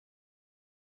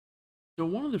So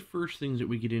one of the first things that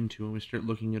we get into when we start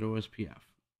looking at OSPF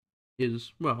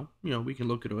is, well, we can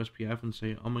look at OSPF and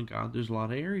say, oh my God, there's a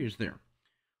lot of areas there.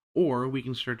 Or we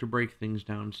can start to break things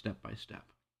down step by step,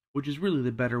 which is really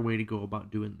the better way to go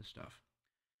about doing this stuff.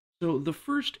 So the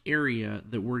first area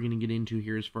that we're going to get into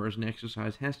here as far as an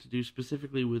exercise has to do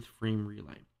specifically with frame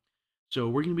relay. So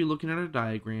we're going to be looking at a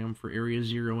diagram for area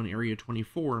 0 and area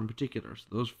 24 in particular. So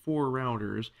those 4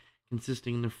 routers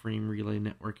consisting of the frame relay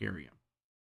network area.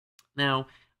 Now,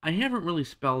 I haven't really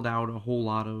spelled out a whole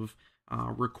lot of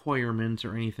requirements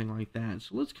or anything like that,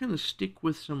 so let's kind of stick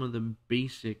with some of the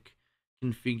basic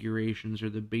configurations or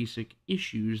the basic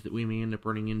issues that we may end up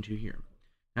running into here.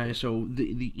 So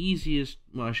the easiest,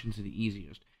 well, I shouldn't say the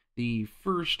easiest, the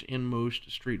first and most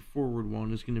straightforward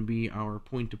one is going to be our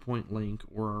point-to-point link,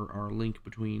 or our link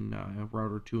between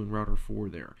router 2 and router 4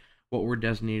 there, what we're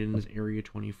designating as area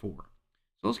 24. So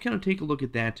let's kind of take a look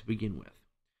at that to begin with.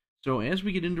 So as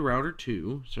we get into router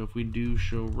 2, so if we do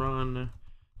show run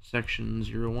section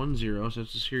 010, so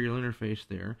that's the serial interface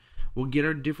there, we'll get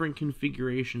our different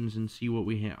configurations and see what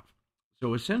we have.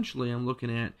 So essentially I'm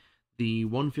looking at the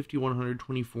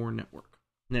 150/124 network.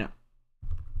 Now,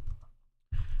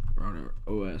 router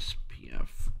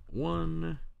OSPF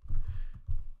 1,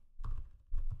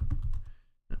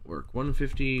 network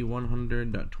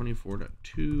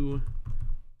 150/100.24.2,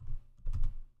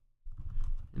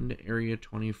 into area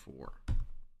 24.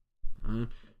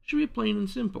 Should be plain and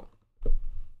simple.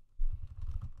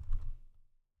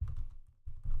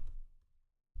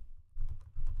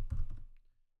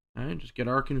 Alright, just get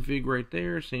our config right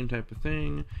there, same type of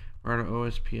thing. Router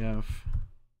OSPF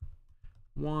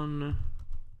 1.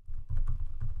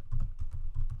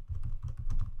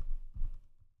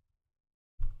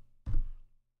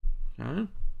 Okay,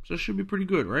 so it should be pretty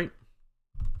good, right?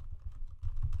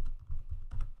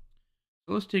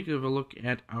 So let's take a look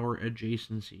at our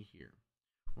adjacency here,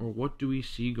 or what do we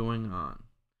see going on.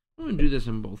 I'm going to do this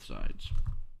on both sides,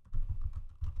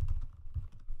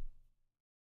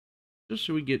 just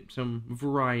so we get some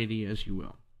variety, as you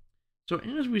will. So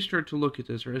as we start to look at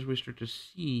this, or as we start to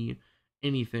see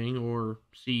anything, or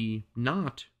see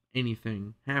not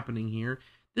anything happening here,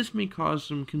 this may cause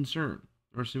some concern,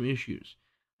 or some issues.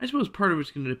 I suppose part of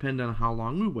it's going to depend on how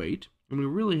long we wait, and we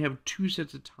really have 2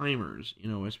 sets of timers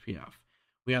in OSPF.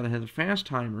 We either have the fast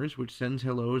timers, which sends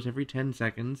hellos every 10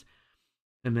 seconds,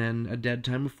 and then a dead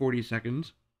time of 40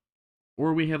 seconds,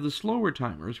 or we have the slower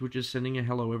timers, which is sending a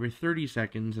hello every 30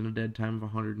 seconds and a dead time of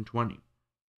 120.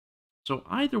 So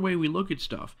either way we look at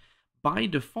stuff, by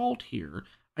default here,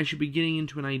 I should be getting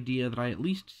into an idea that I at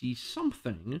least see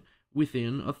something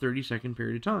within a 30-second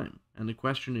period of time. And the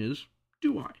question is,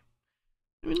 do I?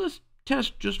 I mean, let's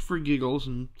test just for giggles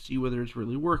and see whether it's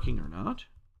really working or not.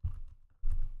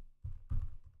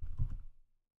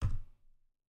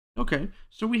 Okay,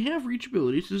 so we have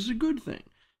reachability, so this is a good thing.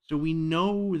 So we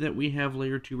know that we have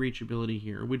layer 2 reachability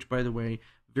here, which, by the way,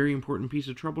 very important piece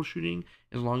of troubleshooting.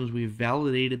 As long as we've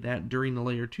validated that during the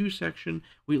layer 2 section,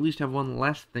 we at least have one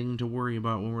less thing to worry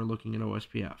about when we're looking at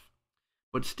OSPF.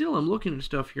 But still, I'm looking at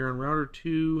stuff here on router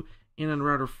 2 and on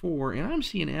router 4, and I'm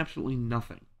seeing absolutely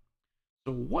nothing.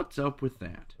 So what's up with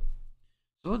that?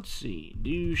 So let's see.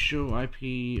 Do show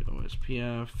IP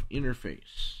OSPF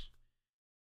interface.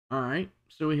 Alright,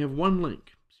 so we have one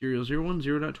link, serial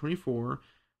 010.24,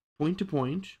 point to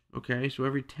point. Okay, so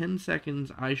every 10 seconds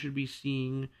I should be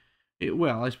seeing it.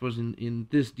 Well, I suppose in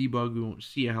this debug we won't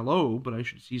see a hello, but I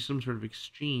should see some sort of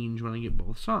exchange when I get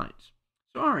both sides.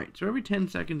 So alright, so every 10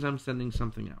 seconds I'm sending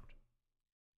something out.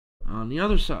 On the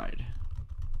other side,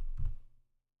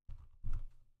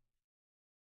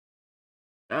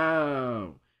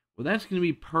 oh, well, that's going to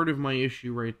be part of my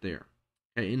issue right there.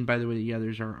 Okay, and by the way, yeah,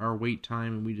 there's our wait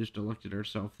time, and we just elected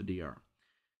ourselves the DR.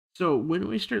 So when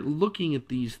we start looking at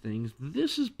these things,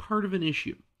 this is part of an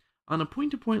issue. On a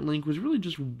point-to-point link was really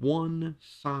just one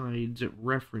side's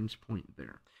reference point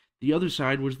there. The other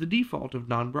side was the default of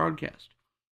non-broadcast.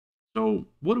 So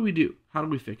what do? How do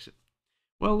we fix it?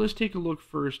 Well, let's take a look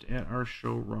first at our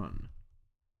show run.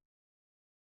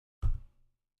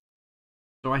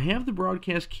 So I have the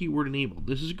broadcast keyword enabled.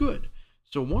 This is good.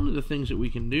 So one of the things that we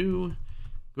can do,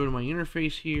 go to my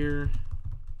interface here,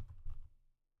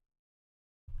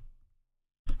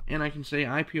 and I can say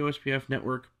IP OSPF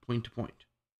network point to point.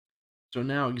 So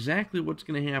now exactly what's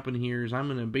going to happen here is I'm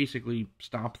going to basically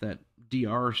stop that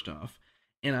DR stuff,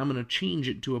 and I'm going to change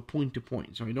it to a point to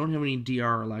point. So I don't have any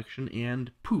DR election, and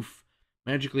poof,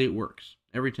 magically it works.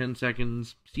 Every 10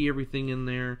 seconds, see everything in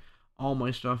there, all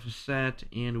my stuff is set,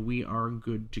 and we are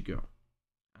good to go.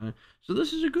 So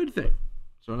this is a good thing.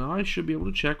 So now I should be able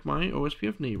to check my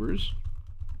OSPF neighbors.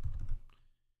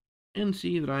 and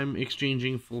see that I'm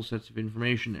exchanging full sets of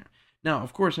information there. Now,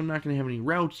 of course, I'm not going to have any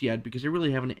routes yet because I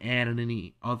really haven't added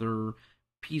any other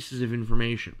pieces of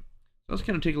information. So let's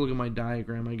kind of take a look at my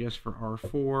diagram, I guess, for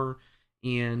R4.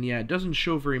 And yeah, it doesn't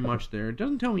show very much there. It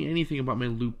doesn't tell me anything about my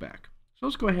loopback. So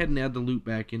let's go ahead and add the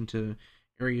loopback into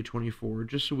area 24,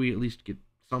 just so we at least get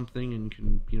something and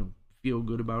can, feel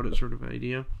good about it, sort of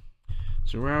idea.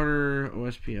 So router,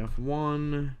 OSPF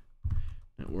 1,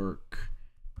 network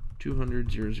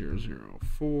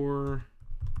 200.0.0.0.4.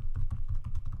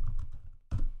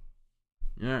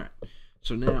 Alright,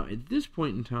 so now at this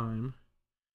point in time,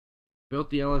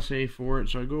 built the LSA for it,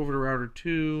 so I go over to router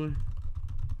 2,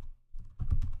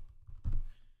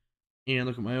 and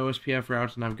look at my OSPF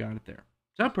routes, and I've got it there.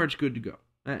 So that part's good to go.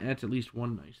 That's at least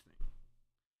one nice thing.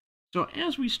 So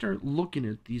as we start looking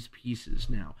at these pieces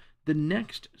now, the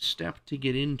next step to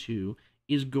get into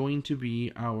is going to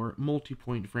be our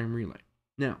multi-point frame relay.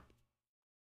 Now,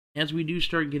 as we do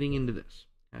start getting into this,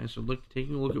 okay, so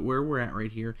taking a look at where we're at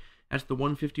right here, that's the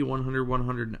 150, 100,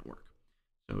 100 network.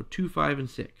 So 2, 5, and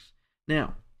 6.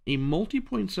 Now, a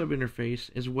multi-point subinterface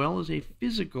as well as a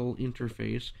physical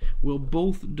interface will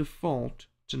both default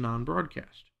to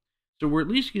non-broadcast. So we're at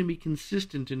least going to be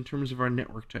consistent in terms of our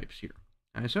network types here.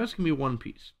 So that's going to be one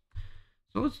piece.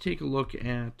 So let's take a look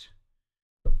at,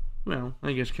 well,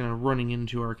 I guess kind of running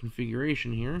into our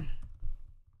configuration here.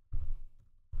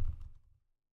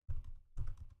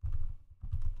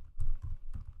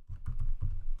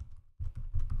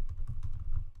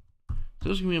 So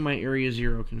this is going to be my area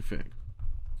 0 config.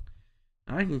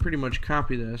 Now I can pretty much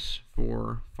copy this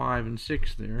for 5 and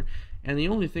 6 there, and the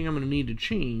only thing I'm going to need to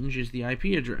change is the IP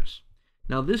address.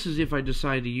 Now this is if I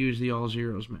decide to use the all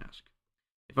zeros mask.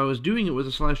 If I was doing it with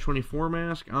a /24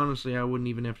 mask, honestly I wouldn't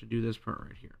even have to do this part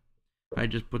right here. I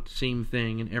just put the same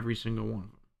thing in every single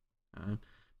one of them.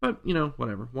 But,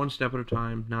 whatever. One step at a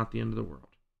time, not the end of the world.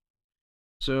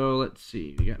 So let's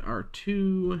see, we got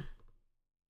R2.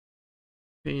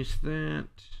 Paste that.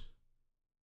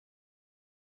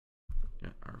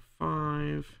 Got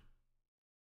R5.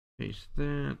 Paste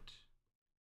that.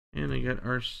 And I got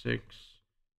R6.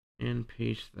 And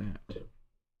paste that.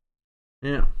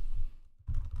 Now,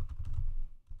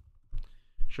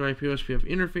 show IP OSPF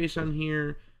interface on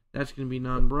here. That's going to be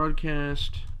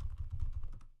non-broadcast.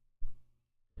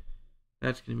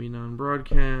 That's going to be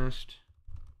non-broadcast.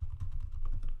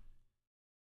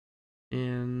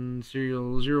 And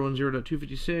serial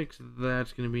 010.256,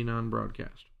 that's going to be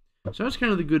non-broadcast. So that's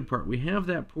kind of the good part. We have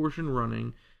that portion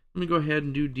running. Let me go ahead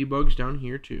and do debugs down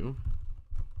here too.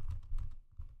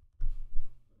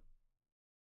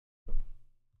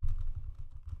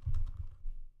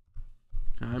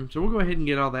 So we'll go ahead and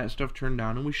get all that stuff turned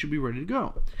on, and we should be ready to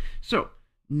go. So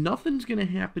nothing's going to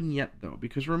happen yet, though,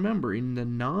 because remember, in the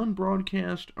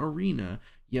non-broadcast arena,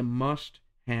 you must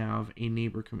have a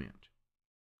neighbor command.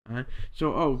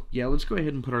 So, yeah, let's go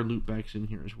ahead and put our loopbacks in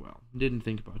here as well. Didn't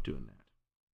think about doing that.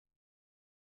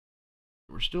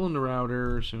 We're still in the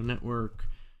router, so network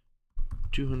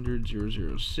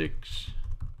 200.0.0.6.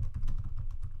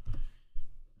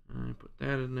 I put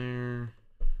that in there.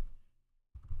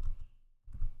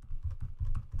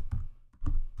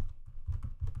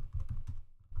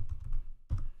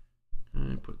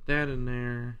 I put that in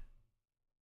there.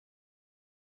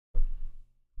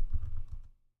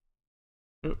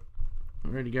 Oh,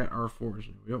 we already got R4s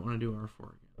now. We don't want to do R4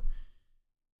 again.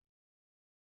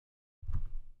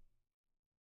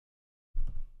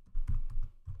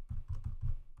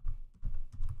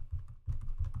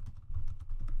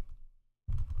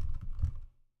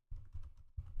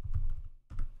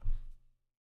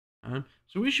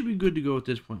 So we should be good to go at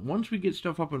this point. Once we get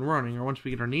stuff up and running, or once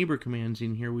we get our neighbor commands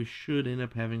in here, we should end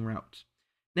up having routes.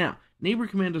 Now, neighbor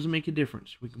command doesn't make a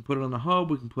difference. We can put it on the hub,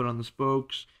 we can put it on the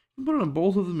spokes, you can put it on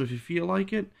both of them if you feel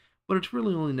like it, but it's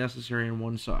really only necessary on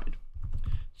one side.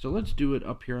 So let's do it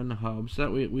up here on the hub, so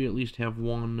that way we at least have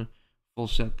one full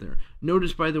set there.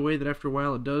 Notice, by the way, that after a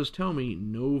while it does tell me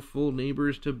no full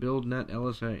neighbors to build net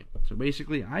LSA. So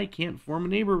basically, I can't form a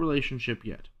neighbor relationship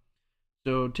yet.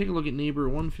 So take a look at neighbor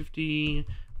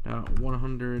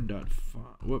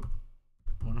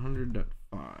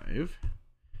 150.100.5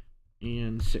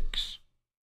 and 6.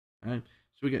 Alright,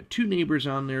 so we got two neighbors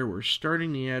on there. We're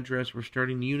starting the address. We're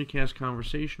starting the unicast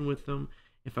conversation with them.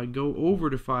 If I go over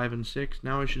to 5 and 6,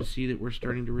 now I should see that we're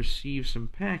starting to receive some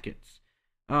packets.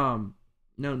 Now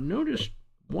notice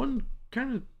one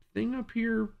kind of thing up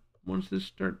here. Once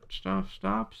this stuff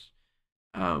stops,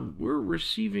 we're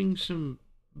receiving some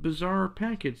bizarre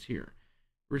packets here.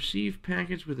 Receive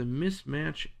packets with a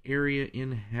mismatch area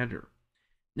in header.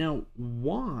 Now,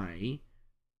 why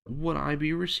would I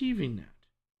be receiving that?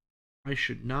 I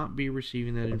should not be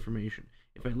receiving that information.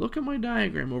 If I look at my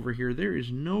diagram over here, there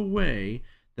is no way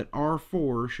that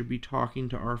R4 should be talking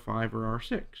to R5 or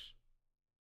R6.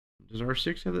 Does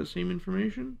R6 have that same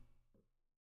information?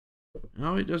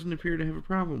 No, it doesn't appear to have a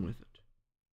problem with it.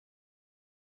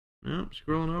 No,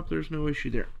 scrolling up, there's no issue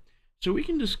there. So we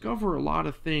can discover a lot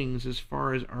of things as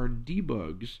far as our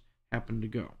debugs happen to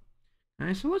go.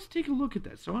 Alright, so let's take a look at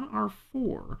that. So on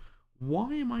R4,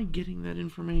 why am I getting that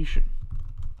information?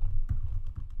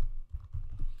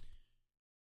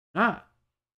 Ah,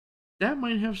 that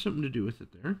might have something to do with it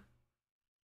there.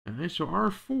 Alright, so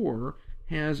R4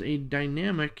 has a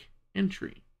dynamic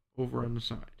entry over on the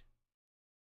side.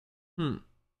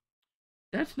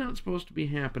 That's not supposed to be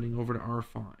happening over to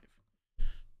R5.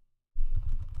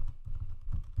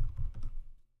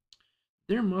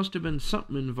 There must have been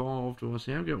something involved. Well,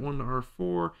 see, I've got one to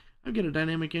R4. I've got a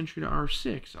dynamic entry to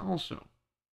R6 also.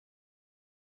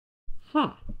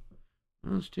 Well,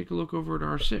 let's take a look over at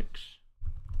R6.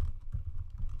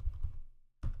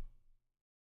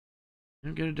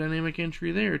 I've got a dynamic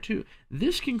entry there too.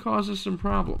 This can cause us some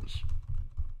problems.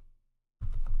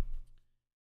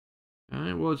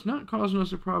 Alright, well, it's not causing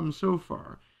us a problem so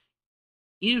far.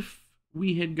 If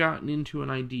we had gotten into an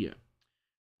idea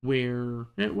where,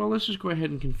 well, let's just go ahead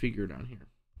and configure it on here.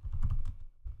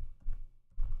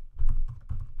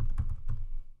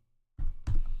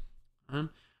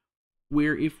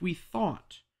 Where if we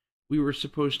thought we were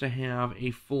supposed to have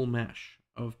a full mesh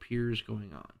of peers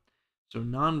going on. So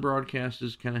non-broadcast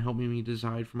is kind of helping me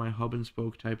decide for my hub and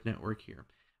spoke type network here.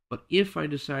 But if I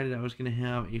decided I was going to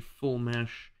have a full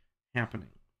mesh happening,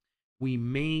 we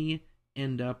may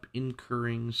end up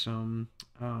incurring some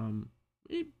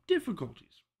difficulties.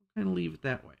 Kind of leave it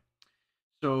that way.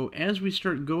 So as we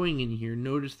start going in here,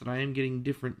 notice that I am getting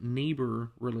different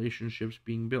neighbor relationships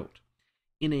being built.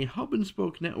 In a hub and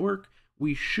spoke network,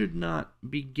 we should not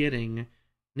be getting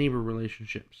neighbor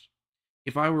relationships.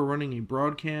 If I were running a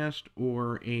broadcast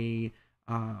or a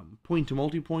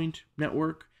point-to-multipoint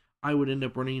network, I would end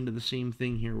up running into the same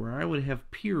thing here, where I would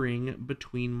have peering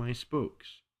between my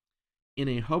spokes. In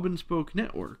a hub and spoke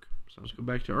network, so let's go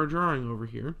back to our drawing over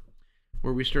here,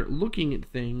 where we start looking at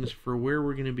things for where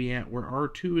we're going to be at, where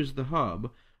R2 is the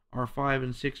hub, R5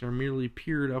 and 6 are merely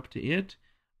peered up to it,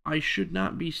 I should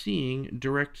not be seeing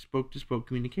direct spoke-to-spoke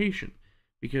communication.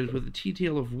 Because with a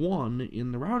T-tail of 1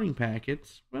 in the routing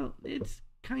packets, well, it's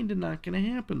kind of not going to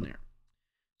happen there.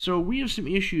 So we have some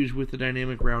issues with the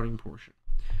dynamic routing portion.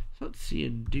 So let's see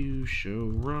a do show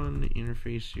run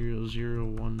interface serial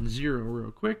 010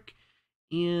 real quick.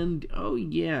 And, oh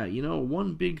yeah, you know,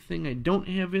 one big thing I don't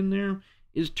have in there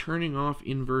is turning off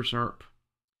inverse ARP.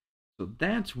 So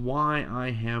that's why I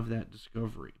have that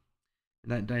discovery,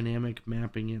 that dynamic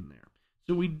mapping in there.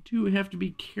 So we do have to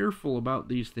be careful about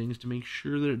these things to make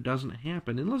sure that it doesn't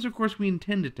happen, unless, of course, we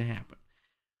intend it to happen.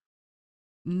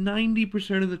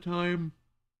 90% of the time,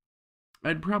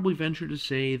 I'd probably venture to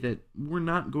say that we're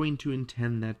not going to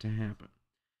intend that to happen.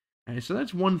 So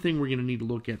that's one thing we're going to need to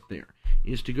look at there,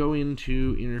 is to go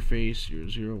into interface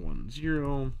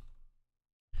 0010,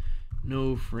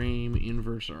 no frame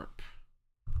inverse ARP.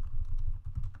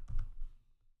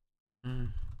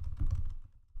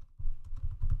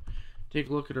 Take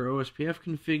a look at our OSPF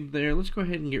config there. Let's go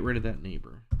ahead and get rid of that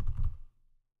neighbor,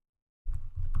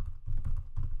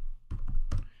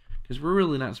 because we're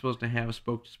really not supposed to have a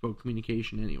spoke-to-spoke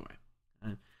communication anyway.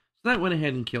 So that went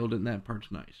ahead and killed it, and that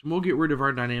part's nice. And we'll get rid of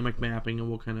our dynamic mapping, and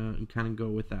we'll kind of go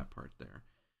with that part there.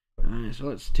 So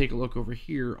let's take a look over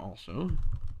here also.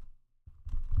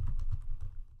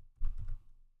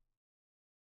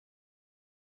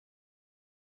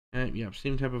 Yeah,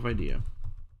 same type of idea.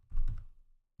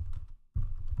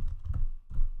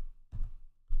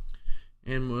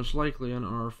 And most likely on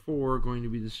R4 going to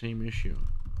be the same issue.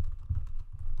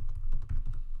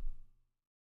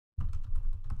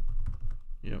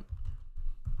 Yep.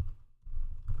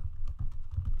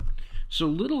 So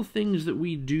little things that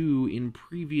we do in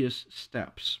previous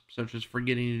steps, such as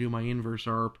forgetting to do my inverse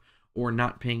ARP or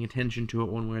not paying attention to it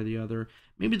one way or the other.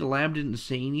 Maybe the lab didn't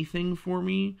say anything for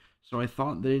me, so I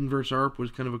thought the inverse ARP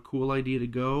was kind of a cool idea to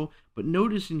go. But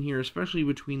notice in here, especially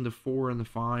between the 4 and the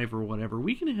 5 or whatever,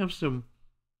 we can have some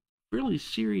really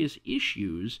serious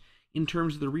issues in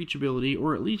terms of the reachability,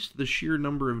 or at least the sheer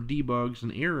number of debugs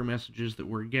and error messages that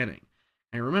we're getting.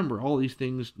 And remember, all these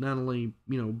things not only,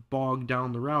 bog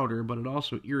down the router, but it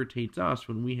also irritates us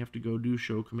when we have to go do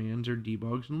show commands or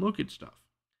debugs and look at stuff.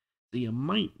 So you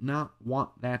might not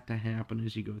want that to happen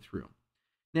as you go through.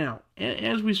 Now,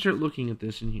 as we start looking at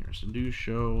this in here, so do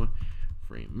show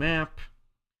frame map,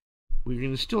 we're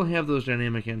going to still have those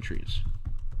dynamic entries.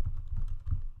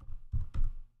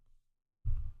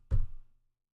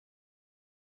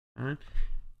 Right?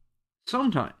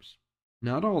 Sometimes,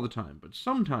 not all the time, but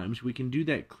sometimes we can do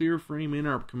that clear frame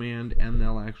interrupt command and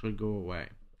they'll actually go away.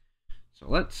 So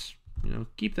let's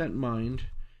keep that in mind.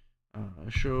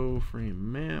 Show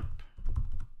frame map.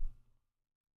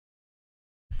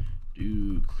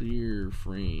 Do clear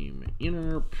frame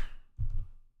interrupt.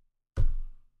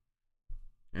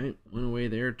 Okay, went away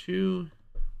there too.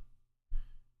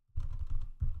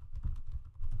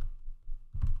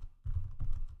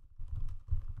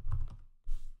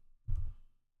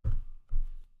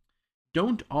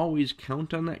 Don't always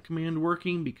count on that command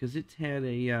working because it's had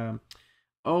a,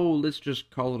 let's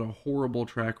just call it a horrible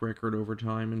track record over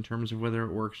time in terms of whether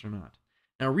it works or not.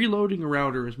 Now, reloading a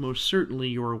router is most certainly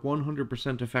your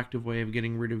 100% effective way of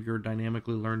getting rid of your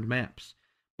dynamically learned maps.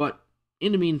 But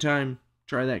in the meantime,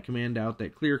 try that command out,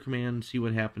 that clear command, see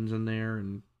what happens in there,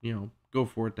 and, go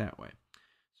for it that way.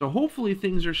 So hopefully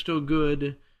things are still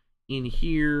good in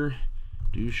here.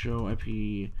 Do show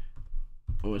IP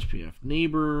OSPF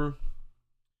neighbor.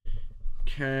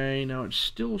 Okay, now it's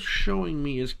still showing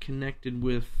me as connected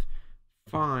with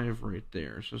 5 right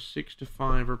there. So 6 to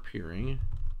 5 are peering.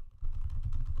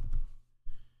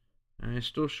 And it's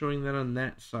still showing that on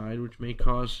that side, which may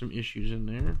cause some issues in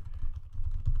there.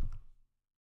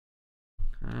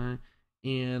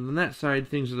 And on that side,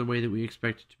 things are the way that we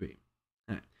expect it to be.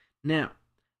 Now,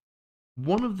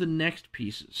 one of the next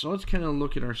pieces, so let's kind of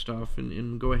look at our stuff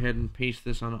and go ahead and paste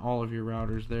this on all of your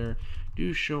routers there.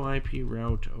 Do show IP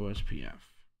route OSPF.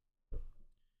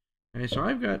 Okay, so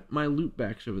I've got my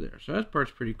loopbacks over there, so that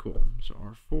part's pretty cool. So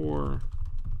R4.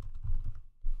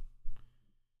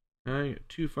 I got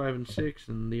 2, 5, and 6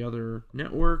 and the other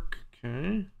network.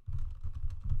 Okay.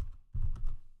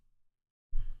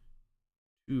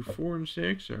 2, 4, and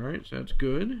 6. Alright, so that's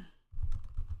good.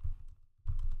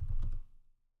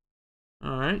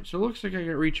 Alright, so it looks like I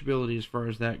got reachability as far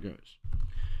as that goes.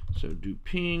 So do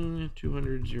ping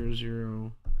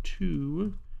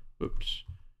 200.0.0.2. Whoops.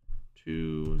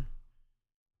 2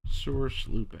 source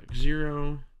loopback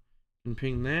 0. And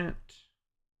ping that.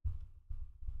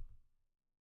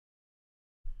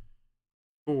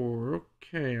 4.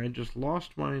 Okay, I just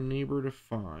lost my neighbor to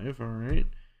 5. Alright.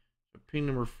 So ping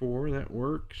number 4, that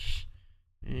works.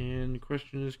 And the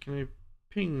question is, can I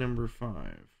ping number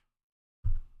 5?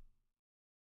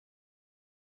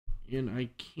 And I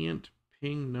can't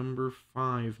ping number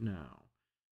 5 now.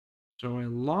 So I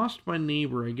lost my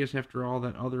neighbor, I guess, after all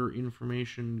that other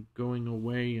information going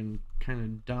away and kind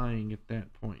of dying at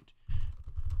that point.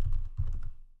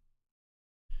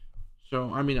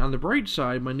 So, I mean, on the bright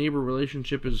side, my neighbor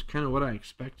relationship is kind of what I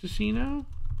expect to see now.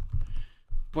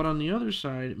 But on the other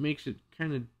side, it makes it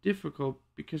kind of difficult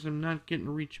because I'm not getting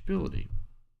reachability.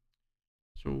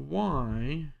 So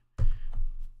why?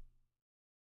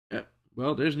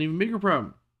 Well, there's an even bigger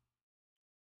problem.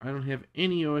 I don't have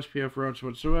any OSPF routes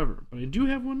whatsoever, but I do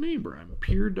have one neighbor. I'm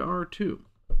peered to R2.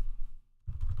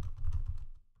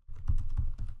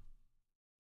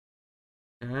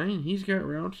 Okay, and he's got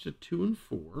routes to 2 and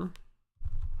 4.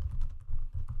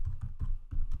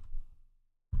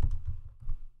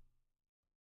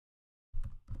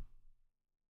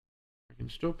 I can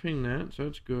still ping that, so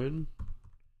that's good.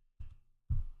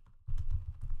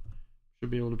 Should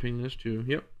be able to ping this too.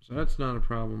 Yep, so that's not a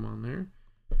problem on there.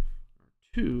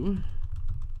 2.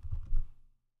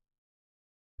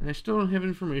 And I still don't have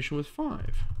information with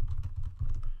 5.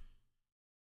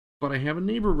 But I have a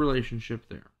neighbor relationship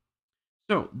there.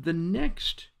 So the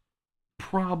next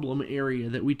problem area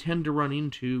that we tend to run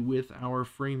into with our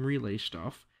frame relay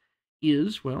stuff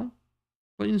is, well,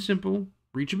 plain and simple,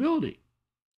 reachability.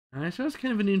 So that's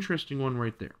kind of an interesting one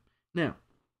right there. Now,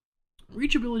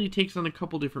 reachability takes on a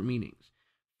couple different meanings.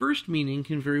 First meaning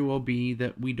can very well be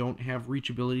that we don't have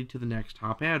reachability to the next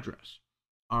hop address.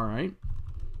 Alright.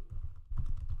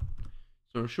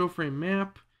 So show frame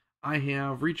map, I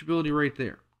have reachability right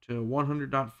there to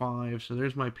 100.5. So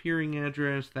there's my peering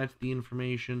address, that's the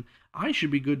information. I should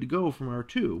be good to go from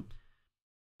R2,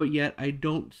 but yet I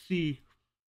don't see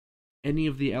any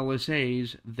of the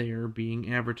LSAs there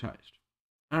being advertised.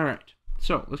 Alright,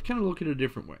 so let's kind of look at it a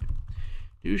different way.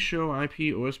 Do show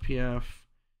IP OSPF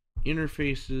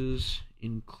interfaces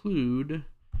include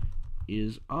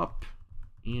is up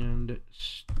and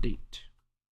state.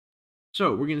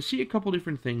 So we're going to see a couple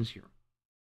different things here.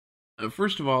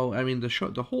 First of all, I mean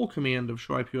the whole command of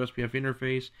show IP OSPF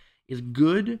interface is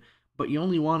good, but you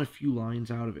only want a few lines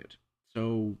out of it.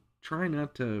 So try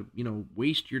not to,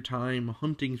 waste your time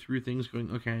hunting through things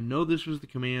going, okay, I know this was the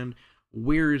command,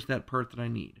 where is that part that I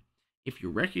need? If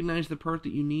you recognize the part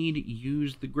that you need,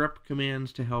 use the grep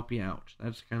commands to help you out.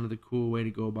 That's kind of the cool way to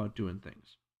go about doing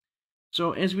things.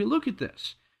 So as we look at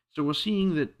this, So we're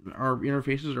seeing that our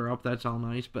interfaces are up. That's all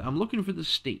nice, but I'm looking for the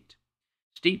state.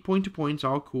 State point-to-point's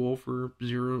all cool for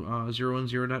 0 and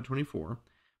 0.24,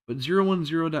 but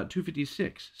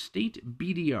 010.256, state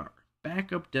BDR,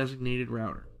 backup designated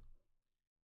router.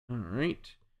 All right,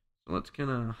 so let's kind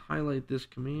of highlight this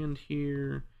command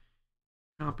here,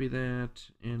 copy that,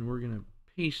 and we're going to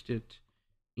paste it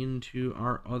into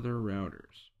our other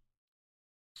routers.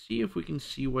 See if we can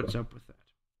see what's up with that.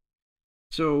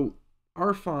 So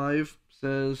R5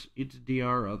 says it's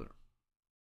DR other.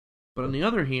 But on the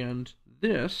other hand,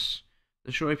 this,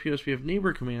 the show IP OSPF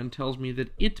neighbor command, tells me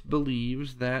that it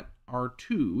believes that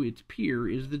R2, its peer,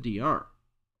 is the DR.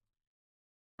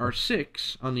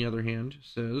 R6, on the other hand,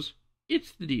 says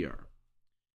it's the DR.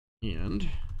 And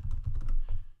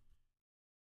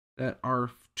that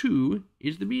R2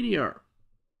 is the BDR.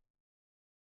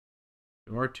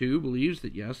 So R2 believes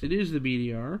that yes, it is the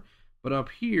BDR, but up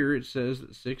here it says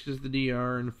that 6 is the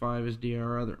DR and 5 is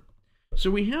DR other.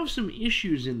 So we have some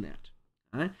issues in that.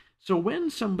 Right? So when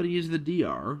somebody is the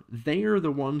DR, they are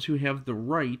the ones who have the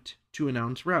right to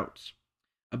announce routes.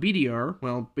 A BDR,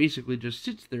 well, basically just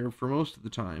sits there for most of the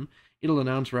time. It'll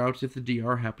announce routes if the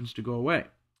DR happens to go away.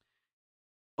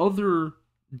 Other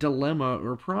dilemma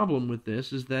or problem with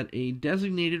this is that a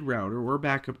designated router or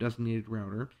backup designated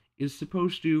router is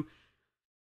supposed to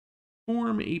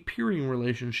form a peering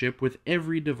relationship with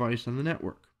every device on the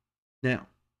network. Now,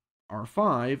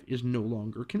 R5 is no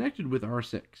longer connected with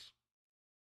R6.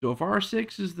 So if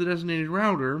R6 is the designated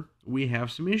router, we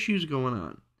have some issues going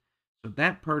on. So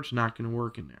that part's not going to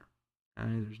work in there.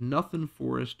 There's nothing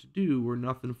for us to do or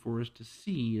nothing for us to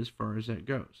see as far as that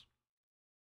goes.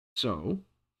 So,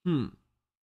 so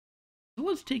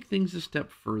let's take things a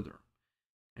step further.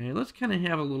 And let's kind of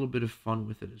have a little bit of fun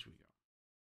with it as we go.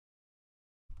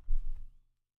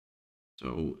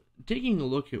 So taking a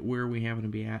look at where we happen to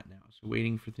be at now, so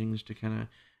waiting for things to kind of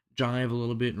jive a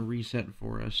little bit and reset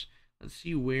for us. Let's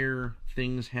see where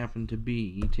things happen to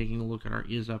be, taking a look at our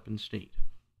is up in state.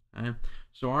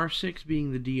 So R6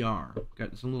 being the DR,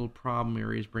 got some little problem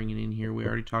areas bringing in here. We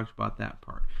already talked about that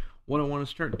part. What I want to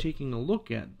start taking a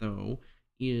look at, though,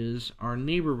 is our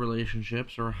neighbor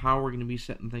relationships, or how we're going to be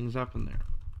setting things up in there.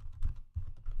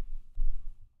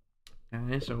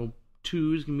 Okay, so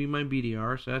 2 is going to be my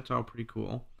BDR, so that's all pretty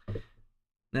cool.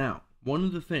 Now, one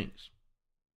of the things,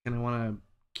 and I want to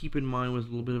keep in mind with a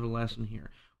little bit of a lesson here,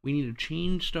 we need to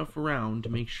change stuff around to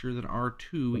make sure that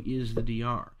R2 is the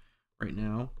DR. Right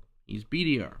now, he's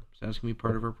BDR, so that's going to be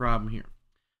part of our problem here.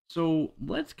 So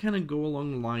let's kind of go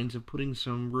along the lines of putting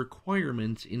some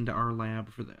requirements into our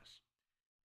lab for this.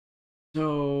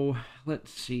 So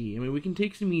let's see. I mean, we can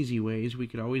take some easy ways. We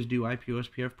could always do IP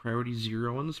OSPF priority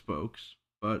 0 on the spokes,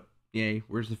 but yay,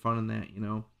 where's the fun in that, you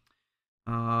know?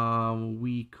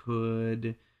 We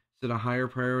could set a higher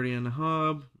priority on the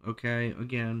hub. Okay,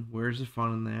 again, where's the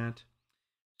fun in that?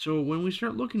 So when we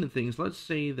start looking at things, let's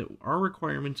say that our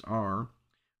requirements are,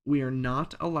 we are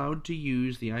not allowed to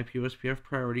use the IP OSPF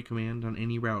priority command on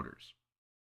any routers.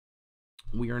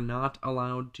 We are not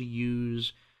allowed to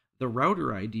use the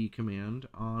router ID command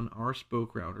on our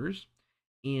spoke routers,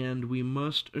 and we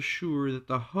must assure that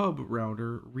the hub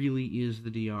router really is the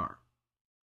DR.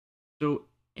 So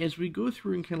as we go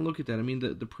through and kind of look at that, I mean,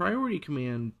 the priority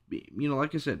command, you know,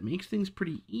 like I said, makes things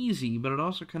pretty easy, but it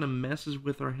also kind of messes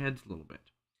with our heads a little bit.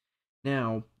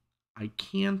 Now, I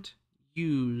can't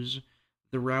use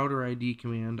the router ID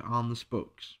command on the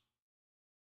spokes.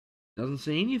 It doesn't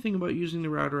say anything about using the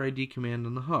router ID command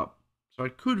on the hub, so I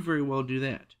could very well do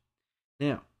that.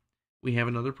 Now, we have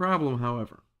another problem,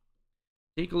 however.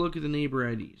 Take a look at the neighbor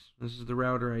IDs. This is the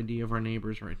router ID of our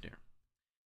neighbors right there.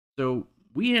 So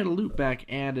we had a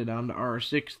loopback added onto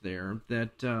R6 there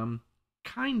that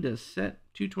kind of set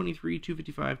 223,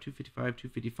 255, 255,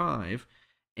 255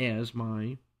 as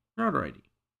my router ID.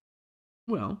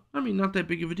 Well, I mean, not that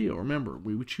big of a deal. Remember,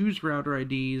 we would choose router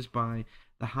IDs by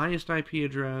the highest IP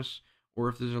address, or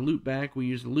if there's a loopback, we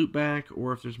use the loopback,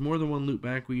 or if there's more than one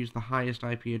loopback, we use the highest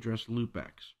IP address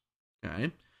loopbacks.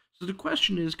 Okay? So the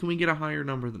question is, can we get a higher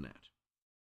number than that?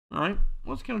 Alright,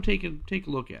 let's kind of take a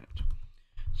look at it.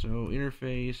 So,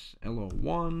 interface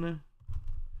LO1,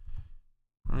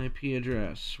 IP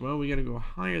address. Well, we got to go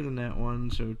higher than that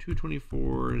one, so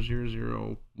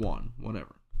 224.0.0.1,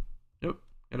 whatever. Nope,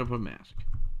 got to put mask.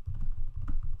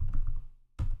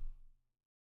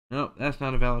 Nope, that's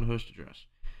not a valid host address.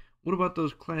 What about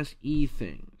those Class E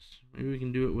things? Maybe we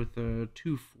can do it with a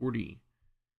 240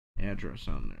 address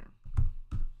on there.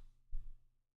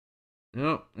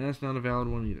 Nope, that's not a valid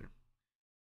one either.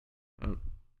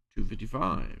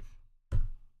 255.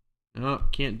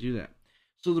 Nope, can't do that.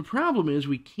 So the problem is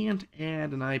we can't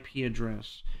add an IP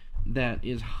address that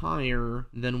is higher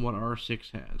than what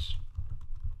R6 has.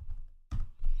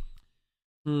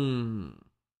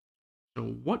 So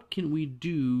what can we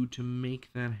do to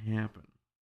make that happen?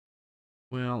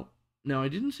 Well, now I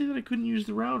didn't say that I couldn't use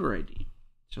the router ID.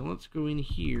 So let's go in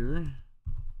here,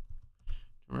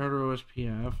 router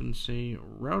OSPF, and say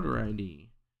router ID,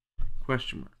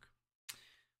 question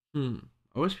mark.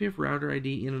 OSPF router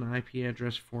ID in an IP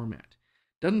address format.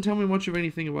 Doesn't tell me much of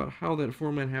anything about how that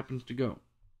format happens to go.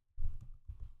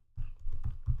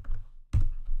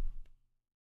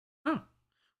 Oh,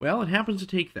 well, it happens to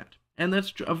take that. And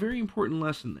that's a very important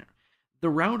lesson there. The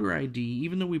router ID,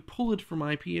 even though we pull it from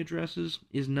IP addresses,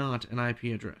 is not an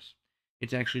IP address.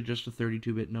 It's actually just a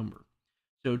 32-bit number.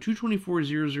 So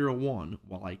 224.0.0.1,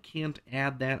 while I can't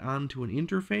add that onto an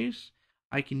interface,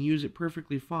 I can use it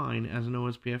perfectly fine as an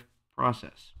OSPF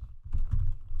process.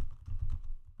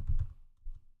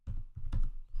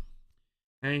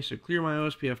 Okay, so clear my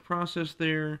OSPF process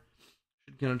there.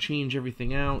 Should kind of change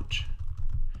everything out.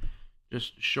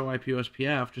 Just show IP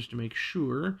OSPF just to make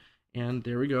sure. And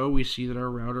there we go. We see that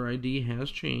our router ID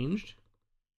has changed.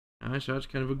 So that's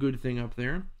kind of a good thing up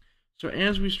there. So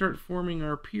as we start forming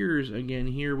our peers again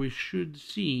here, we should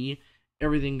see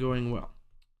everything going well.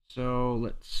 So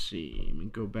let's see. Let me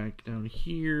go back down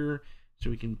here so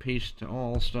we can paste to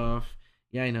all stuff.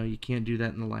 Yeah, I know you can't do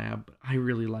that in the lab, but I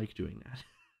really like doing that.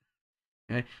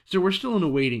 Okay, so we're still in a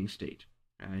waiting state.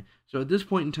 Okay, so at this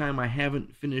point in time, I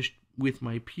haven't finished with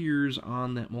my peers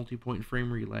on that multi-point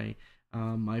frame relay.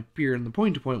 My peer in the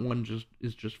point-to-point one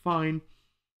is just fine.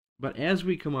 But as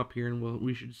we come up here, and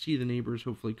we should see the neighbors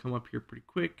hopefully come up here pretty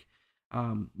quick.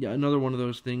 Yeah, another one of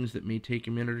those things that may take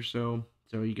a minute or so.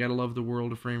 So you gotta love the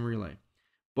world of frame relay.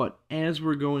 But as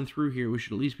we're going through here, we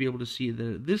should at least be able to see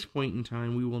that at this point in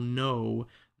time, we will know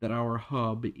that our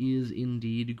hub is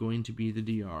indeed going to be the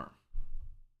DR.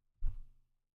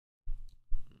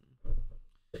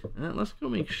 Let's go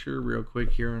make sure real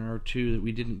quick here in R2 that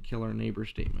we didn't kill our neighbor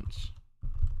statements.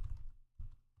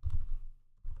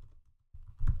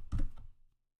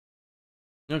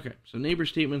 Okay, so neighbor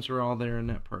statements are all there and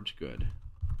that part's good.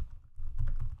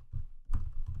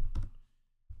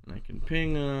 And I can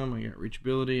ping them, I got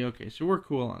reachability. Okay, so we're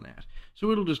cool on that. So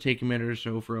it'll just take a minute or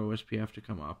so for OSPF to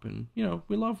come up, and you know,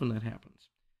 we love when that happens.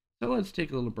 So let's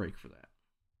take a little break for that.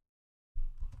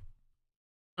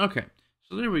 Okay,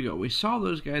 so there we go. We saw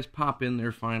those guys pop in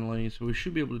there finally, so we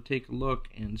should be able to take a look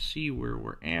and see where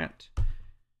we're at.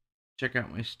 Check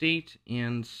out my state,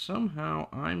 and somehow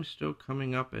I'm still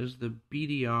coming up as the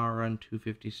BDR on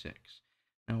 256.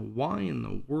 Now, why in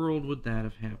the world would that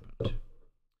have happened? So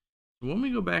when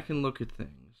we go back and look at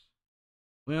things,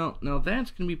 well, now that's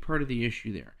going to be part of the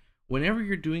issue there. Whenever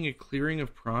you're doing a clearing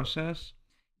of process,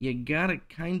 you gotta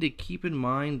kind of keep in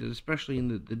mind that, especially in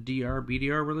the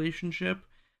DR-BDR relationship,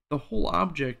 the whole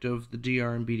object of the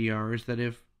DR and BDR is that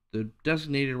if the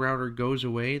designated router goes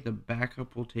away, the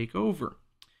backup will take over.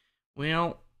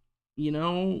 Well, you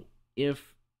know,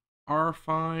 if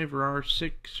R5 or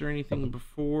R6 or anything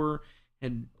before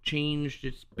had changed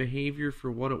its behavior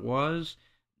for what it was,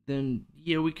 then,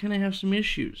 yeah, we kind of have some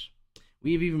issues.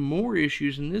 We have even more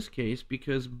issues in this case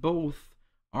because both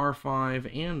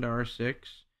R5 and R6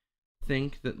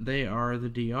 think that they are the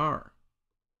DR.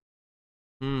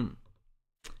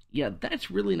 Yeah, that's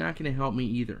really not going to help me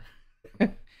either.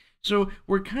 So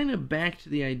we're kind of back to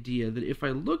the idea that if I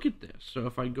look at this, so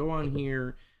if I go on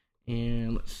here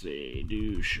and let's say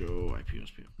do show IP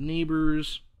OSPF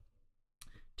neighbors,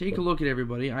 take a look at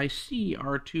everybody. I see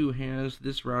R2 has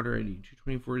this router ID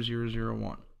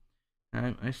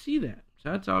 224.0.0.1. I see that,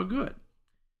 so that's all good.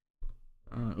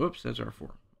 Oops, that's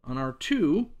R4. On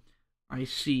R2, I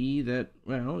see that,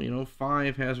 well, you know,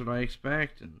 5 has what I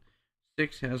expect and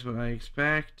 6 has what I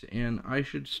expect, and I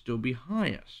should still be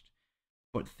highest.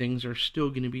 But things are still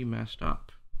going to be messed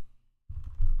up.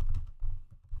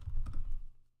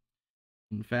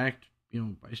 In fact, you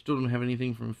know, I still don't have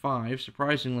anything from 5.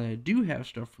 Surprisingly, I do have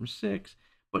stuff from 6,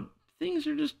 but things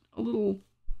are just a little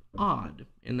odd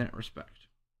in that respect.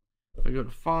 If I go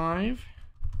to 5,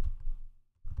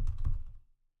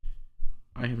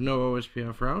 I have no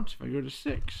OSPF routes. If I go to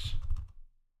 6,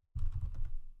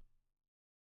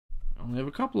 I only have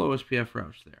a couple OSPF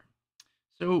routes there.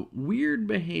 So, weird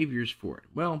behaviors for it.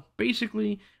 Well,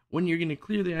 basically, when you're going to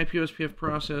clear the IP OSPF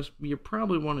process, you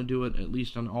probably want to do it at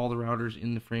least on all the routers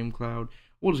in the frame cloud.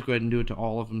 We'll just go ahead and do it to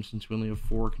all of them since we only have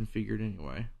 4 configured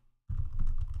anyway.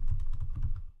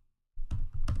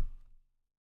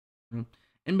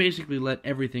 And basically let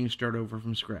everything start over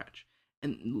from scratch.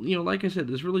 And, like I said,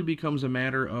 this really becomes a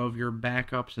matter of your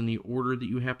backups and the order that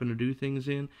you happen to do things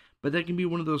in. But that can be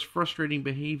one of those frustrating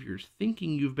behaviors,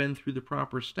 thinking you've been through the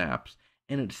proper steps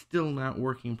and it's still not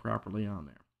working properly on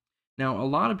there. Now, a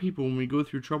lot of people, when we go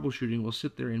through troubleshooting, will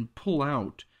sit there and pull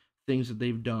out things that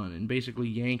they've done and basically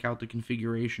yank out the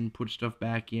configuration, put stuff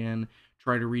back in,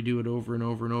 try to redo it over and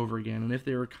over and over again. And if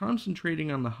they were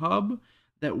concentrating on the hub,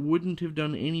 that wouldn't have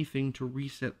done anything to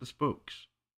reset the spokes.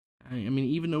 I mean,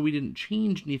 even though we didn't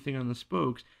change anything on the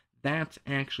spokes, that's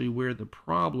actually where the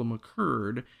problem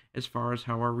occurred as far as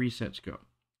how our resets go.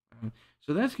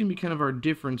 So that's going to be kind of our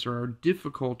difference or our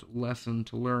difficult lesson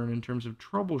to learn in terms of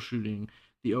troubleshooting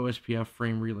the OSPF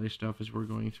frame relay stuff as we're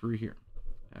going through here.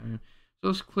 So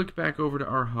let's click back over to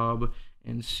our hub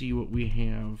and see what we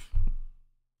have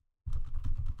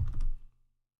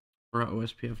for our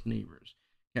OSPF neighbors.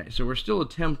 Okay, so we're still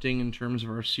attempting in terms of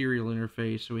our serial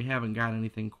interface, so we haven't got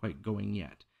anything quite going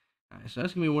yet. So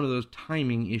that's going to be one of those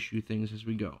timing issue things as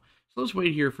we go. So let's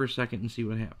wait here for a second and see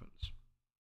what happens.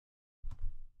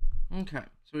 Okay,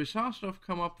 so we saw stuff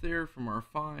come up there from our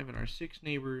 5 and our 6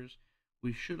 neighbors.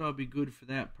 We should all be good for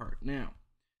that part. Now,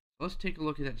 let's take a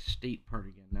look at that state part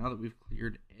again, now that we've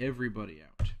cleared everybody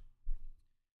out.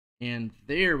 And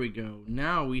there we go.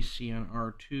 Now we see on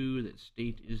R2 that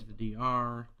state is the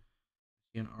DR.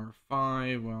 In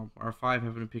R5, well, R5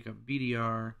 having to pick up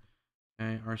BDR.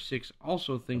 R6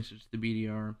 also thinks it's the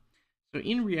BDR. So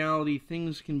in reality,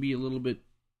 things can be a little bit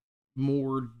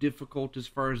more difficult as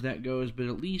far as that goes, but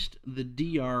at least the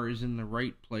DR is in the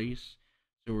right place.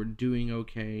 So we're doing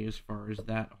okay as far as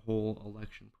that whole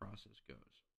election process goes.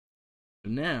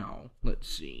 So now, let's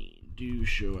see, do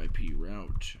show IP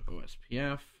route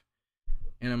OSPF.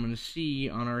 And I'm going to see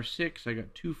on R6, I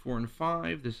got 2, 4, and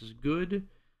 5. This is good.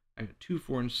 I got 2,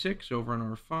 4, and 6 over on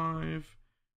R5.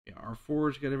 Yeah,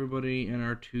 R4's got everybody, and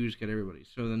R2's got everybody.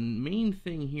 So the main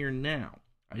thing here now,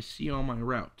 I see all my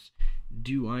routes.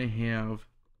 Do I have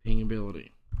ping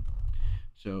ability?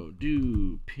 So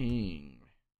do ping.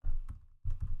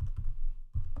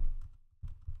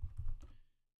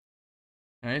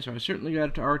 Okay, so I certainly got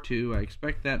it to R2. I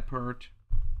expect that part.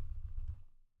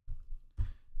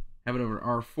 Have it over to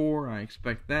R4. I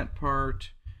expect that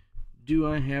part. Do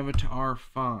I have it to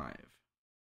R5?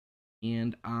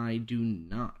 And I do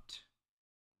not.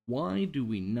 Why do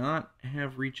we not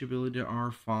have reachability to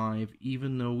R5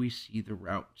 even though we see the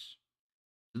routes?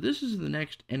 So this is the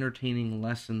next entertaining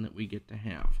lesson that we get to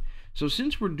have. So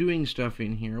since we're doing stuff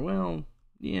in here, well,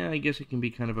 yeah, I guess it can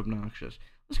be kind of obnoxious.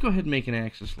 Let's go ahead and make an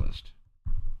access list.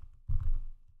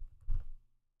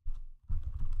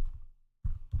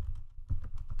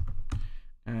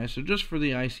 So just for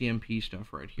the ICMP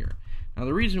stuff right here. Now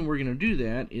the reason we're going to do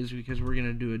that is because we're going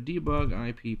to do a debug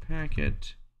IP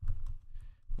packet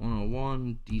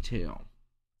 101 detail.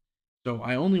 So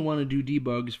I only want to do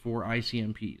debugs for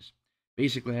ICMPs.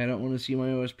 Basically, I don't want to see my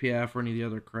OSPF or any of the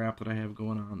other crap that I have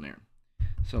going on there.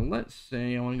 So let's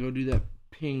say I want to go do that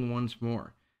ping once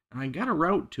more. Now I got a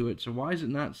route to it, so why is it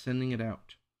not sending it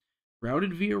out?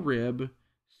 Routed via RIB,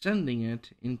 sending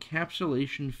it,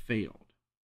 encapsulation failed.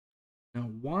 Now,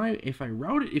 why, if I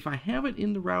have it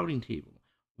in the routing table,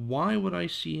 why would I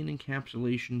see an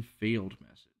encapsulation failed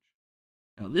message?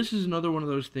 Now, this is another one of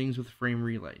those things with frame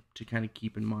relay to kind of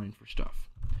keep in mind for stuff.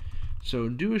 So,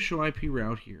 do a show IP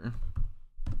route here,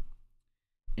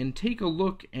 and take a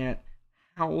look at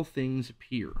how things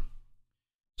appear.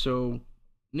 So,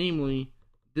 namely,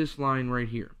 this line right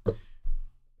here,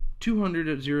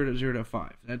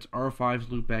 200.0.0.5. That's R5's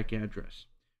loopback address.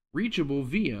 Reachable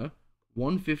via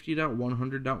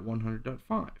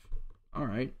 150.100.100.5.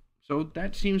 Alright, so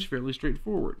that seems fairly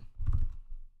straightforward.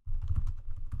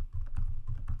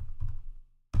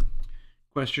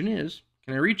 Question is,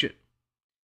 can I reach it?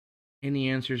 And the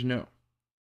answer is no.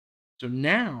 So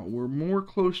now we're more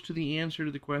close to the answer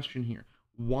to the question here.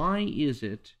 Why is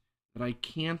it that I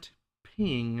can't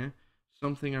ping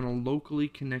something on a locally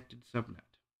connected subnet?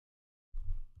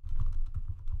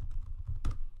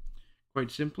 Quite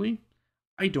simply,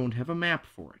 I don't have a map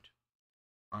for it.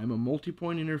 I'm a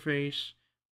multi-point interface,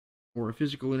 or a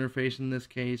physical interface in this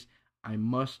case. I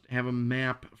must have a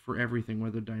map for everything,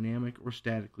 whether dynamic or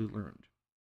statically learned.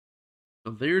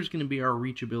 So there's going to be our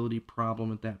reachability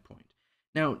problem at that point.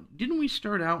 Now, didn't we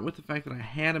start out with the fact that I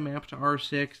had a map to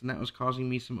R6, and that was causing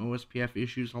me some OSPF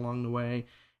issues along the way,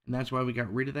 and that's why we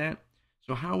got rid of that?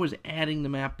 So how is adding the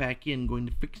map back in going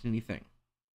to fix anything?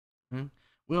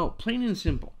 Well, plain and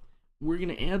simple. We're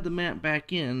going to add the map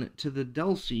back in to the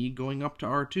DELC going up to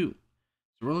R2. So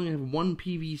we're only going to have one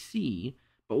PVC,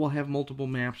 but we'll have multiple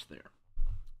maps there.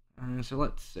 So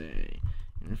let's say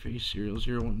interface serial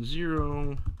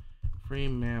 010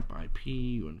 frame map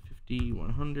IP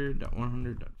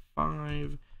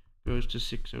 150.100.100.5 goes to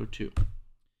 602.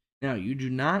 Now, you do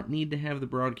not need to have the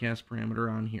broadcast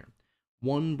parameter on here.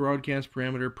 One broadcast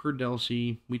parameter per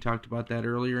delcy. We talked about that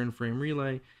earlier in frame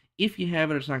relay. If you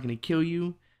have it, it's not going to kill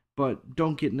you, but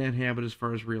don't get in that habit as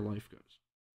far as real life goes.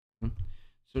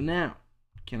 So now,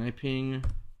 can I ping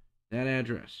that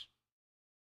address?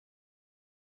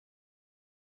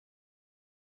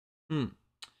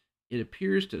 It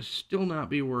appears to still not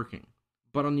be working.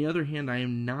 But on the other hand, I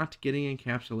am not getting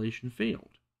encapsulation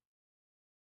failed.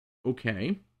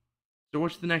 Okay. So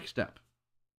what's the next step?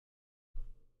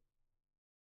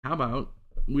 How about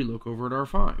we look over at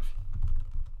R5?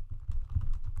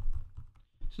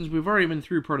 Since we've already been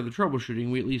through part of the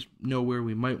troubleshooting, we at least know where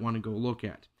we might want to go look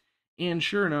at. And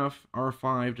sure enough,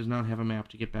 R5 does not have a map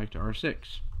to get back to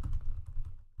R6.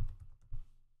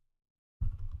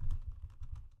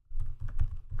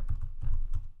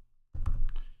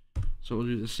 So we'll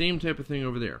do the same type of thing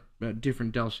over there, but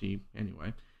different delcy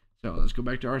anyway. So let's go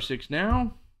back to R6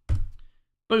 now.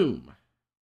 Boom.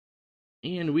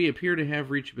 And we appear to have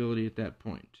reachability at that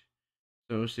point.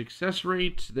 So success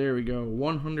rate, there we go,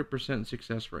 100%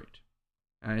 success rate.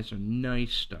 Alright, so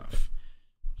nice stuff.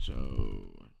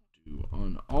 So do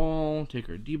on all, take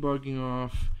our debugging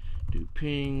off, do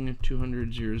ping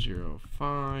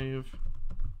 200.0.0.5.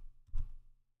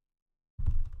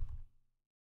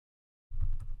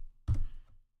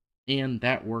 And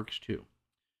that works too.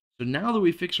 So now that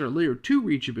we fix our layer 2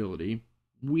 reachability,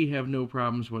 we have no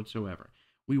problems whatsoever.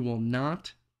 We will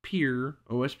not peer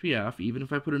OSPF, even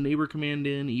if I put a neighbor command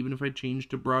in, even if I change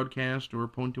to broadcast or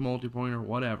point to multipoint or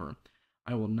whatever.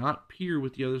 I will not peer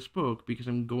with the other spoke because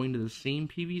I'm going to the same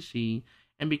PVC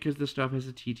and because the stuff has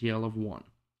a TTL of 1.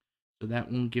 So that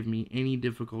won't give me any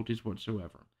difficulties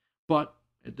whatsoever. But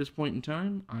at this point in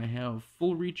time, I have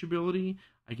full reachability.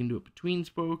 I can do it between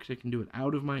spokes, I can do it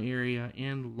out of my area,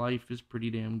 and life is pretty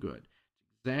damn good.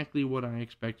 It's exactly what I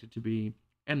expect it to be,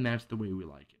 and that's the way we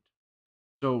like it.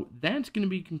 So that's going to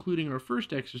be concluding our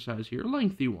first exercise here, a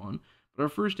lengthy one, but our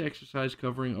first exercise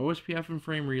covering OSPF and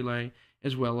frame relay,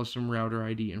 as well as some router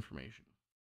ID information.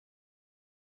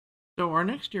 So our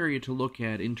next area to look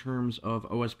at in terms of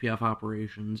OSPF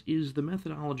operations is the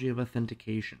methodology of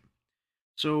authentication.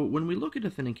 So when we look at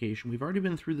authentication, we've already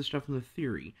been through the stuff in the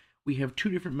theory. We have two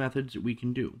different methods that we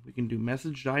can do. We can do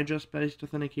message digest-based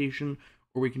authentication,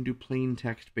 or we can do plain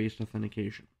text-based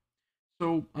authentication.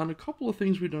 So on a couple of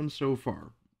things we've done so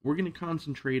far, we're going to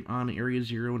concentrate on Area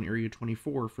 0 and Area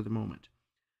 24 for the moment.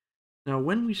 Now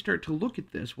when we start to look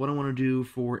at this, what I want to do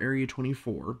for Area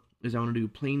 24 is I want to do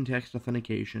plain text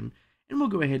authentication, and we'll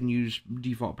go ahead and use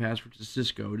default passwords to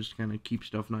Cisco, just to kind of keep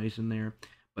stuff nice in there.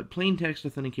 But plain text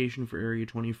authentication for Area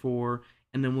 24,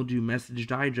 and then we'll do message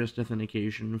digest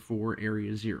authentication for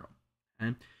Area 0.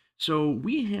 Okay? So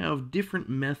we have different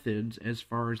methods as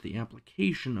far as the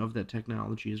application of that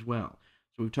technology as well.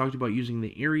 So we've talked about using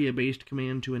the area-based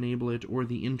command to enable it, or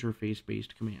the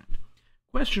interface-based command.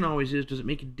 Question always is, does it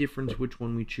make a difference which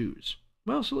one we choose?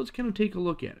 Well, so let's kind of take a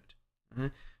look at it.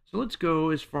 So let's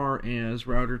go as far as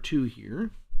router 2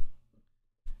 here,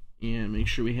 and make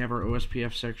sure we have our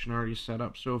OSPF section already set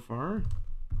up so far.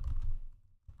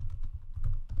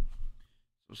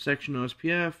 So section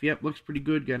OSPF, yep, looks pretty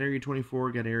good. Got Area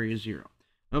 24, got Area 0.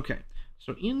 Okay,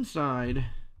 so inside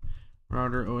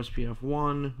router OSPF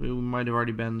 1, we might have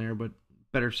already been there, but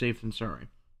better safe than sorry.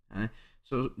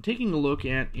 So taking a look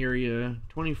at Area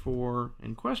 24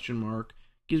 and question mark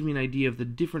gives me an idea of the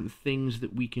different things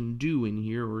that we can do in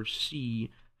here, or see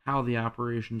how the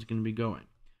operation is going to be going.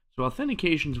 So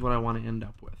authentication is what I want to end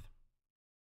up with.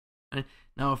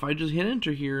 Now if I just hit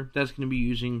enter here, that's going to be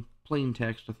using plain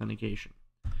text authentication.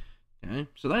 Okay,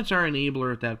 so that's our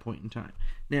enabler at that point in time.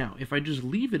 Now if I just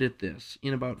leave it at this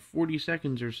in about 40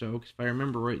 seconds or so, because if I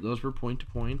remember right, those were point to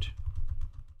point.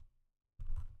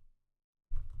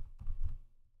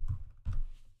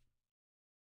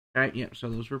 Alright, yeah, so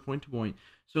those were point to point.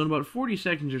 So in about 40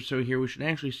 seconds or so here, we should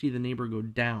actually see the neighbor go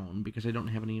down because I don't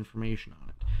have any information on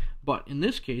it. But in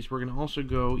this case, we're going to also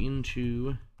go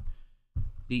into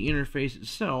the interface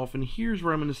itself, and here's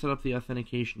where I'm going to set up the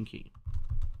authentication key.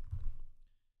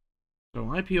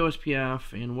 So IP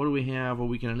OSPF, and what do we have? Well,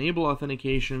 we can enable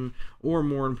authentication, or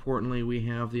more importantly, we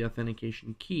have the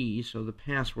authentication key, so the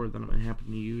password that I'm going to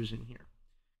happen to use in here.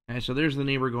 Okay, so there's the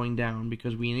neighbor going down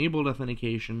because we enabled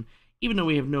authentication, even though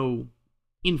we have no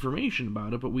information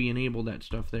about it, but we enabled that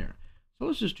stuff there. So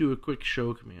let's just do a quick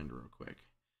show command real quick.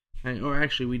 Or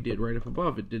actually we did, right up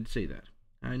above it did say that.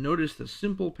 I noticed the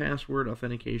simple password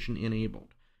authentication enabled.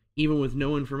 Even with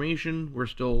no information, we're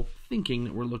still thinking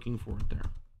that we're looking for it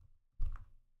there.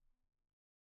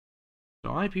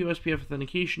 So IP OSPF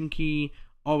authentication key,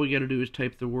 all we got to do is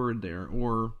type the word there,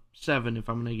 or 7 if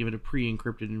I'm going to give it a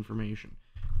pre-encrypted information.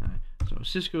 So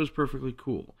Cisco is perfectly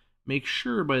cool. Make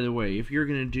sure, by the way, if you're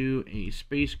going to do a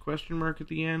space question mark at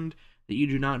the end, that you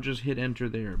do not just hit enter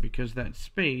there, because that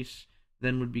space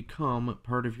then would become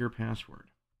part of your password.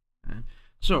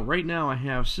 So right now I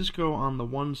have Cisco on the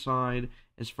one side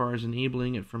as far as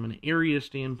enabling it from an area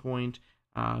standpoint,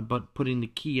 but putting the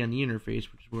key on the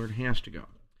interface, which is where it has to go.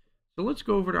 So let's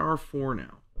go over to R4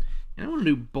 now. And I want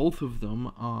to do both of them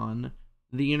on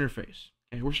the interface.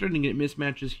 Okay, we're starting to get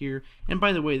mismatches here. And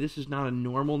by the way, this is not a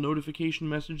normal notification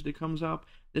message that comes up.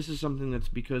 This is something that's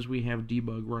because we have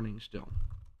debug running still.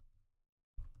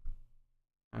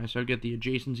 So I get the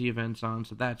adjacency events on,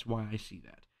 so that's why I see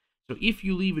that. So if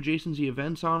you leave adjacency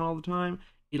events on all the time,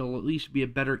 it'll at least be a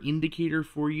better indicator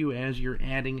for you as you're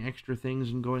adding extra things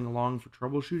and going along for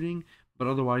troubleshooting, but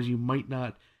otherwise you might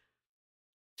not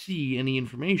see any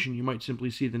information. You might simply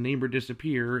see the neighbor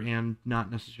disappear and not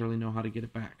necessarily know how to get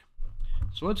it back.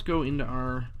 So let's go into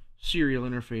our serial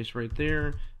interface right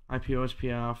there. IP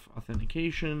OSPF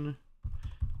authentication,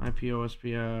 IP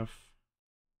OSPF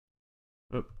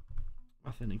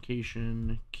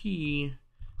authentication key,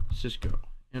 Cisco,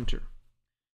 enter.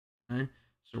 Okay.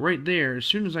 So right there, as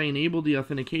soon as I enabled the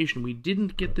authentication, we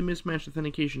didn't get the mismatched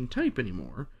authentication type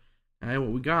anymore.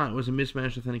 What we got was a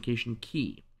mismatched authentication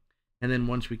key. And then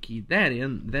once we keyed that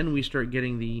in, then we start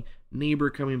getting the neighbor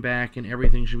coming back and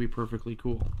everything should be perfectly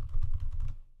cool.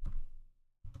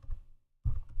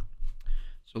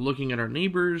 So looking at our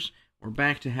neighbors, we're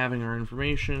back to having our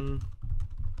information.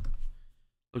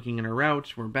 Looking at our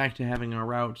routes, we're back to having our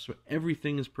routes. So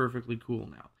everything is perfectly cool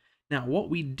now. Now what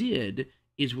we did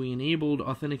is we enabled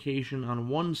authentication on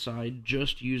one side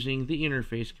just using the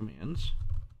interface commands.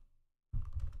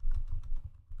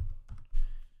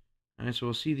 Alright, so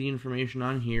we'll see the information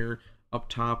on here up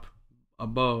top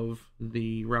above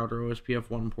the router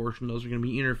OSPF1 portion. Those are going to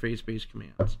be interface-based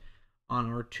commands. On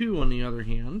R2, on the other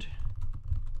hand,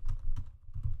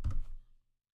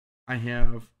 I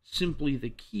have simply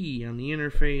the key on the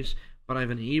interface, but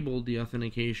I've enabled the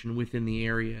authentication within the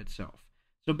area itself.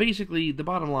 So basically, the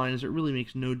bottom line is it really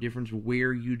makes no difference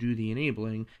where you do the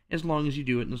enabling, as long as you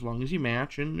do it and as long as you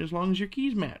match and as long as your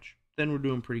keys match. Then we're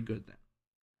doing pretty good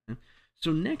then.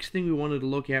 So next thing we wanted to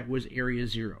look at was Area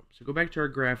 0. So go back to our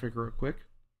graphic real quick.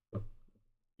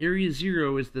 Area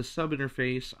 0 is the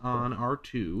sub-interface on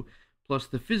R2, plus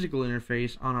the physical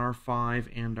interface on R5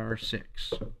 and R6.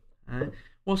 Alright?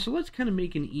 Well, so let's kind of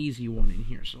make an easy one in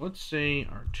here. So let's say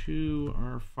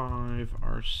R2, R5,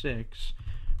 R6,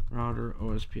 router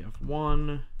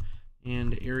OSPF1,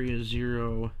 and Area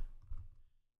 0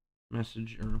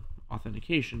 message or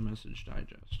authentication message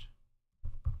digest.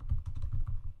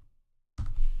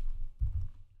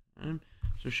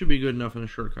 So it should be good enough in the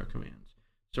shortcut commands.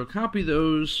 So copy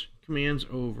those commands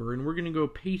over, and we're going to go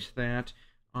paste that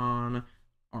on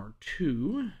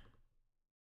R2,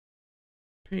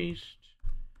 paste,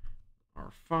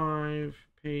 R5,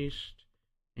 paste,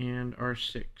 and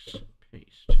R6,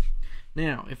 paste.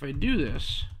 Now, if I do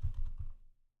this,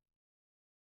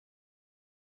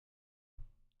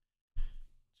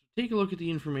 take a look at the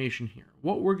information here.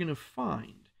 What we're going to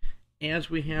find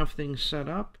as we have things set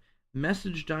up,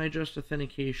 message digest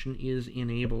authentication is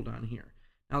enabled on here.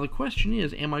 Now the question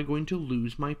is, am I going to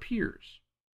lose my peers?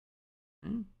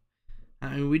 Okay.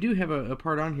 I mean, we do have a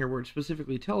part on here where it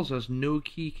specifically tells us no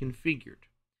key configured.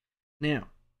 Now,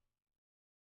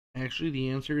 actually the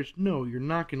answer is no, you're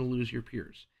not going to lose your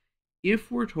peers.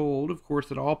 If we're told, of course,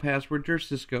 that all passwords are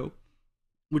Cisco,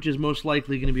 which is most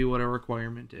likely going to be what our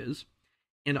requirement is,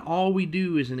 and all we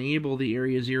do is enable the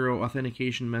Area 0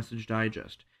 authentication message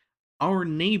digest, our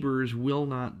neighbors will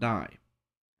not die.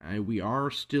 We are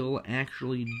still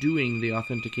actually doing the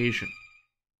authentication.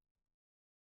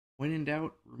 When in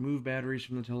doubt, remove batteries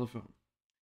from the telephone.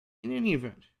 In any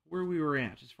event, where we were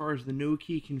at, as far as the no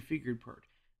key configured part,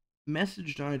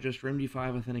 message digest for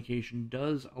MD5 authentication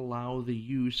does allow the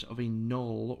use of a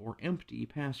null or empty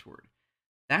password.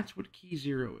 That's what key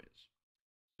 0 is.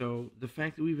 So the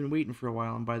fact that we've been waiting for a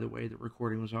while, and by the way, the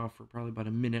recording was off for probably about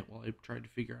a minute while I tried to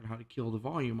figure out how to kill the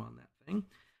volume on that thing.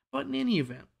 But in any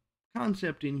event,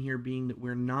 concept in here being that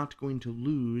we're not going to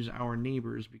lose our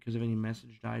neighbors because of any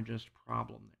message digest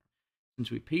problem there.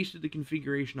 Since we pasted the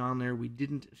configuration on there, we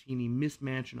didn't see any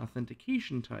mismatch in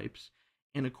authentication types,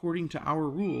 and according to our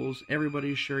rules,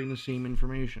 everybody's sharing the same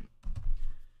information.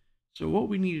 So what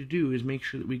we need to do is make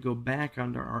sure that we go back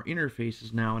onto our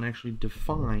interfaces now and actually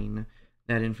define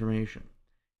that information.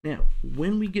 Now,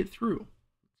 when we get through,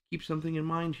 let's keep something in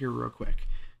mind here real quick.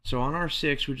 So on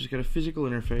R6, we just got a physical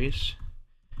interface.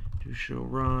 to show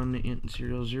run int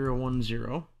 0010.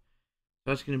 So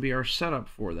that's going to be our setup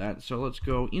for that. So let's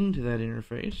go into that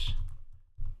interface.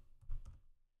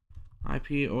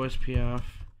 IP OSPF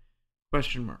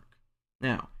question mark.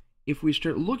 Now, if we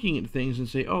start looking at things and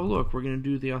say, oh look, we're going to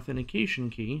do the authentication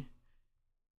key,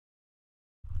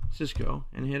 Cisco,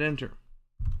 and hit enter.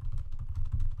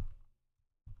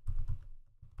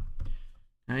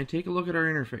 Now take a look at our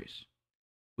interface.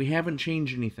 We haven't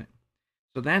changed anything.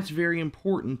 So that's very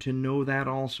important to know that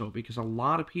also, because a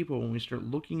lot of people, when we start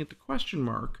looking at the question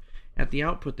mark at the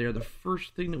output there, the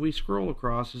first thing that we scroll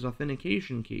across is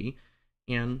authentication key,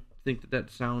 and think that that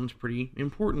sounds pretty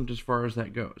important as far as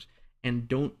that goes, and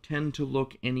don't tend to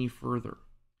look any further.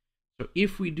 So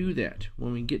if we do that,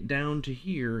 when we get down to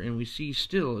here and we see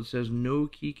still it says no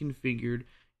key configured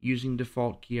using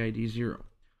default key ID 0.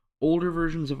 Older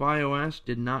versions of iOS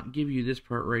did not give you this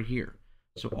part right here.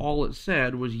 So all it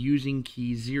said was using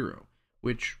key 0,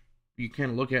 which you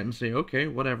kind of look at and say, okay,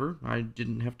 whatever, I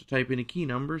didn't have to type in a key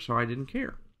number, so I didn't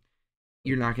care.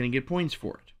 You're not going to get points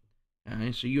for it.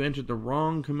 So you entered the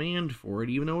wrong command for it.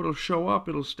 Even though it'll show up,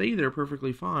 it'll stay there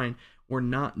perfectly fine. We're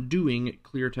not doing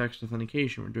clear text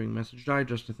authentication. We're doing message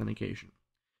digest authentication.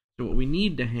 So what we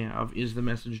need to have is the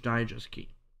message digest key.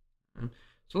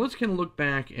 So let's kind of look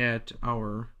back at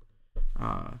our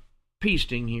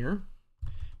pasting here.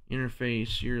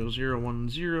 Interface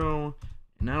 0010.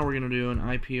 And now we're going to do an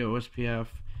IP OSPF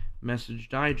message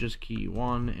digest key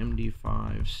 1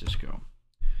 MD5 Cisco.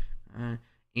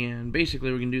 And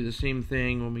basically, we can do the same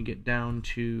thing when we get down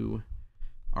to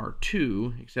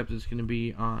R2, except it's going to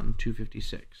be on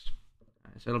 256.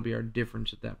 So that'll be our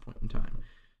difference at that point in time.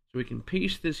 So we can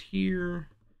paste this here.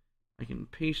 I can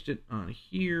paste it on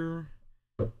here.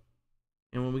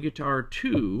 And when we get to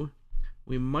R2,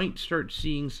 we might start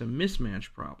seeing some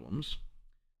mismatch problems.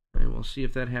 And we'll see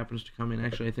if that happens to come in.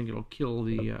 Actually, I think it'll kill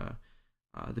the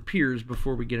peers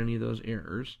before we get any of those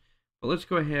errors. But let's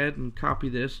go ahead and copy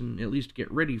this and at least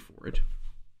get ready for it.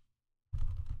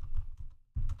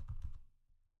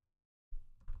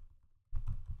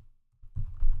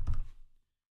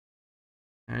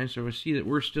 Okay, so we see that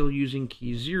we're still using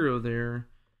key 0 there.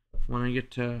 When I get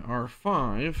to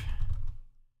R5,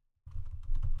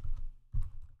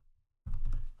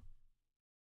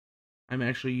 I'm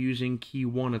actually using key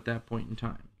 1 at that point in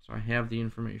time. So I have the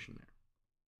information there.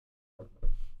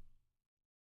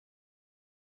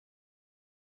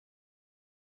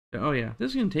 Oh yeah,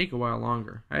 this is going to take a while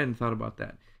longer. I hadn't thought about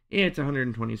that. Yeah, it's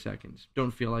 120 seconds.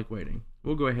 Don't feel like waiting.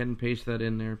 We'll go ahead and paste that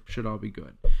in there. Should all be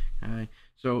good.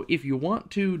 So if you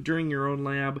want to during your own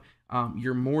lab,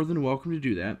 you're more than welcome to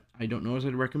do that. I don't know as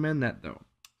I'd recommend that though.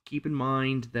 Keep in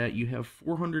mind that you have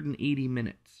 480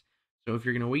 minutes. So if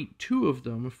you're going to wait 2 of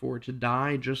them for it to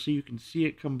die just so you can see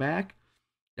it come back,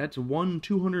 that's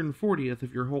 1/240th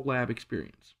of your whole lab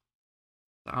experience.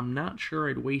 I'm not sure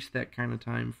I'd waste that kind of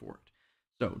time for it.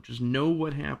 So just know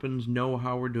what happens, know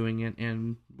how we're doing it,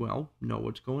 and, well, know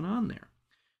what's going on there.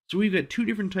 So we've got 2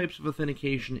 different types of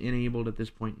authentication enabled at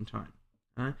this point in time.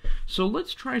 So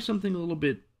let's try something a little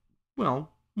bit,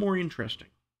 well, more interesting.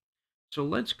 So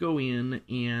let's go in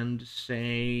and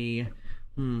say,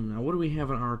 now what do we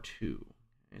have in R2?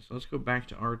 Okay, so let's go back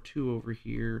to R2 over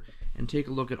here and take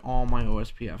a look at all my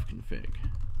OSPF config.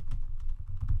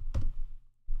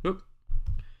 Oop.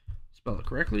 Spell it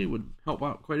correctly would help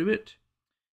out quite a bit.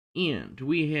 And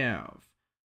we have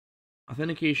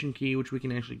authentication key, which we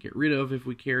can actually get rid of if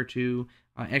we care to.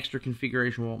 Extra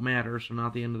configuration won't matter, so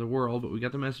not the end of the world. But we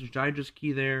got the message digest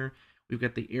key there. We've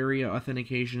got the area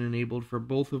authentication enabled for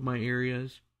both of my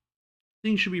areas.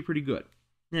 Things should be pretty good.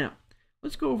 Now,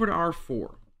 let's go over to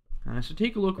R4. So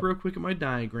take a look real quick at my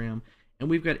diagram. And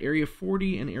we've got area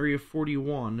 40 and area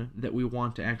 41 that we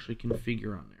want to actually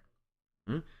configure on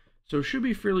there. So it should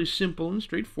be fairly simple and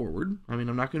straightforward. I mean,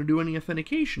 I'm not going to do any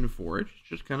authentication for it. It's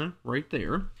just kind of right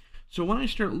there. So when I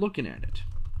start looking at it,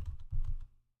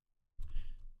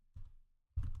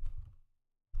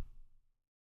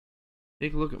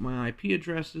 take a look at my IP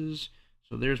addresses.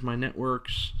 So there's my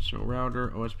networks. So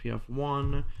router OSPF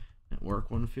 1, network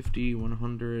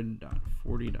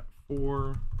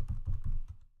 150.100.40.4.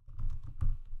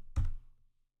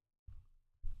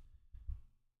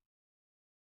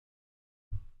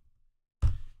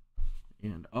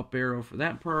 And up arrow for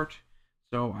that part.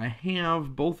 So I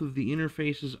have both of the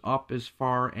interfaces up as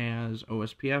far as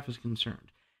OSPF is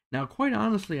concerned. Now, quite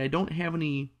honestly, I don't have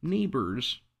any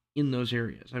neighbors in those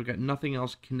areas. I've got nothing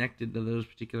else connected to those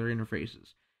particular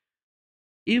interfaces.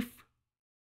 If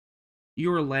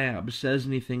your lab says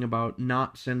anything about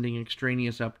not sending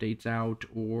extraneous updates out,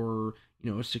 or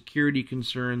a security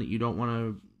concern that you don't want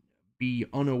to be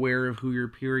unaware of who you're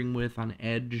peering with on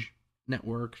edge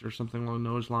networks or something along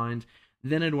those lines,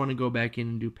 then I'd want to go back in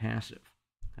and do passive.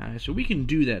 So we can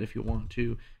do that if you want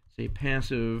to. Say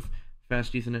passive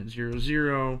fast Ethernet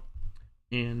 00,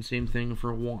 and same thing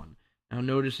for 1. Now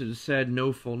notice it said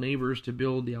no full neighbors to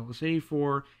build the LSA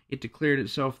for. It declared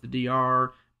itself the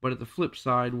DR, but at the flip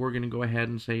side, we're going to go ahead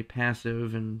and say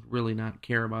passive and really not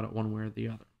care about it one way or the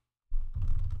other.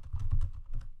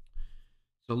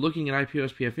 So looking at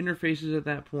IP-OSPF interfaces at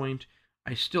that point,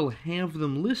 I still have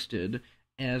them listed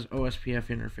as OSPF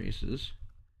interfaces,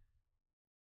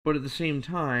 but at the same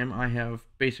time, I have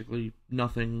basically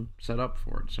nothing set up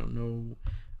for it, so no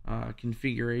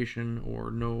configuration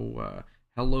or no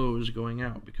hellos going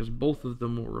out, because both of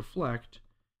them will reflect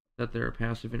that they're a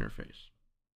passive interface.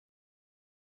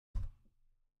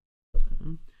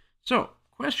 So,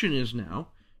 question is now,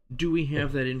 do we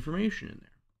have that information in there?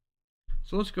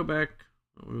 So let's go back.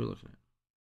 What were we looking at?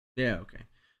 Yeah, okay.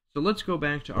 So let's go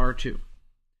back to R2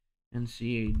 and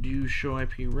see a do show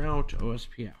IP route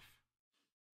OSPF.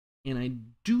 And I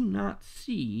do not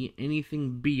see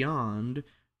anything beyond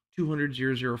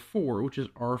 200.0.0.4, which is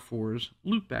R4's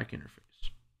loopback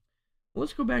interface. Well,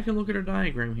 let's go back and look at our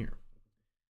diagram here.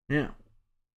 Now,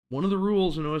 one of the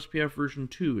rules in OSPF version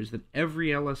 2 is that every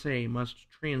LSA must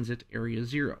transit area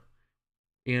 0,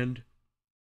 and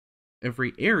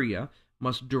every area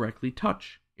must directly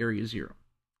touch area 0.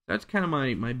 That's kind of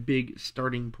my big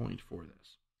starting point for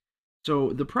this.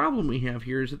 So the problem we have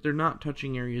here is that they're not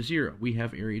touching area 0. We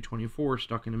have area 24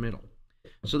 stuck in the middle.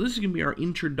 So this is going to be our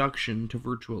introduction to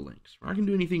virtual links. We're not going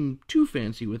to do anything too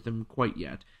fancy with them quite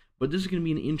yet, but this is going to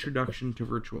be an introduction to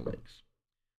virtual links.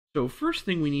 So first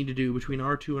thing we need to do between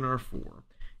R2 and R4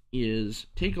 is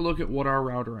take a look at what our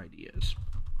router ID is.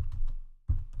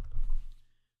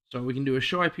 So we can do a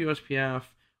show IP OSPF,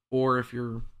 or if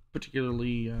you're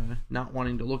particularly not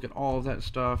wanting to look at all of that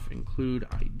stuff, include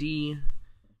ID.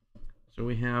 So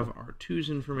we have R2's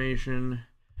information,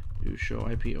 do show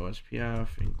IP OSPF,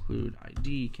 include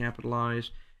ID,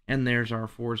 capitalized, and there's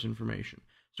R4's information.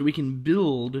 So we can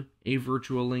build a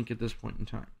virtual link at this point in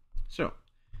time. So,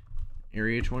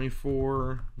 area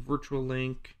 24, virtual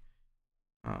link,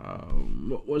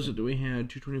 what was it that we had?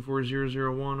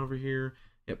 224.0.0.1 over here.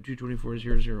 Yep,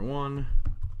 224.0.0.1.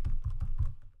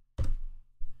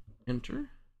 Enter.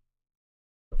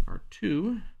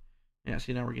 R2. Yeah,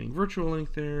 see, now we're getting virtual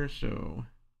link there, so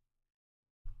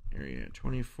area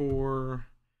 24,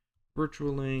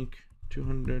 virtual link,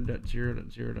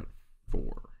 200.0.0.4.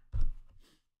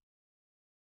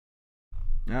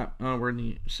 Oh, we're in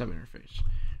the sub interface.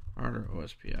 Router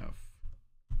OSPF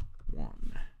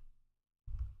 1.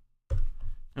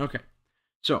 Okay,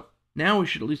 so now we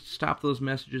should at least stop those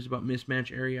messages about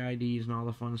mismatch area IDs and all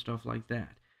the fun stuff like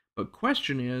that. But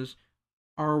question is,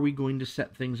 are we going to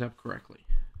set things up correctly?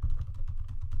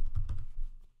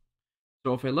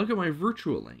 So if I look at my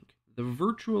virtual link, the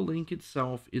virtual link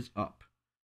itself is up.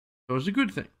 So it's a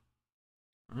good thing.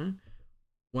 Right?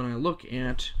 When I look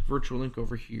at virtual link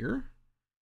over here,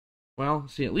 well,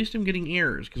 see, at least I'm getting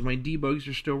errors because my debugs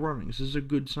are still running. This is a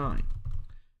good sign.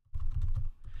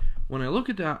 When I look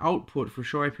at the output for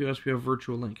show IP OSPF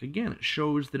virtual link, again, it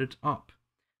shows that it's up.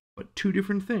 But two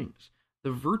different things.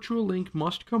 The virtual link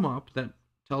must come up. That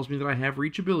tells me that I have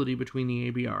reachability between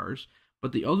the ABRs.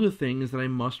 But the other thing is that I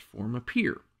must form a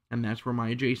peer, and that's where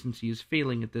my adjacency is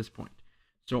failing at this point.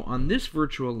 So on this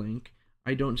virtual link,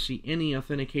 I don't see any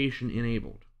authentication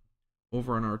enabled.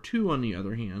 Over on R2, on the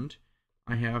other hand,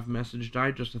 I have message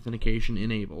digest authentication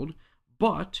enabled,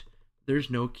 but there's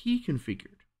no key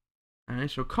configured. Alright,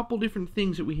 so a couple different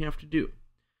things that we have to do.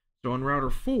 So on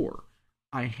router 4,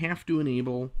 I have to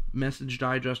enable message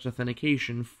digest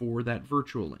authentication for that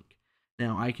virtual link.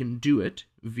 Now, I can do it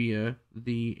via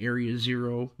the Area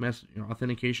 0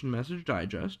 authentication message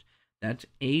digest. That's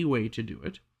a way to do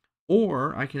it.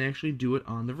 Or I can actually do it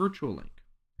on the virtual link.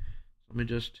 Let me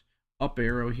just up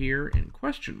arrow here and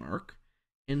question mark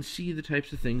and see the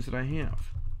types of things that I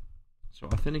have. So,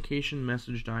 authentication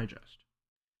message digest.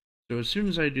 So, as soon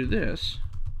as I do this,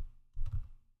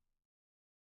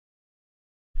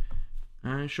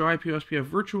 show IP OSPF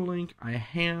virtual link, I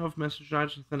have message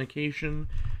digest authentication,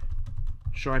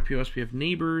 show IP OSPF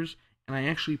neighbors, and I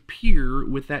actually peer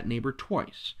with that neighbor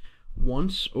twice.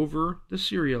 Once over the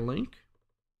serial link,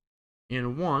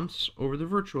 and once over the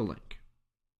virtual link.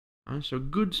 So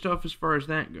good stuff as far as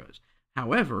that goes.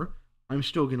 However, I'm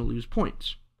still going to lose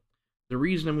points. The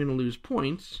reason I'm going to lose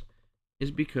points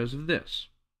is because of this,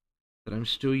 that I'm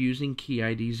still using key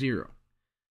ID 0.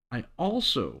 I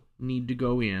also need to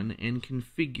go in and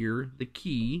configure the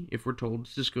key, if we're told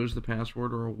Cisco's the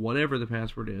password or whatever the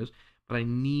password is, but I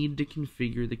need to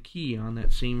configure the key on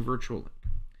that same virtual link.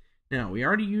 Now, we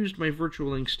already used my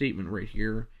virtual link statement right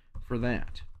here for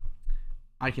that.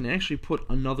 I can actually put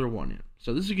another one in.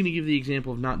 So this is going to give the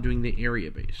example of not doing the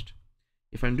area-based.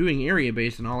 If I'm doing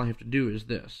area-based, then all I have to do is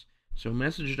this. So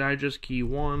message digest key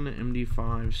 1,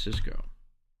 MD5, Cisco.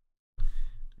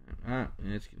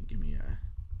 It's going to give me a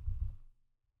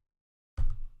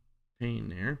pain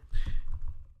there.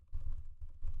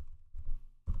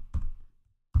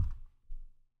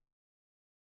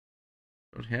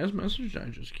 It has message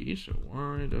digest key, so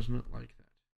why doesn't it like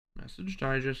that? Message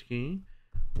digest key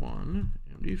 1,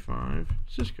 MD5,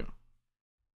 Cisco.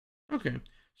 Okay,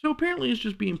 so apparently it's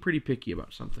just being pretty picky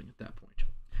about something at that point.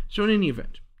 So in any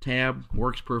event, tab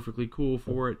works perfectly cool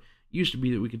for it. Used to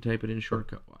be that we could type it in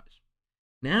shortcut-wise.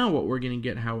 Now what we're going to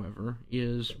get, however,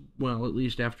 is, well, at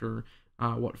least after,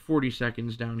 40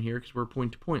 seconds down here, because we're a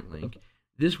point-to-point link,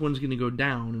 this one's going to go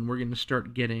down, and we're going to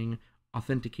start getting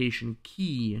authentication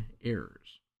key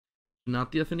errors.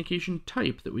 Not the authentication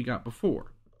type that we got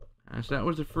before. So that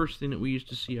was the first thing that we used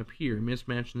to see up here,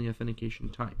 mismatch in the authentication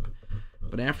type.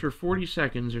 But after 40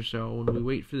 seconds or so, when we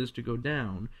wait for this to go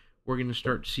down, we're going to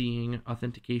start seeing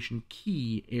authentication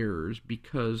key errors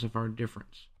because of our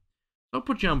difference. So I'll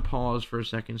put you on pause for a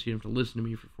second so you don't have to listen to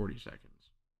me for 40 seconds.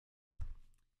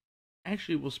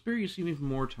 Actually, we'll spare you some even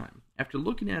more time. After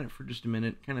looking at it for just a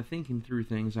minute, kind of thinking through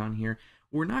things on here,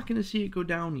 we're not going to see it go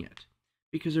down yet.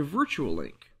 Because a virtual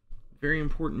link, very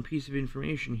important piece of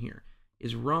information here,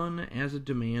 is run as a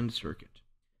demand circuit.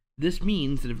 This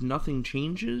means that if nothing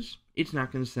changes, it's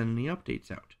not going to send any updates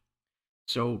out.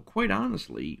 So, quite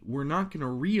honestly, we're not going to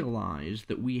realize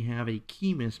that we have a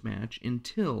key mismatch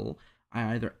until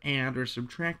I either add or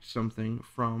subtract something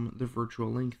from the virtual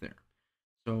link there.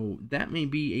 So that may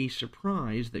be a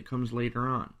surprise that comes later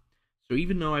on. So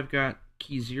even though I've got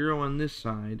key 0 on this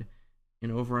side,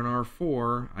 and over on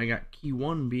R4, I got key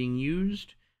 1 being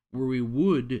used, where we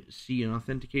would see an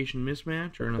authentication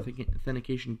mismatch or an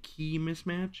authentication key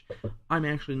mismatch, I'm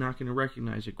actually not going to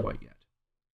recognize it quite yet.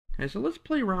 Okay, so let's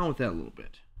play around with that a little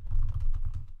bit.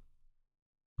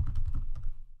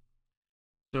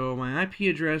 So my IP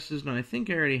addresses, now I think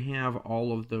I already have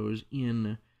all of those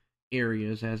in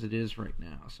areas as it is right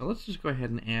now. So let's just go ahead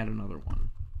and add another one,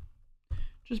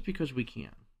 just because we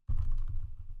can.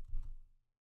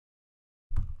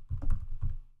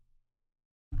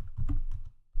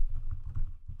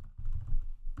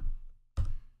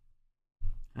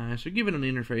 So give it an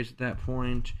interface at that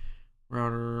point.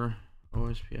 Router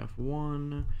OSPF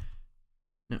 1,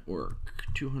 network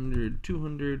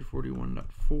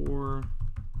 200.241.4.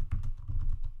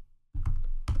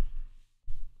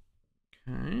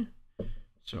 Okay.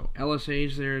 So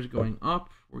LSA's there is going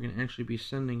up. We're going to actually be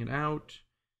sending it out.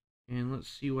 And let's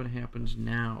see what happens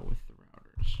now with the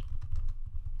routers.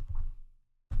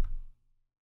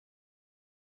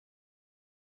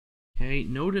 Okay,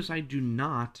 notice I do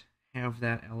not have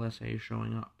that LSA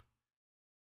showing up.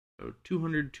 So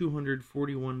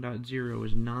 200.241.0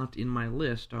 is not in my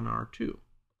list on R2.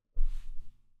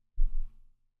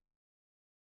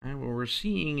 And what we're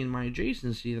seeing in my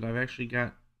adjacency that I've actually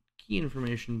got key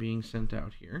information being sent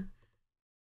out here.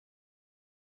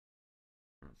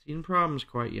 Not seeing problems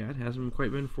quite yet. Hasn't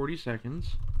quite been 40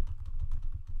 seconds.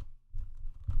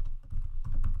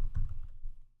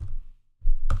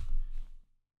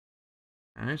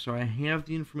 Alright, so I have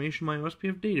the information in my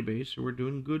OSPF database, so we're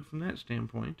doing good from that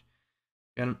standpoint.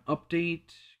 Got an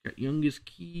update, got youngest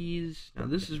keys. Now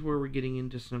this is where we're getting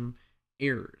into some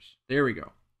errors. There we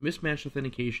go. Mismatched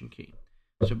authentication key.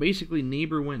 So basically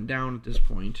neighbor went down at this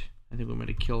point. I think we might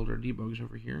have killed our debugs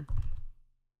over here.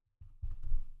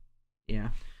 Yeah,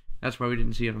 that's why we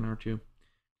didn't see it on R2.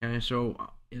 Okay, so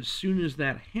as soon as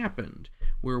that happened,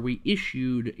 where we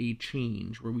issued a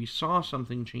change, where we saw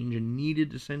something change and needed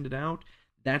to send it out,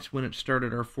 that's when it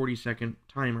started our 40-second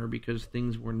timer because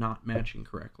things were not matching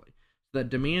correctly. So that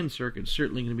demand circuit is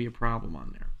certainly going to be a problem on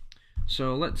there.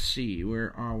 So let's see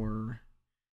where our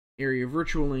area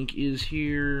virtual link is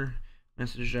here.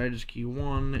 Message digest key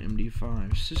 1,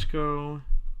 MD5, Cisco.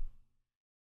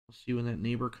 We'll see when that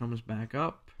neighbor comes back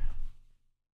up.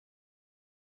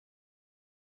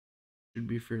 Should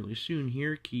be fairly soon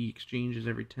here. Key exchanges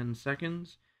every 10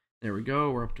 seconds. There we go.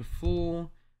 We're up to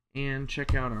full. And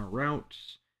check out our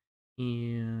routes.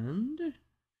 And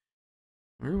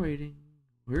we're waiting.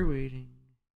 We're waiting.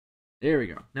 There we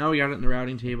go. Now we got it in the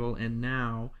routing table, and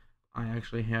now I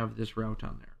actually have this route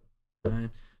on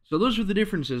there. So those are the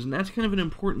differences, and that's kind of an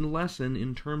important lesson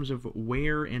in terms of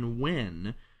where and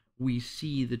when we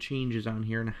see the changes on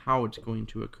here and how it's going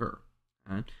to occur.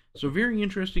 So very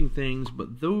interesting things,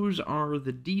 but those are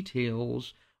the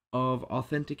details of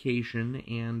authentication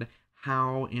and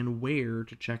how and where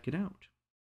to check it out.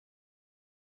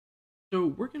 So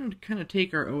we're going to kind of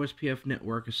take our OSPF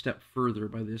network a step further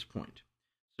by this point.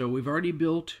 So we've already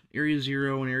built Area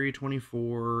 0 and Area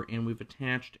 24, and we've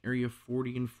attached Area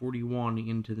 40 and 41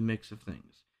 into the mix of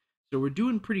things. So we're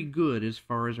doing pretty good as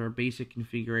far as our basic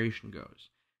configuration goes.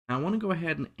 Now I want to go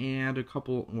ahead and add a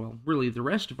couple, well, really the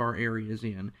rest of our areas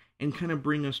in, and kind of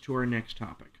bring us to our next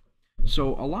topic.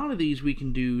 So a lot of these we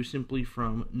can do simply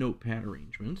from notepad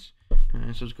arrangements. So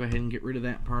let's go ahead and get rid of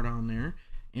that part on there,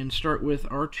 and start with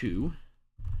R2,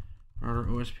 router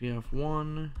OSPF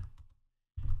 1,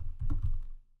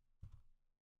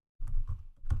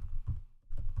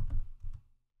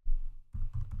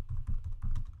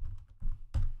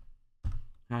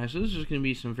 so this is just going to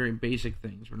be some very basic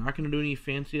things. We're not going to do any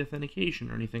fancy authentication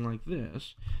or anything like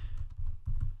this.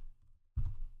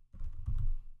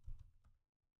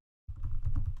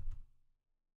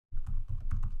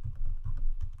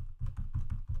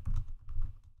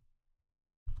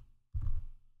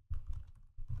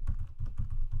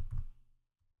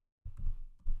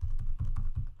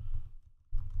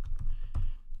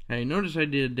 Hey, notice I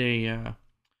did a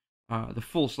the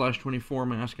full /24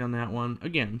 mask on that one.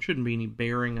 Again, shouldn't be any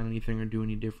bearing on anything or do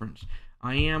any difference.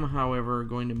 I am, however,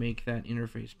 going to make that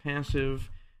interface passive,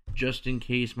 just in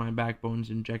case my backbone's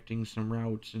injecting some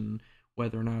routes and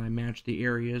whether or not I match the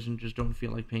areas and just don't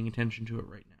feel like paying attention to it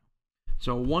right now.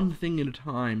 So one thing at a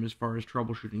time as far as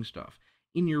troubleshooting stuff.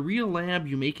 In your real lab,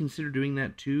 you may consider doing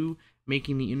that too,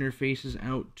 making the interfaces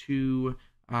out to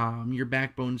your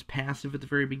backbones passive at the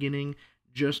very beginning,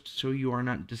 just so you are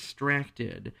not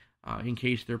distracted in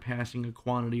case they're passing a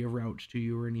quantity of routes to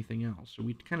you or anything else. So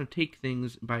we kind of take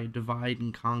things by a divide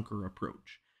and conquer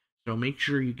approach. So make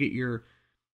sure you get your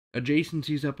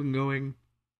adjacencies up and going,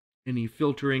 any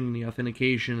filtering, any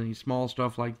authentication, any small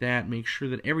stuff like that. Make sure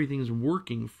that everything's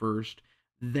working first,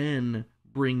 then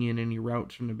bring in any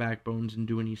routes from the backbones and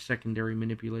do any secondary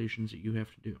manipulations that you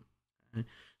have to do. Okay?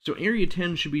 So Area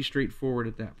 10 should be straightforward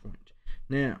at that point.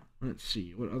 Now, let's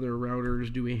see, what other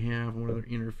routers do we have and what other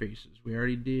interfaces? We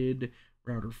already did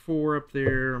router 4 up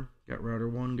there, got router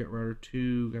 1, got router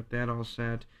 2, got that all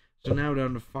set. So now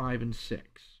down to 5 and 6.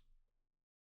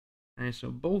 Okay, so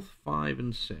both 5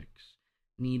 and 6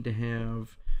 need to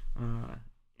have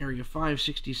area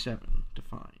 567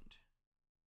 defined.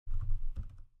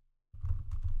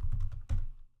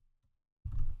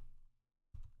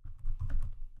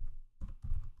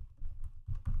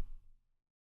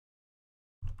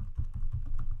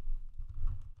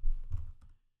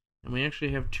 And we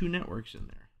actually have 2 networks in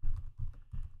there.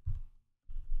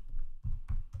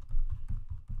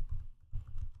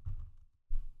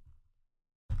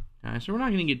 So we're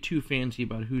not going to get too fancy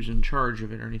about who's in charge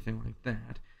of it or anything like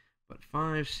that. But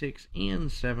 5, 6,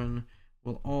 and 7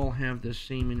 will all have the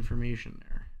same information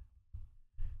there.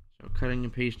 So cutting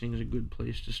and pasting is a good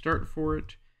place to start for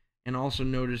it. And also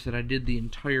notice that I did the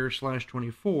entire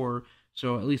 /24,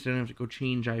 so at least I don't have to go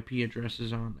change IP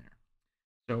addresses on there.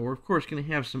 So we're of course going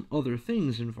to have some other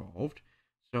things involved.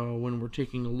 So when we're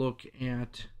taking a look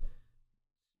at,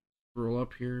 scroll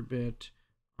up here a bit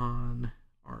on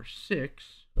R6,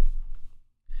 when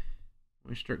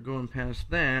we start going past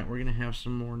that, we're going to have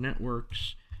some more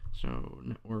networks. So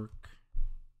network,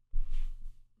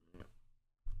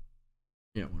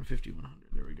 yeah, 150, 100,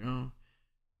 there we go.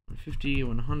 150,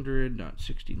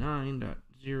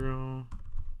 100.69.0.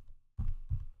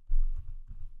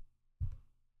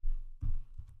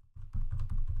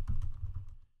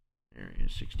 Area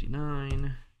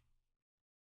 69,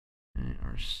 and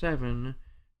R7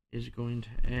 is going to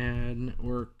add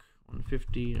network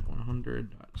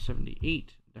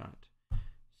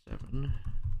 150.100.78.7,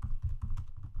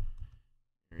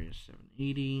 area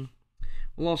 780.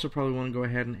 We'll also probably want to go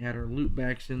ahead and add our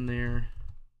loopbacks in there.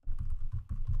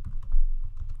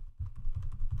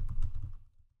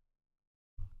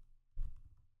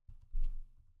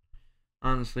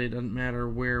 Honestly, it doesn't matter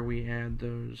where we add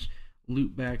those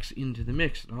loopbacks into the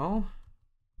mix at all.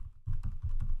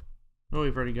 Oh,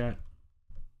 we've already got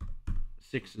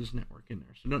 6's network in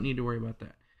there, so don't need to worry about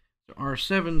that. So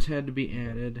R7's had to be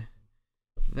added.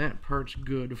 That part's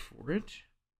good for it.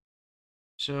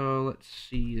 So let's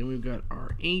see, then we've got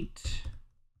R8.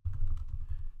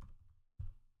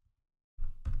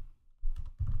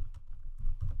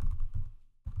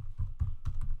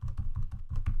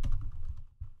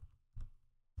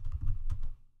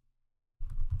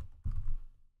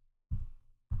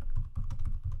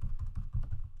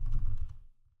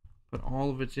 Put all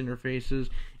of its interfaces,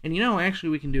 and actually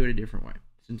we can do it a different way.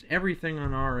 Since everything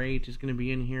on R8 is going to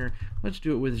be in here, let's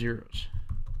do it with zeros.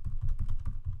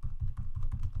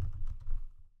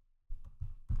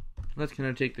 let's kind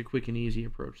of take the quick and easy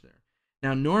approach there.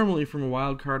 Now, normally from a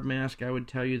wildcard mask, I would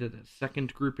tell you that the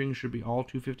second grouping should be all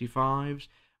 255s,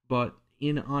 but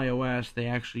in iOS, they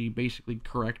actually basically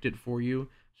correct it for you,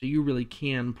 so you really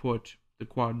can put the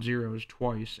quad zeros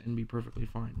twice and be perfectly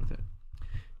fine with it.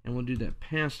 And we'll do that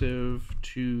passive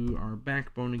to our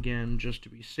backbone again, just to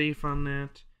be safe on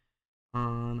that.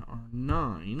 On our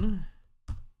 9,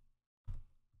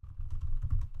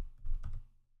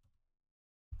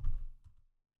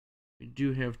 we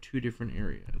do have 2 different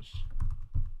areas.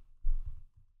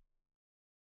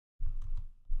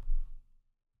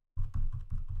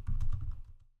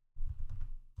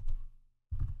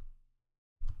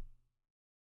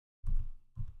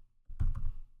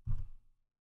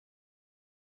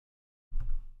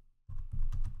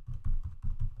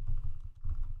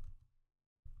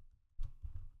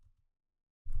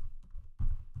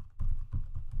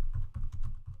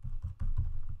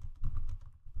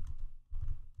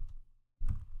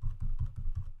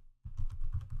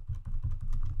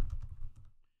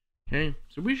 Okay,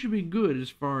 so we should be good as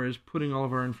far as putting all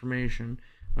of our information.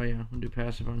 Oh yeah, we'll do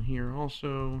passive on here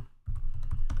also,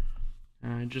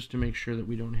 just to make sure that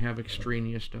we don't have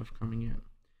extraneous stuff coming in.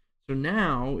 So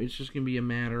now it's just going to be a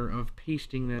matter of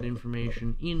pasting that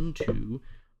information into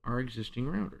our existing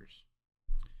routers.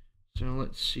 So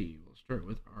let's see, we'll start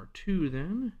with R2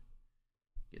 then,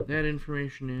 get that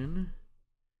information in,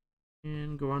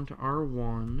 and go on to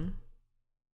R1.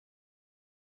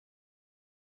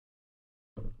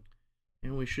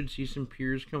 And we should see some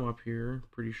peers come up here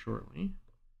pretty shortly.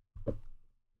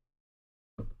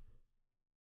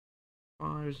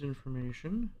 5's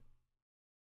information.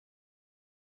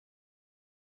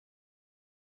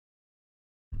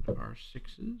 And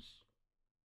R6's.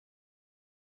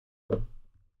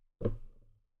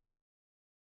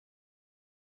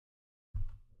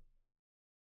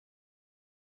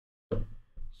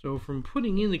 So from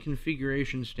putting in the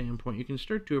configuration standpoint, you can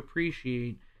start to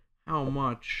appreciate how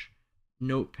much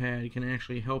Notepad can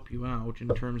actually help you out in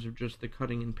terms of just the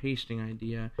cutting and pasting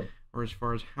idea, or as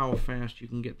far as how fast you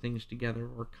can get things together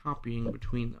or copying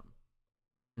between them.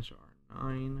 So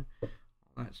R9, all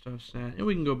that stuff set, and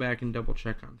we can go back and double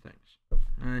check on things.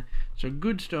 So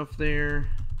good stuff there.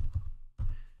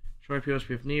 Show IP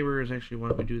OSPF neighbors. Actually, why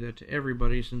don't we do that to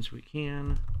everybody since we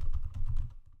can.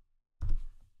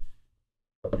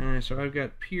 So I've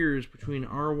got peers between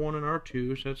R1 and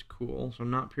R2, so that's cool. So I'm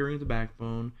not peering the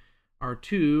backbone.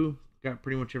 R2, got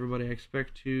pretty much everybody I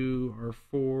expect to.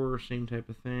 R4, same type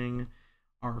of thing.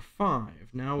 R5,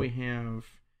 now we have,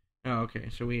 oh, okay,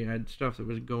 so we had stuff that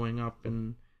was going up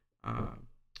and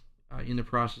in the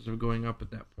process of going up at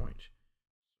that point.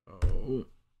 So,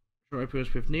 show IP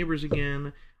OSPF neighbors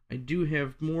again. I do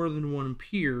have more than one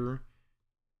peer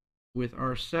with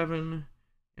R7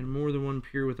 and more than one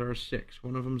peer with R6.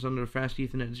 One of them's under Fast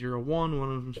Ethernet 0.1, one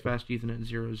of them's Fast Ethernet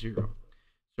 0.0.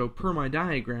 So per my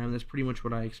diagram, that's pretty much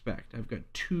what I expect. I've got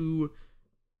 2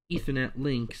 Ethernet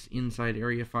links inside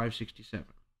area 567.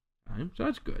 So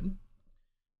that's good.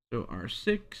 So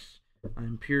R6,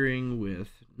 I'm peering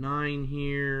with 9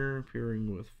 here,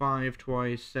 peering with 5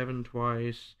 twice, 7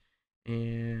 twice,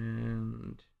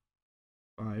 and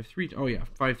 5 3. Oh yeah,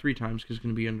 5 3 times because it's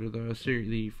going to be under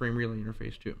the frame relay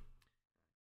interface too.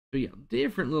 So yeah,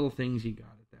 different little things you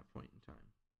got at that point in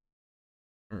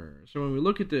time. So when we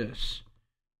look at this,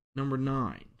 number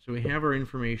 9, so we have our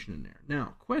information in there.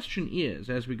 Now, question is,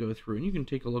 as we go through, and you can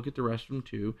take a look at the rest of them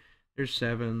too, there's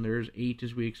 7, there's 8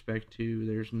 as we expect to,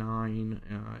 there's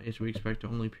 9 as we expect to,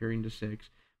 only peering to 6.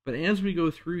 But as we go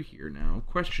through here now,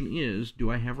 question is, do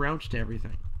I have routes to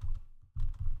everything?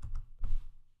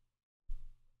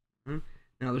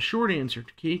 Now, the short answer,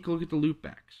 take a look at the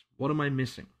loopbacks. What am I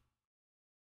missing?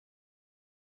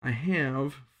 I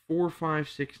have 4, 5,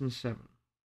 6, and 7.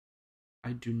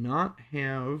 I do not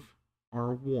have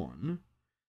R1,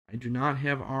 I do not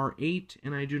have R8,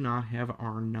 and I do not have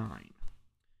R9.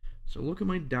 So look at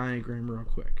my diagram real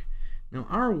quick. Now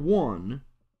R1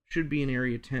 should be in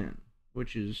area 10,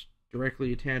 which is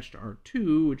directly attached to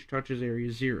R2, which touches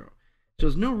area 0. So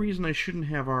there's no reason I shouldn't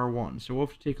have R1, so we'll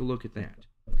have to take a look at that.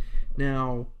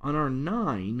 Now, on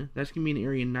R9, that's going to be in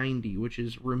area 90, which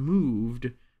is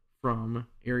removed from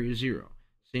area 0.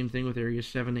 Same thing with area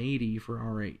 780 for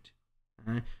R8.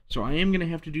 So I am going to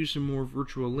have to do some more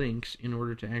virtual links in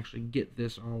order to actually get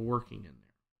this all working in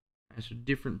there. So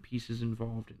different pieces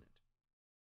involved in it.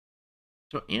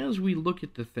 So as we look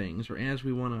at the things, or as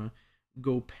we want to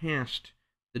go past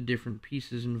the different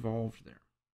pieces involved there.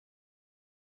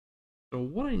 So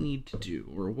what I need to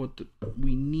do, or what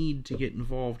we need to get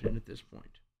involved in at this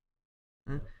point.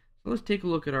 So let's take a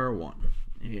look at R1.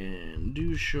 And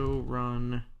do show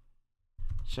run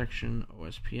section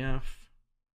OSPF.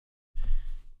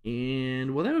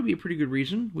 And, well, that would be a pretty good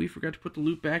reason. We forgot to put the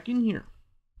loop back in here.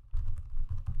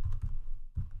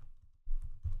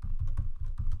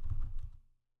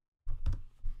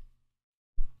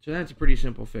 So that's a pretty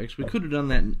simple fix. We could have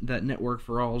done that network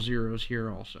for all zeros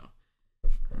here also.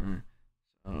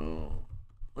 So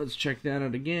let's check that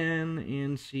out again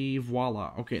and see.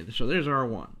 Voila. Okay, so there's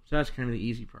R1. So that's kind of the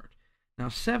easy part. Now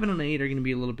 7 and 8 are going to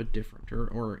be a little bit different,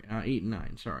 or 8 and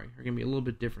 9, sorry, are going to be a little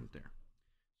bit different there.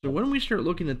 So when we start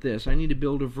looking at this, I need to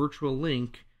build a virtual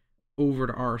link over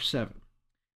to R7.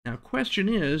 Now, question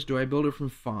is, do I build it from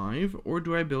 5, or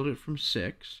do I build it from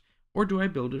 6, or do I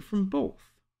build it from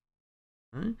both?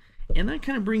 Right? And that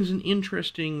kind of brings an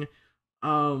interesting,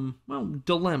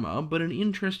 dilemma, but an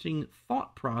interesting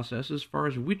thought process as far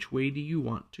as which way do you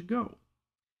want to go.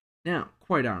 Now,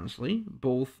 quite honestly,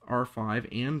 both R5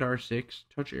 and R6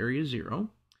 touch area 0.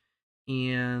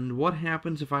 And what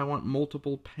happens if I want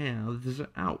multiple paths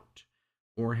out,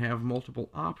 or have multiple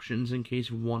options in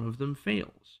case one of them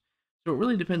fails? So it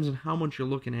really depends on how much you're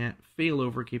looking at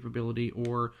failover capability,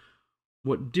 or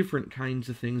what different kinds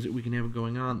of things that we can have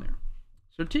going on there.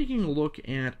 So taking a look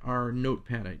at our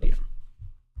notepad idea.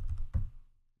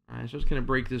 So let's kind of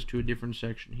break this to a different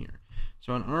section here.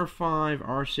 So on R5,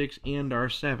 R6, and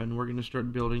R7, we're going to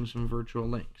start building some virtual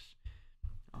links.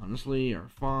 Honestly,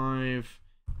 R5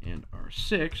 and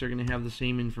R6 are going to have the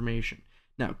same information.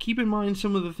 Now, keep in mind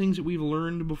some of the things that we've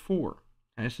learned before.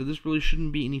 So this really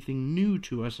shouldn't be anything new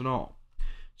to us at all.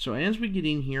 So as we get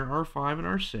in here, R5 and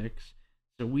R6,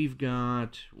 so we've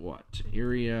got, what,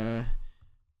 area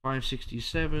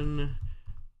 567,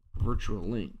 virtual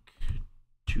link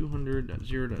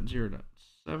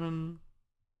 200.0.0.7,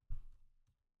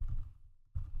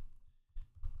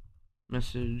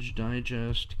 message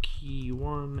digest key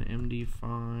 1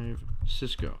 MD5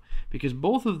 Cisco, because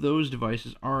both of those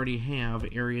devices already have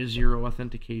area 0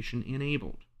 authentication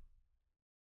enabled.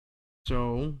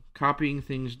 So copying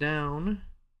things down,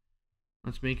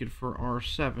 let's make it for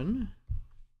R7,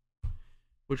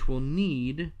 which will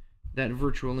need that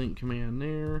virtual link command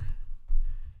there,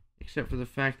 except for the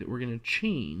fact that we're going to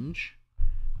change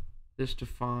this to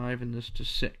 5 and this to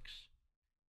 6.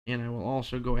 And I will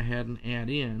also go ahead and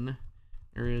add in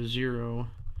area 0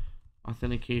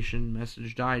 authentication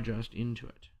message digest into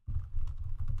it.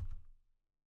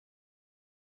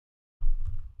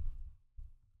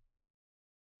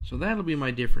 So that'll be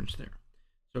my difference there.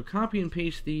 So copy and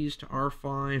paste these to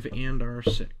R5 and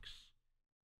R6.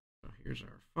 So here's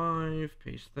R5,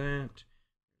 paste that.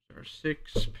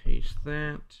 R6, paste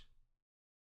that.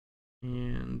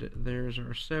 And there's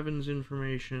R7's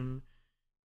information,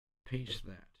 paste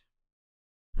that.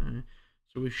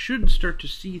 So we should start to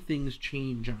see things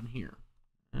change on here.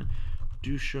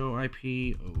 Do show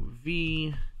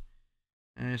IPOV.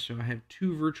 So I have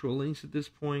 2 virtual links at this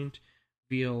point.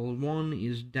 VL1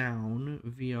 is down,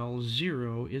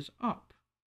 VL0 is up.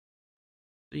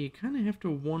 So you kind of have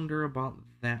to wonder about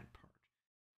that part.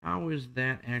 How is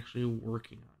that actually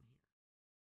working on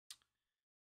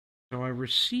here? So I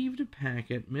received a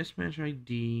packet, mismatch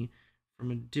ID,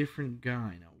 from a different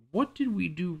guy. Now, what did we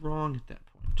do wrong at that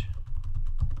point?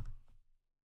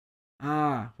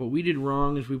 What we did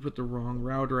wrong is we put the wrong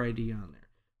router ID on there.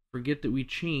 Forget that we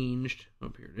changed,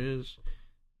 oh, here it is,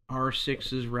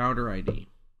 R6's router ID.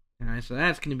 Alright, so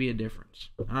that's going to be a difference.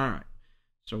 Alright,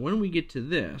 so when we get to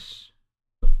this,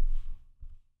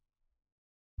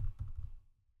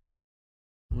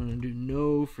 I'm going to do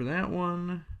no for that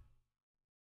one.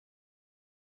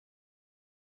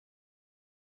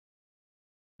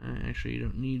 Actually, you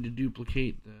don't need to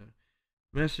duplicate the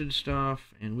message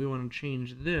stuff, and we want to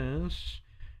change this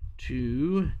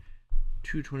to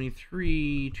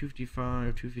 223,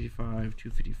 255, 255,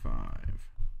 255.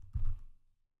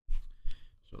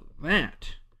 So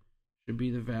that should be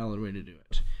the valid way to do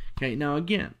it. Okay, now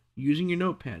again, using your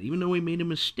notepad, even though we made a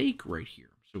mistake right here,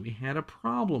 so we had a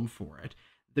problem for it,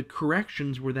 the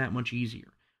corrections were that much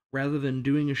easier. Rather than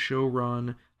doing a show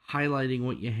run, highlighting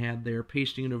what you had there,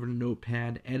 pasting it over to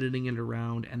Notepad, editing it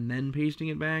around, and then pasting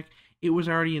it back, it was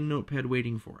already in Notepad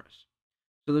waiting for us.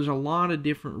 So there's a lot of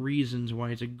different reasons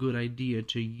why it's a good idea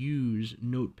to use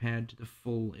Notepad to the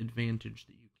full advantage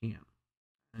that you can.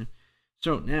 Okay?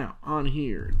 So now, on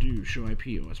here, do show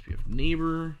IP OSPF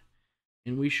neighbor,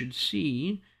 and we should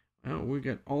see, well, we've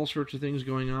got all sorts of things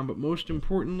going on, but most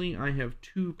importantly, I have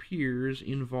 2 peers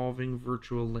involving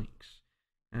virtual links.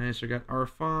 So I got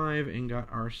R5 and got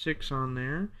R6 on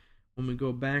there. When we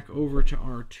go back over to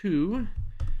R2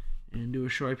 and do a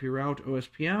show IP route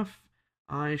OSPF,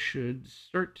 I should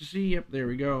start to see, yep, there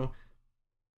we go,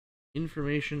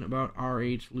 information about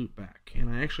R8's loopback. And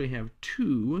I actually have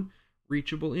 2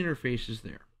 reachable interfaces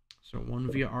there. So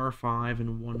one via R5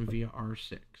 and one via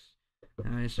R6.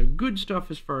 So good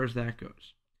stuff as far as that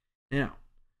goes. Now,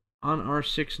 on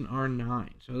R6 and R9,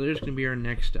 so there's going to be our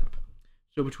next step.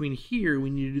 So between here, we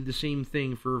need to do the same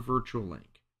thing for a virtual link.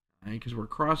 Because we're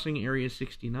crossing area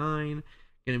 69,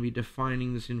 going to be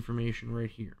defining this information right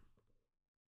here.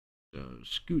 So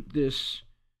scoot this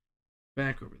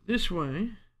back over this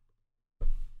way,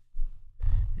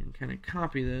 and kind of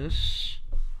copy this.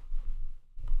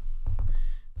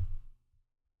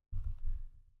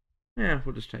 Yeah,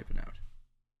 we'll just type it out.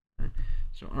 Okay.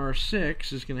 So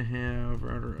R6 is going to have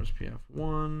router OSPF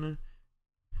 1,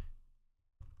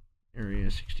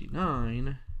 area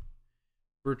 69,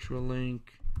 virtual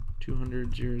link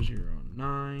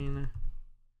 200.0.0.9.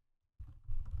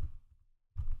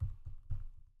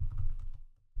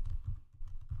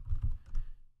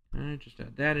 Okay, just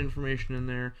add that information in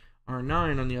there.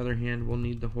 R9, on the other hand, will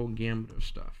need the whole gambit of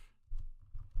stuff.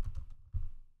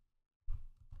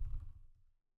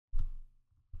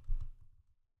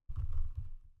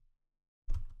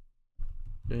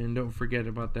 And don't forget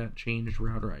about that changed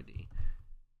router ID.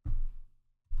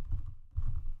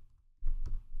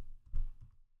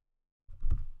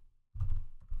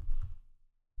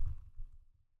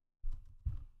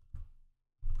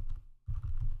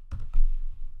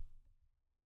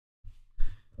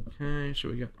 Okay, so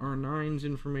we got R9's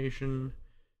information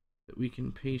that we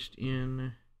can paste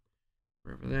in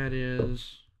wherever that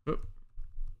is. Oh.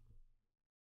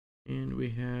 And we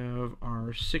have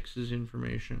R6's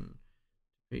information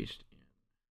to paste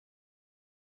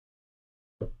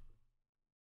in.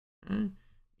 Okay.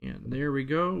 And there we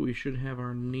go. We should have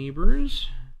our neighbors.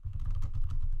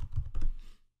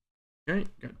 Okay,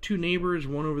 got 2 neighbors,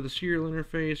 one over the serial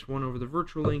interface, one over the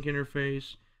virtual link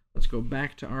interface. Let's go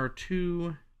back to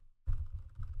R2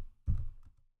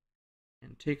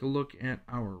 and take a look at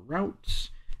our routes.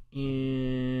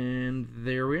 And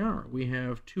there we are. We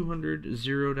have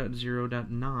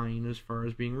 200.0.0.9 as far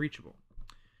as being reachable.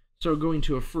 So going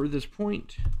to a furthest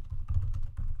point.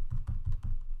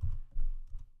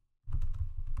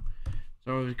 It's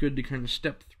always good to kind of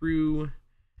step through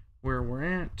where we're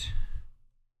at.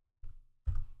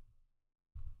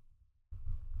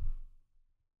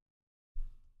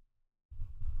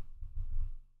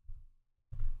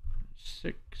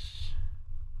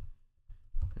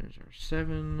 There's our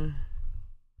 7,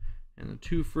 and the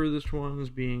 2 furthest ones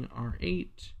being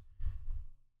R8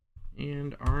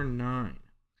 and R9.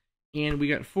 And we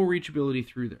got full reachability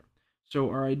through there.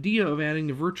 So our idea of adding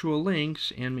the virtual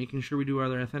links and making sure we do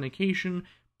our authentication,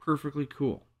 perfectly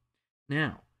cool.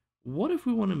 Now, what if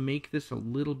we want to make this a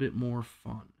little bit more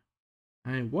fun?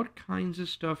 What kinds of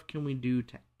stuff can we do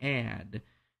to add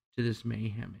to this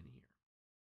mayhem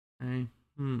in here?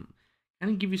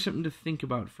 Kind of give you something to think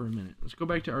about for a minute. Let's go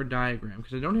back to our diagram,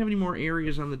 because I don't have any more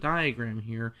areas on the diagram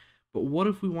here, but what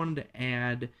if we wanted to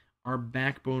add our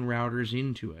backbone routers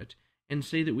into it, and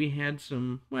say that we had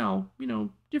some, well,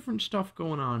 different stuff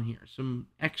going on here, some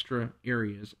extra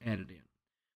areas added in.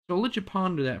 So I'll let you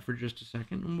ponder that for just a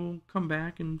second, and we'll come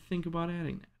back and think about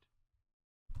adding that.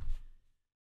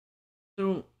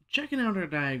 So, checking out our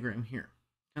diagram here,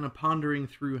 kind of pondering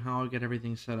through how I get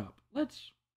everything set up, let's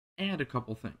add a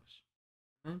couple things.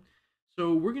 Okay.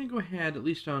 So we're going to go ahead, at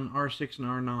least on R6 and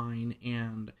R9,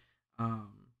 and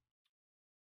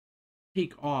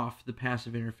take off the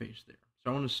passive interface there. So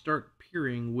I want to start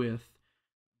peering with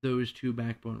those 2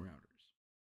 backbone routers.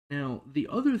 Now, the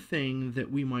other thing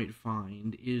that we might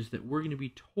find is that we're going to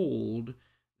be told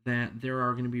that there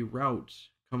are going to be routes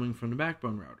coming from the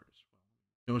backbone routers.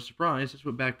 No surprise, that's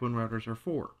what backbone routers are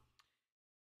for.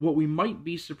 What we might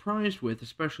be surprised with,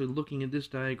 especially looking at this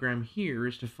diagram here,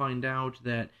 is to find out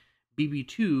that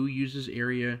BB2 uses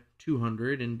area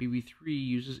 200 and BB3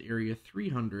 uses area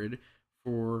 300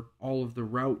 for all of the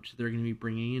routes they're going to be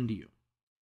bringing into you.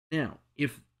 Now,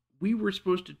 if we were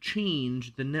supposed to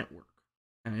change the network,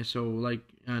 so like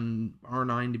on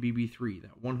R9 to BB3,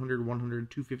 that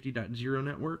 100.100.250.0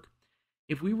 network,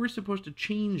 if we were supposed to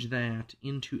change that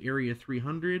into area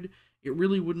 300, it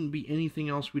really wouldn't be anything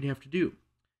else we'd have to do.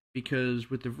 Because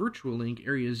with the virtual link,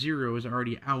 area 0 is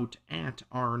already out at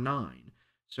R9.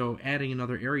 So adding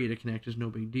another area to connect is no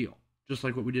big deal. Just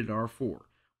like what we did at R4.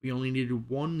 We only needed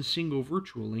one single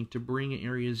virtual link to bring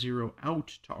area 0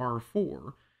 out to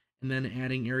R4, and then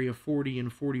adding area 40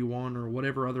 and 41 or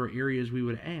whatever other areas we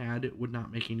would add would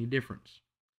not make any difference.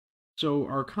 So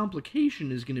our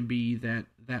complication is going to be that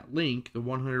that link, the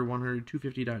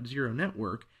 100.100.250.0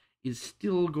 network, is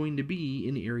still going to be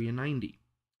in area 90.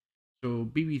 So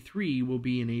BB3 will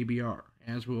be in ABR,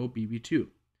 as will BB2.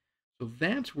 So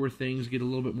that's where things get a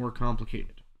little bit more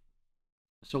complicated.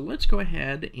 So let's go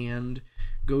ahead and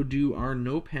go do our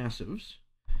no passives.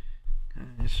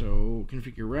 So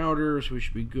configure router, so we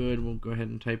should be good. We'll go ahead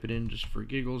and type it in just for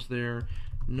giggles there.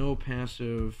 No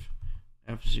passive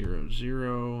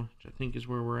F00, which I think is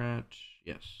where we're at.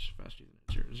 Yes, fast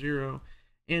Ethernet 00.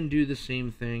 And do the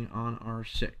same thing on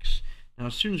R6. Now,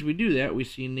 as soon as we do that, we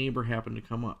see neighbor happen to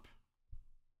come up.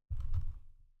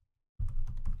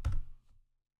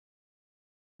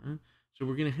 So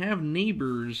we're going to have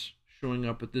neighbors showing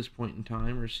up at this point in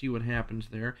time, or see what happens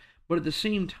there. But at the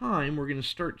same time, we're going to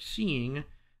start seeing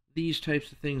these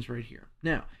types of things right here.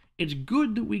 Now, it's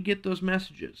good that we get those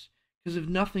messages, because if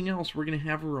nothing else, we're going to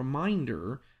have a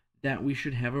reminder that we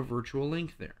should have a virtual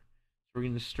link there. So we're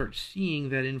going to start seeing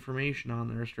that information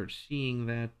on there, start seeing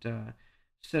that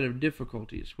set of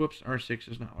difficulties. Whoops, R6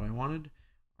 is not what I wanted.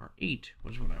 R8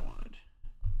 was what I wanted.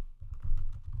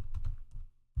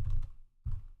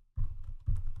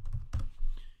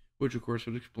 Which, of course,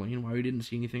 would explain why we didn't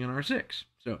see anything on R6.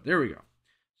 So, there we go.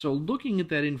 So, looking at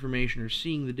that information or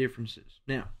seeing the differences.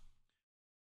 Now,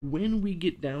 when we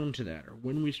get down to that, or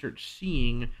when we start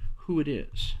seeing who it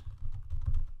is.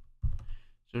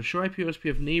 So, show IP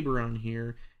OSPF neighbor on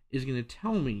here is going to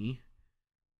tell me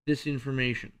this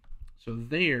information. So,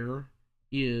 there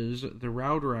is the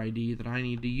router ID that I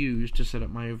need to use to set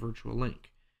up my virtual link.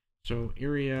 So,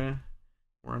 area,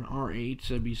 we're on R8,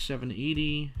 so that'd be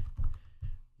 780.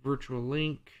 Virtual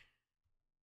link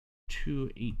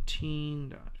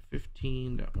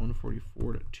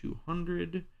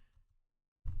 218.15.144.200.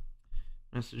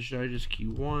 Message digest key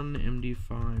 1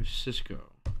 MD5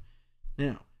 Cisco.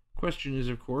 Now, question is,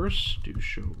 of course, do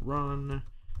show run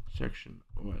section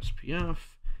OSPF.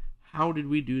 How did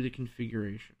we do the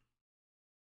configuration?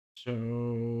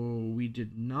 So we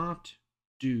did not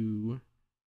do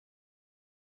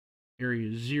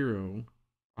area 0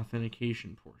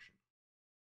 authentication portion.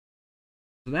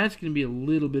 So that's going to be a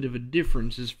little bit of a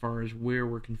difference as far as where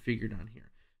we're configured on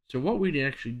here. So what we'd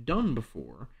actually done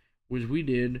before was we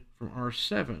did from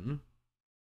R7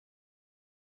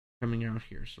 coming out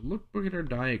here. So look at our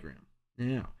diagram.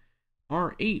 Now,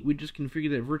 R8 we just configured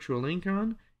that virtual link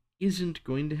on isn't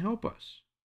going to help us.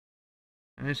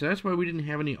 And so that's why we didn't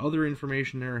have any other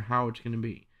information there how it's going to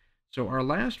be. So our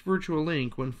last virtual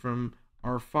link went from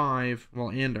R5, well,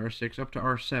 and R6 up to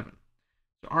R7.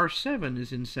 So R7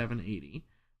 is in 780.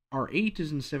 R8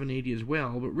 is in 780 as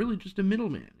well, but really just a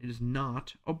middleman. It is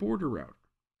not a border router.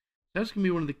 That's going to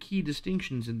be one of the key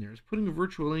distinctions in there. Is putting a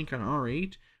virtual link on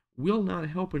R8 will not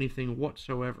help anything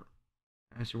whatsoever.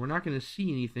 So we're not going to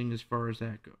see anything as far as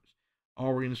that goes.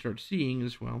 All we're going to start seeing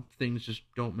is, well, things just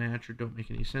don't match or don't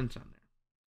make any sense on there.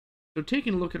 So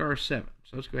taking a look at R7.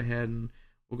 So let's go ahead and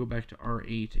we'll go back to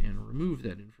R8 and remove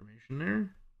that information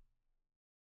there.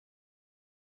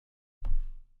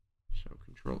 So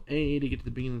Control A to get to the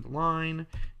beginning of the line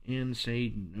and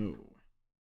say no.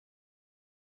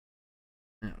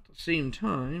 Now at the same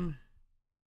time,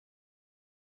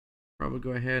 probably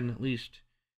go ahead and at least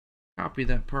copy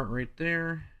that part right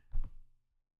there.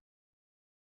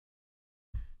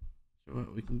 So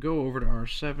we can go over to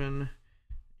R7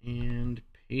 and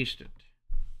paste it.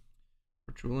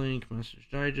 Virtual link, message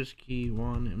digest key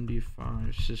 1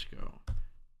 MD5 Cisco.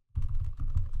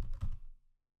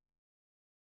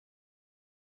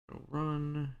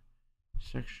 Run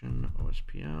section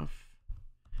OSPF.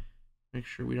 Make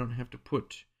sure we don't have to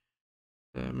put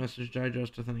the message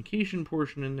digest authentication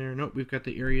portion in there. Nope, we've got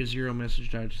the area 0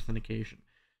 message digest authentication.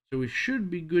 So we should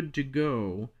be good to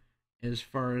go as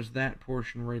far as that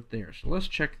portion right there. So let's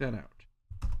check that out.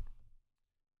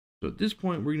 So at this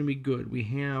point we're going to be good. We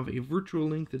have a virtual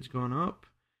link that's gone up,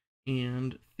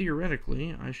 and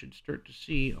theoretically I should start to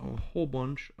see a whole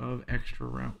bunch of extra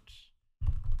routes.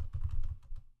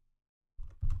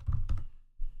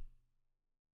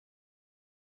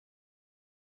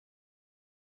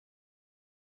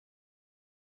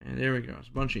 And there we go. It's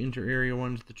a bunch of inter-area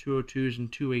ones. The 202s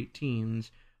and 218s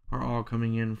are all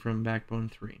coming in from Backbone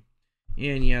 3.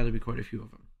 And yeah, there'll be quite a few of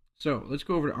them. So let's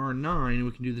go over to R9 and we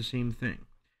can do the same thing.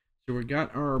 So we've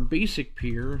got our basic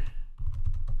peer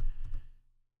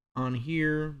on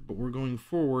here, but we're going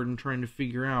forward and trying to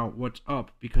figure out what's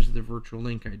up because of the virtual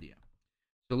link idea.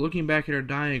 So looking back at our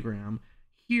diagram,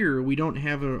 here we don't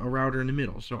have a router in the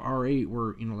middle. So R8,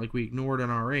 we're, like we ignored on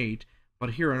R8,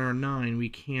 but here on R9, we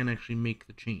can actually make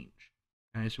the change.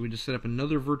 Okay, so we just set up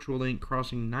another virtual link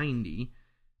crossing 90,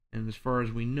 and as far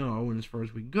as we know, and as far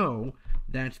as we go,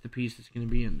 that's the piece that's going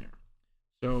to be in there.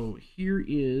 So here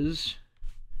is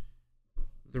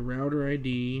the router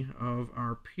ID of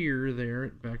our peer there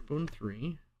at Backbone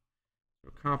 3.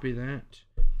 So copy that,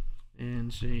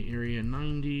 and say area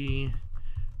 90,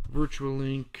 virtual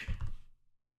link,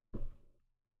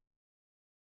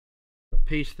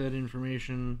 paste that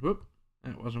information. Whoop,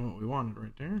 that wasn't what we wanted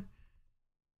right there.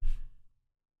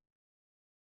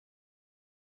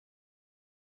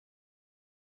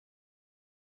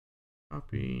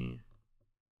 Copy,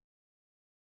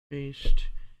 paste,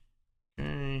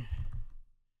 okay.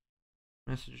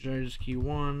 Message digest key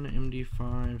 1,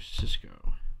 MD5,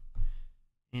 Cisco.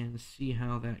 And see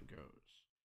how that goes.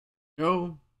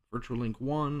 Go, virtual link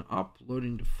 1, up,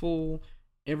 loading to full.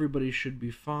 Everybody should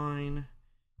be fine.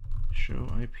 Show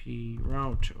IP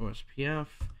route OSPF.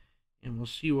 And we'll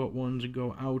see what ones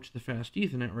go out the fast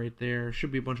Ethernet right there.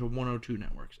 Should be a bunch of 102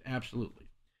 networks, absolutely.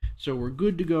 So we're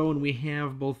good to go, and we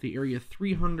have both the area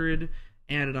 300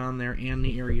 added on there and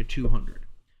the area 200.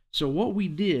 So what we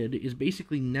did is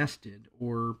basically nested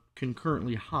or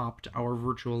concurrently hopped our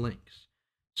virtual links.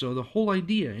 So the whole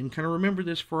idea, and kind of remember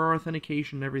this for our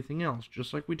authentication and everything else,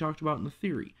 just like we talked about in the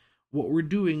theory, what we're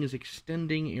doing is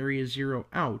extending area 0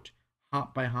 out,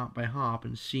 hop by hop by hop,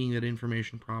 and seeing that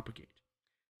information propagate.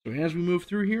 So as we move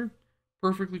through here,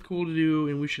 perfectly cool to do,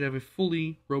 and we should have a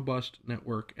fully robust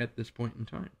network at this point in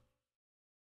time.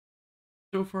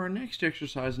 So for our next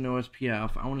exercise in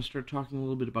OSPF, I want to start talking a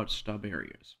little bit about stub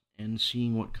areas and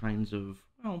seeing what kinds of,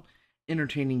 well,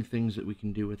 entertaining things that we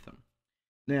can do with them.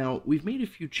 Now, we've made a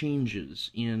few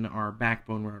changes in our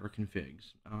backbone router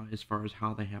configs as far as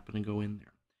how they happen to go in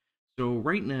there. So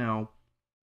right now,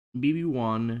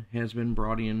 BB1 has been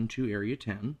brought into area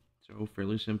 10, so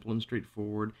fairly simple and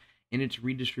straightforward, and it's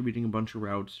redistributing a bunch of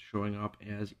routes showing up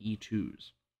as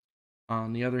E2s.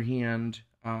 On the other hand,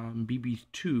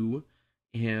 BB2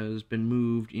 has been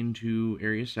moved into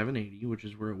area 780, which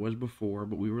is where it was before,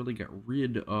 but we really got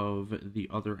rid of the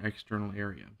other external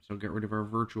area. So got rid of our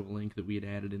virtual link that we had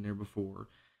added in there before.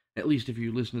 At least if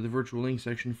you listen to the virtual link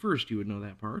section first, you would know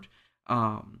that part.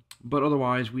 But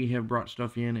otherwise, we have brought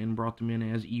stuff in and brought them in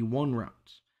as E1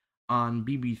 routes. On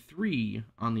BB3,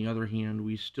 on the other hand,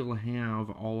 we still have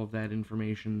all of that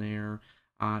information there,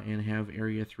 and have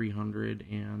area 300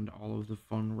 and all of the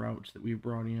fun routes that we've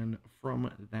brought in from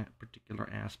that particular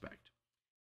aspect.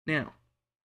 Now,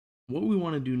 what we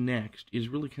want to do next is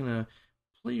really kind of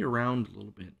play around a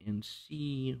little bit and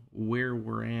see where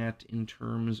we're at in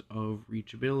terms of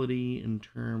reachability, in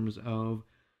terms of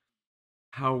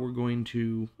how we're going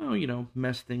to, well, you know,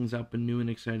 mess things up in new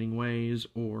and exciting ways,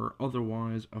 or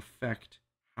otherwise affect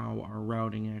how our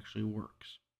routing actually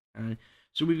works. Okay?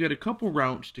 So we've got a couple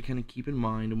routes to kind of keep in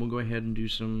mind, and we'll go ahead and do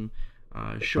some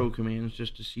show commands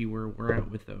just to see where we're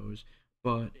at with those.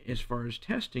 But as far as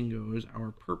testing goes,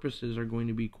 our purposes are going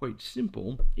to be quite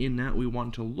simple in that we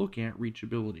want to look at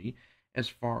reachability as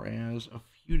far as a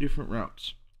few different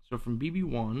routes. So from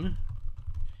BB1,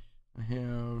 I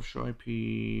have show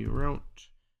IP route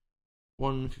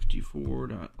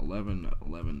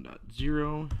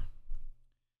 154.11.11.0.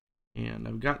 And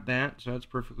I've got that, so that's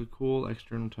perfectly cool.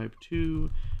 External type 2,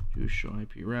 do show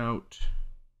IP route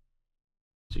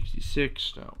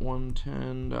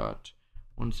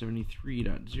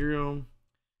 66.110.173.0,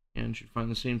 and should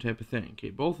find the same type of thing.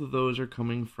 Okay, both of those are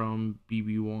coming from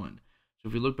BB1. So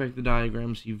if you look back at the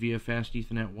diagram, see via fast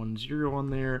Ethernet 10 on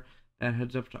there, that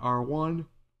heads up to R1,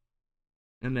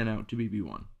 and then out to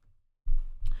BB1.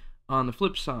 On the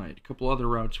flip side, a couple other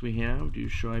routes we have, do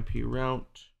show IP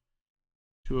route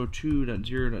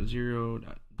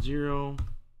 202.0.0.0,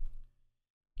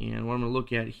 and what I'm going to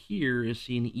look at here is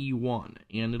seeing E1,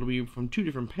 and it'll be from two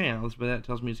different paths, but that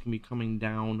tells me it's going to be coming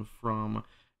down from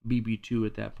BB2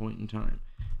 at that point in time.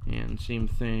 And same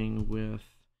thing with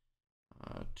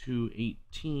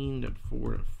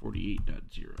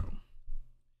 218.4.48.0,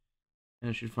 and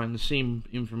I should find the same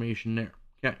information there.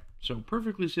 Okay, so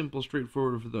perfectly simple,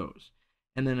 straightforward for those.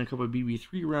 And then a couple of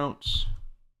BB3 routes.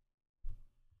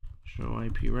 Show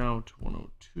IP route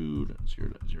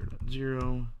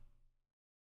 102.0.0.0.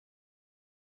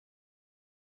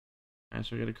 And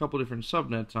so I got a couple different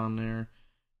subnets on there.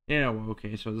 Yeah, well,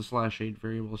 okay, so the /8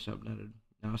 variable is subnetted.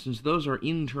 Now, since those are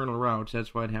internal routes,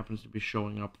 that's why it happens to be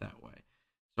showing up that way.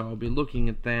 So I'll be looking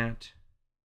at that.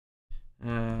 We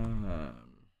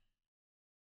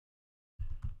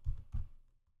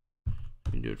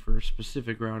can do it for a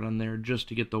specific route on there just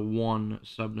to get the one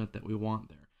subnet that we want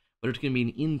there. But it's going to be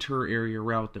an inter-area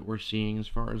route that we're seeing as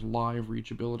far as live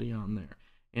reachability on there.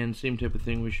 And same type of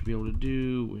thing we should be able to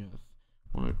do with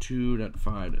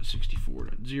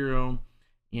 102.5.64.0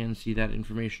 and see that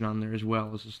information on there as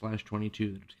well as the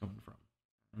 /22 that it's coming from.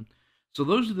 So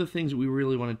those are the things that we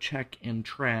really want to check and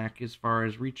track as far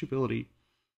as reachability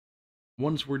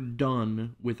once we're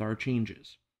done with our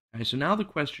changes. Okay, so now the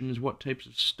question is, what types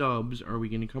of stubs are we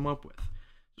going to come up with?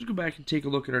 Let's go back and take a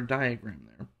look at our diagram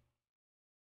there.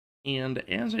 And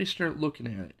as I start looking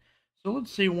at it, so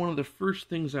let's say one of the first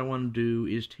things I want to do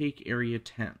is take area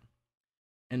 10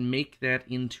 and make that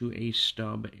into a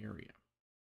stub area.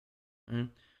 Okay?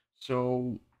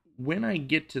 So when I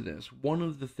get to this, one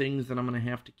of the things that I'm going to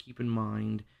have to keep in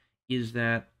mind is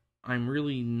that I'm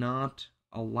really not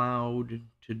allowed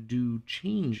to do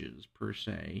changes, per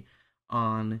se,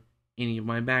 on any of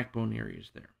my backbone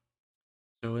areas there.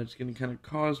 So it's going to kind of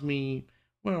cause me,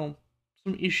 well,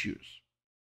 some issues.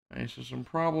 Okay? So some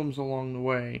problems along the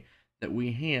way that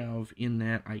we have in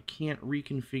that I can't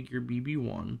reconfigure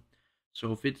BB1.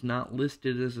 So if it's not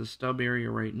listed as a stub area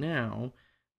right now,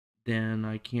 then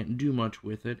I can't do much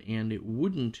with it, and it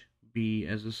wouldn't be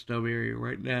as a stub area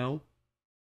right now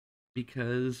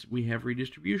because we have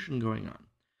redistribution going on.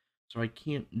 So I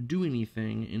can't do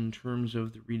anything in terms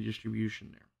of the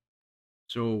redistribution there.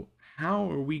 So how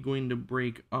are we going to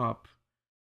break up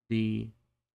the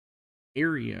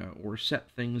area or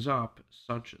set things up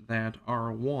such that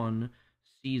R1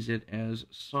 sees it as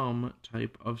some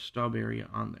type of stub area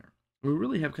on there? We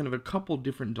really have kind of a couple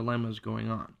different dilemmas going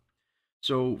on.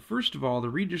 So first of all,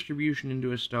 the redistribution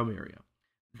into a stub area.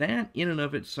 That in and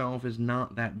of itself is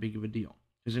not that big of a deal,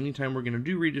 because anytime we're going to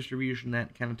do redistribution,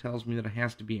 that kind of tells me that it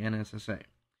has to be NSSA.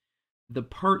 The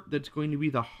part that's going to be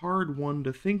the hard one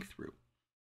to think through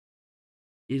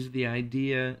is the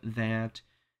idea that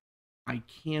I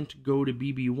can't go to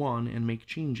BB1 and make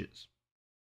changes.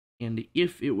 And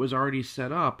if it was already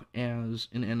set up as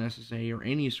an NSSA or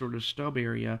any sort of stub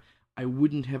area, I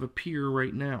wouldn't have a peer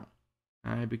right now,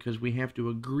 because we have to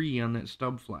agree on that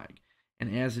stub flag.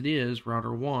 And as it is,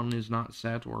 router 1 is not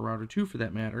set, or router 2 for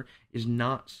that matter, is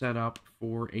not set up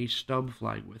for a stub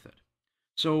flag with it.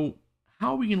 So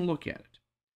how are we going to look at it?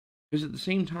 Because at the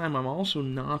same time, I'm also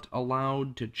not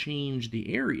allowed to change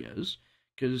the areas,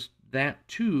 because that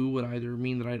too would either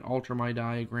mean that I'd alter my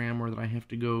diagram or that I have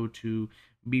to go to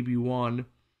BB1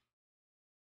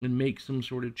 and make some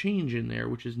sort of change in there,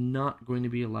 which is not going to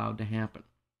be allowed to happen.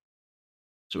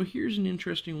 So here's an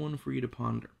interesting one for you to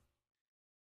ponder.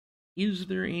 Is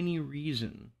there any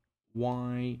reason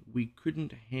why we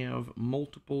couldn't have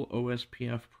multiple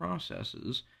OSPF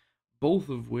processes, both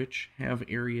of which have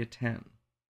area 10?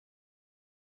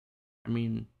 I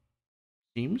mean,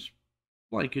 seems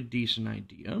like a decent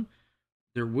idea.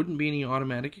 There wouldn't be any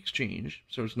automatic exchange,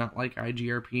 so it's not like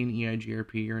IGRP and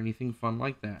EIGRP or anything fun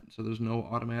like that, so there's no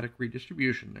automatic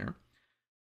redistribution there.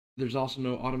 There's also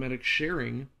no automatic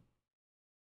sharing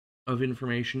of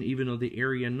information, even though the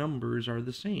area numbers are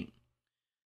the same.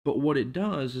 But what it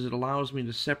does is it allows me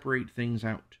to separate things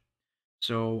out.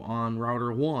 So on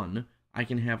router 1, I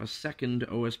can have a second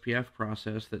OSPF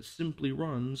process that simply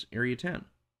runs area 10.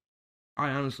 I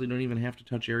honestly don't even have to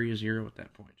touch area 0 at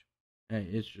that point.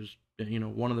 It's just,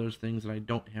 one of those things that I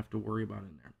don't have to worry about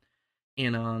in there.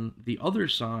 And on the other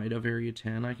side of area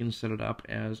 10, I can set it up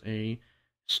as a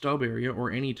stub area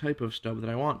or any type of stub that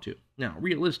I want to. Now,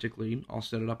 realistically, I'll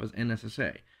set it up as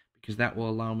NSSA because that will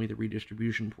allow me the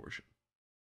redistribution portion.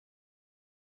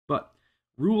 But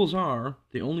rules are,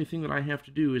 the only thing that I have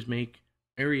to do is make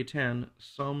area 10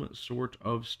 some sort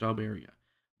of stub area,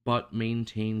 but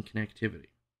maintain connectivity.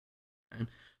 Okay?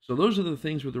 So those are the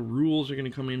things where the rules are going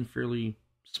to come in fairly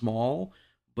small,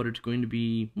 but it's going to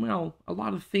be, well, a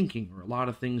lot of thinking or a lot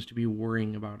of things to be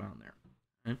worrying about on there.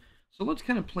 Okay? So let's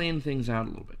kind of plan things out a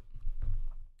little bit.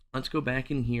 Let's go back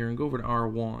in here and go over to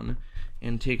R1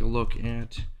 and take a look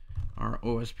at our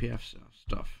OSPF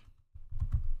stuff.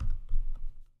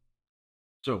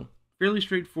 So, fairly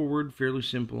straightforward, fairly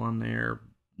simple on there,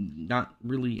 not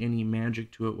really any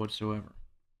magic to it whatsoever.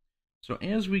 So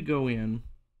as we go in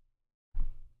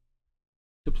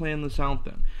to plan this out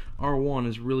then, R1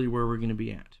 is really where we're going to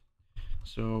be at.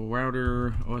 So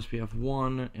router OSPF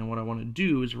 1, and what I want to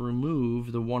do is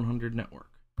remove the 100 network.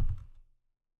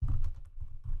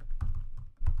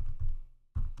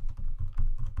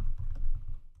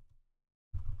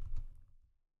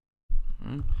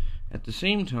 At the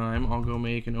same time, I'll go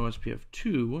make an OSPF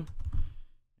 2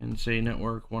 and say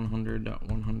network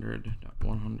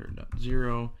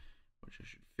 100.100.100.0, which I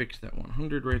should fix that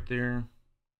 100 right there.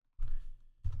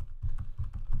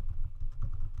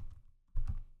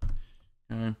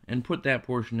 And put that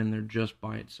portion in there just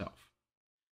by itself.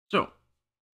 So,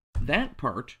 that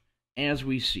part, as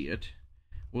we see it,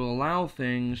 will allow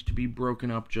things to be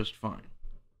broken up just fine.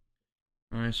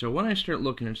 Alright, so when I start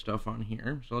looking at stuff on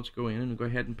here, so let's go in and go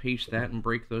ahead and paste that and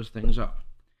break those things up.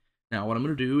 Now, what I'm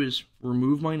going to do is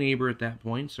remove my neighbor at that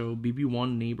point, so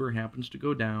BB1 neighbor happens to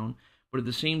go down, but at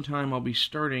the same time, I'll be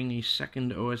starting a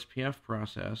second OSPF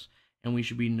process, and we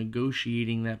should be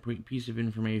negotiating that piece of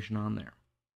information on there.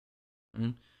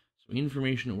 Okay? So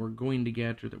information that we're going to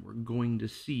get or that we're going to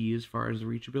see as far as the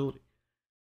reachability.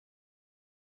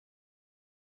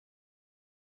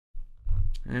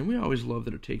 And we always love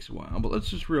that it takes a while, but let's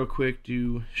just real quick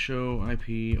do show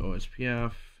IP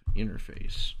OSPF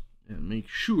interface and make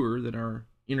sure that our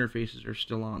interfaces are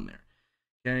still on there.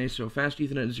 Okay, so fast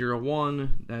Ethernet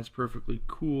 01, that's perfectly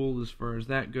cool as far as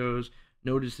that goes.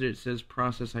 Notice that it says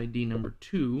process ID number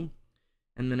 2,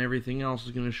 and then everything else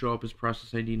is going to show up as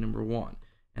process ID number 1.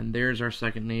 And there's our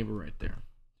second neighbor right there.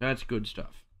 That's good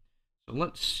stuff. So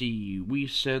let's see, we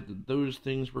said that those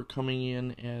things were coming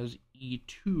in as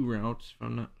E2 routes, if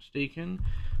I'm not mistaken.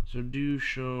 So do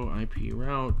show IP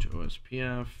route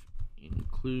OSPF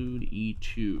include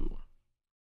E2.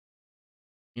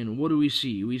 And what do we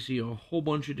see? We see a whole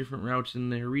bunch of different routes in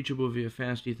there, reachable via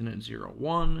fast Ethernet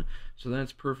 01, so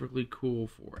that's perfectly cool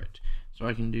for it. So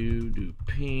I can do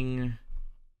ping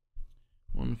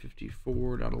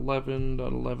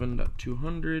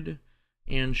 154.11.11.200,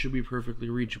 and should be perfectly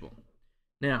reachable.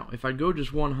 Now, if I go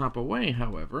just one hop away,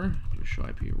 however, do show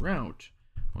IP route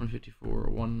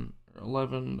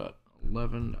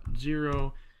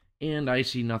 154.11.11.0, and I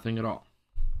see nothing at all.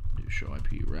 Do show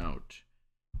IP route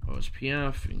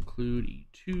OSPF include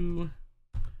E2,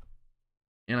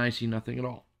 and I see nothing at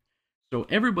all. So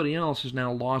everybody else has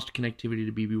now lost connectivity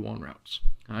to BB1 routes.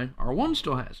 Okay? R1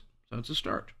 still has it, so that's a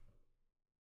start.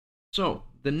 So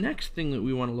the next thing that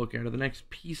we want to look at, or the next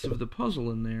piece of the puzzle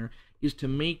in there, is to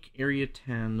make Area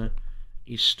 10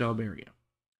 a stub area,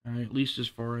 at least as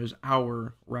far as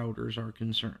our routers are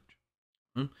concerned.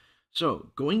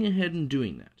 So going ahead and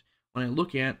doing that, when I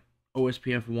look at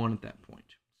OSPF 1 at that point,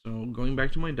 so going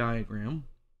back to my diagram,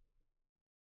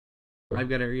 I've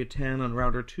got Area 10 on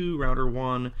Router 2, Router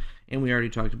 1, and we already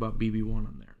talked about BB1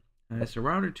 on there. So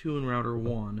Router 2 and Router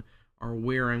 1 are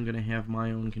where I'm going to have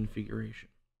my own configuration.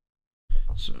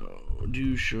 So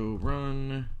do show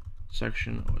run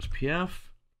section OSPF,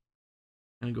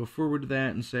 and go forward to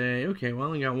that and say, okay, well, I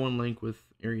only got one link with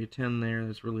Area 10 there.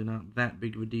 That's really not that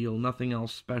big of a deal. Nothing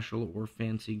else special or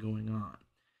fancy going on.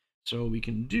 So we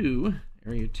can do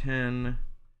Area 10...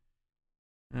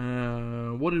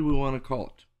 what did we want to call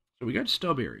it? So we got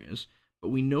stub areas, but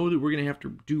we know that we're going to have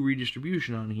to do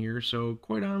redistribution on here, so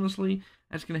quite honestly,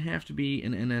 that's going to have to be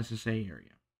an NSSA area.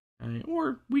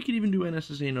 Or we could even do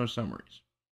NSSA no summaries.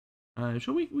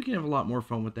 So we can have a lot more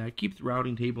fun with that. Keep the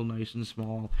routing table nice and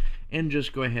small, and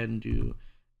just go ahead and do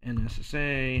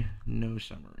NSSA no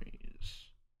summaries.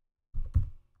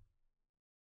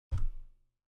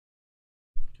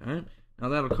 Okay. Now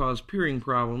that'll cause peering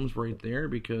problems right there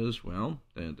because, well,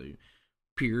 the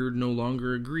peer no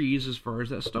longer agrees as far as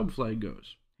that stub flag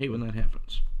goes. Hate when that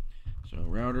happens. So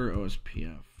router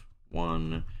OSPF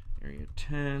 1, Area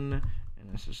 10,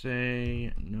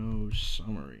 NSSA, no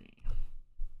summary.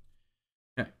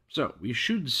 Okay, so we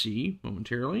should see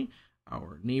momentarily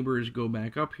our neighbors go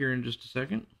back up here in just a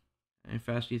second.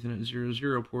 Fast Ethernet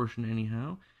 00 portion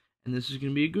anyhow, and this is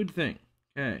going to be a good thing.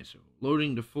 Okay, so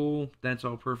loading to full, that's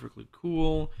all perfectly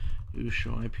cool. Do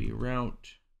show IP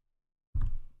route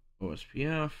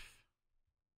OSPF,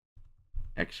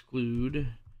 exclude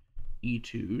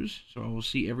E2s, so I will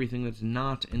see everything that's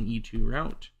not an E2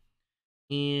 route,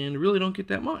 and really don't get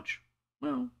that much.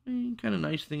 Well, kind of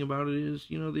nice thing about it is,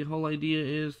 you know, the whole idea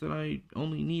is that I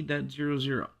only need that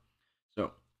 00.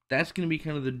 So that's going to be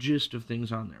kind of the gist of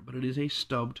things on there, but it is a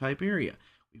stub type area.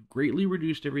 We've greatly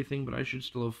reduced everything, but I should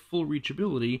still have full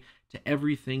reachability to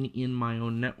everything in my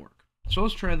own network. So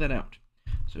let's try that out.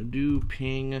 So do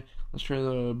ping, let's try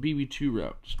the BB2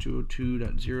 route. It's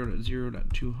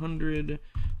 202.0.0.200,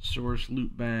 source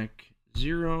loopback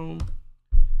 0,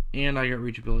 and I got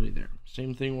reachability there.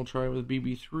 Same thing we'll try with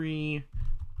BB3.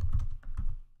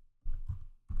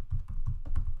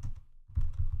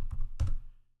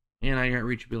 And I got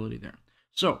reachability there.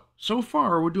 So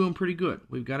far, we're doing pretty good.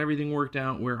 We've got everything worked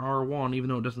out where R1, even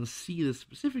though it doesn't see the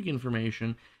specific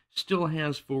information, still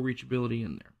has full reachability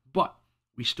in there. But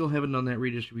we still haven't done that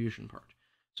redistribution part.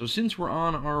 So since we're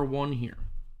on R1 here,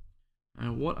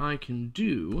 what I can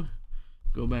do,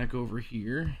 go back over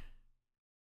here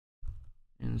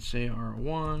and say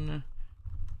R1,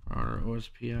 our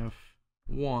OSPF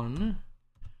 1,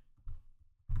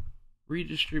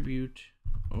 redistribute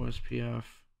OSPF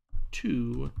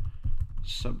 2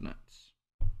 subnets.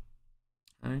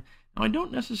 Now I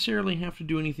don't necessarily have to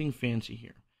do anything fancy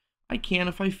here. I can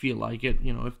if I feel like it,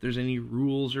 you know, if there's any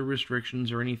rules or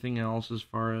restrictions or anything else as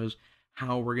far as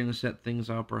how we're going to set things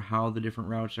up or how the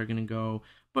different routes are going to go,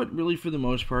 but really for the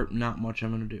most part, not much I'm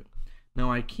going to do.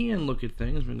 Now I can look at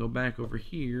things. I'm going to go back over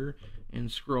here and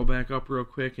scroll back up real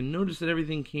quick and notice that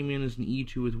everything came in as an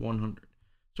E2 with 100.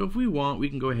 So if we want, we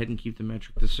can go ahead and keep the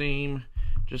metric the same.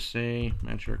 Just say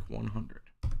metric 100.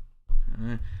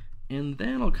 And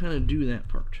that'll kind of do that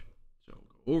part. So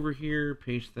go over here,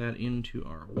 paste that into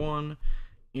R1,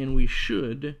 and we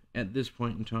should, at this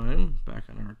point in time, back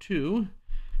on R2,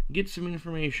 get some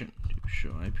information.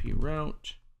 Show IP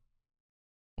route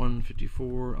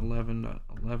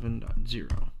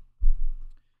 154.11.11.0.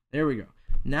 There we go.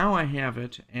 Now I have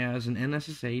it as an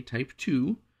NSSA type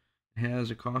 2. It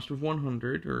has a cost of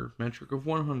 100, or metric of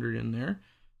 100 in there.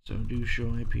 So do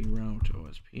show IP route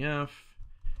OSPF,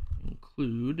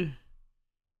 include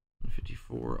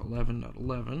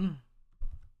 154.11.11,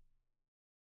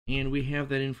 and we have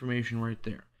that information right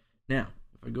there. Now,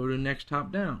 if I go to next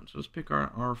top down, so let's pick our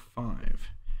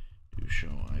R5, do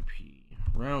show IP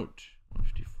route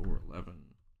 154.11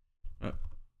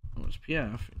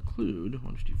 OSPF, include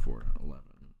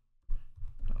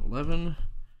 154.11.11,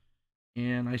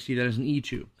 and I see that as an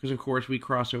E2, because of course we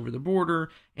cross over the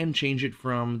border and change it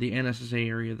from the NSSA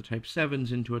area, the type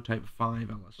 7s, into a type 5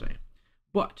 LSA.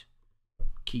 But,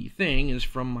 key thing is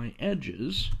from my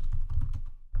edges,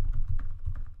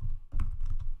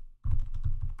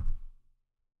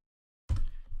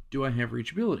 do I have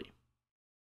reachability?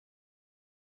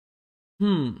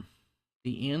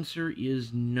 The answer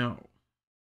is no.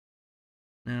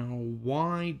 Now,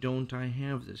 why don't I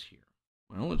have this here?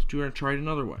 Well, let's try it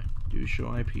another way. Do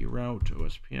show IP route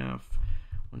OSPF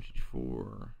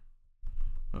 154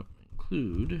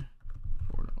 include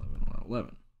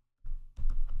 4.11.11.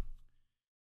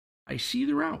 I see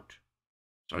the route,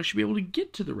 so I should be able to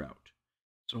get to the route.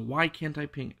 So why can't I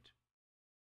ping it?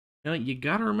 Now, you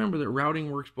gotta remember that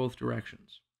routing works both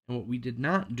directions. And what we did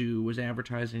not do was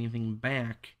advertise anything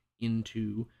back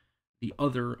into the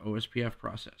other OSPF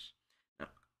process.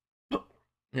 Now,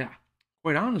 yeah,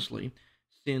 quite honestly,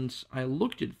 since I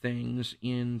looked at things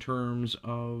in terms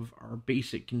of our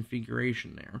basic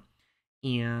configuration there,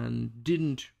 and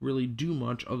didn't really do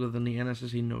much other than the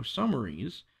NSSA no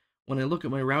summaries, when I look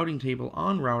at my routing table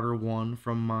on router 1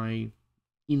 from my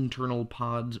internal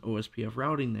pods OSPF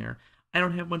routing there, I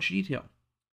don't have much detail.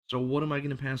 So what am I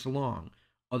going to pass along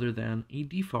other than a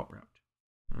default route?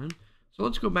 Right? So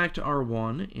let's go back to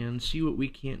R1 and see what we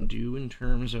can't do in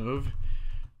terms of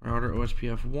router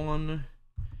OSPF 1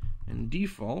 and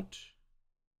default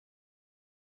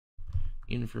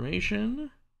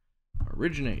information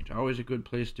originate. Always a good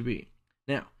place to be.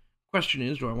 Now, question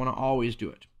is, do I want to always do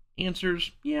it?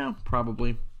 Answers, yeah,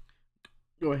 probably.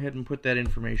 Go ahead and put that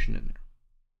information in there.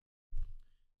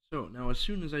 So now as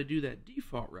soon as I do that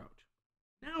default route,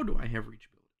 now do I have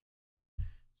reachability? So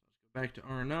let's go back to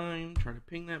R9, try to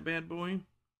ping that bad boy.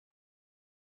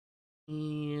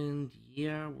 And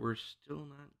yeah, we're still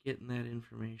not getting that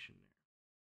information there.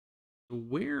 So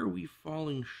where are we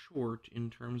falling short in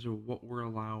terms of what we're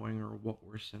allowing or what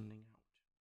we're sending out?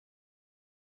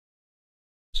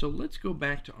 So let's go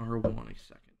back to R1 a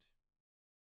second.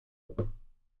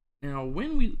 Now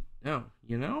when we,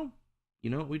 you know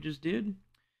what we just did?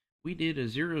 We did a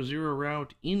 0-0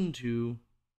 route into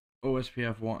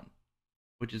OSPF 1,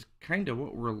 which is kind of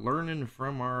what we're learning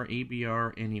from our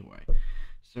ABR anyway.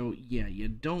 So yeah, you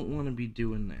don't want to be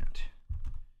doing that.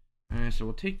 So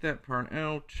we'll take that part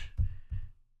out.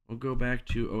 We'll go back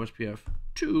to OSPF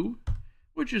 2,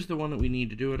 which is the one that we need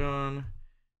to do it on,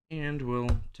 and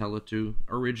we'll tell it to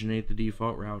originate the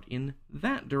default route in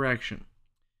that direction.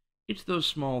 It's those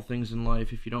small things in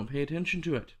life if you don't pay attention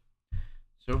to it.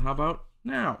 So how about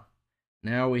now?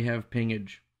 Now we have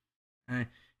pingage. Yeah,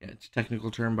 it's a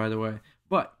technical term, by the way.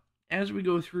 But as we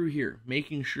go through here,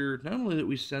 making sure not only that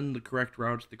we send the correct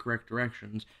routes the correct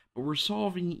directions, but we're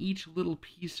solving each little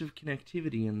piece of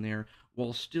connectivity in there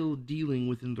while still dealing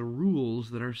within the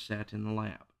rules that are set in the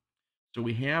lab. So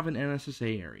we have an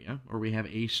NSSA area, or we have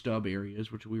a stub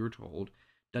areas, which we were told,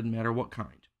 doesn't matter what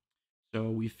kind. So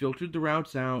we filtered the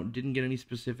routes out, didn't get any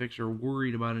specifics or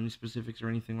worried about any specifics or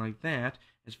anything like that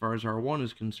as far as R1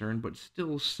 is concerned, but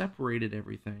still separated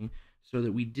everything so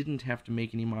that we didn't have to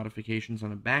make any modifications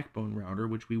on a backbone router,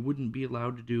 which we wouldn't be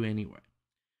allowed to do anyway.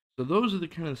 So those are the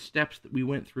kind of steps that we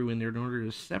went through in there in order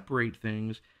to separate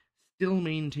things, still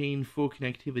maintain full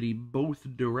connectivity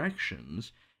both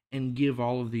directions, and give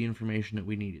all of the information that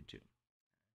we needed to.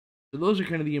 So those are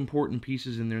kind of the important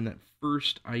pieces in there in that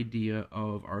first idea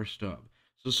of our stub.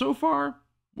 So far,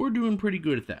 we're doing pretty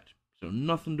good at that. So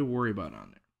nothing to worry about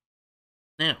on there.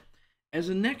 Now, as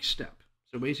a next step,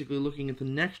 so basically looking at the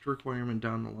next requirement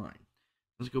down the line,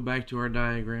 let's go back to our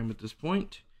diagram at this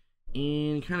point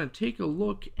and kind of take a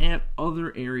look at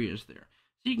other areas there.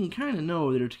 So you can kind of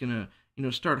know that it's going to,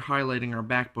 start highlighting our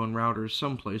backbone routers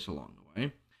someplace along the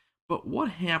way. But what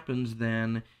happens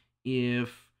then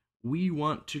if we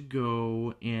want to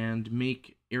go and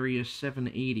make area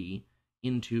 780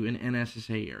 into an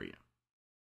NSSA area?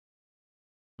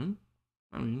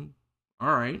 I mean,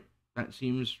 all right, that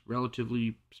seems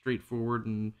relatively straightforward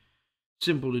and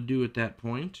simple to do at that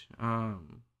point.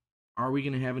 Are we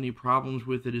going to have any problems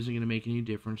with it? Is it going to make any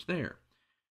difference there?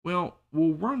 Well,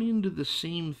 we'll run into the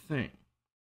same thing.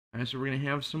 So we're going to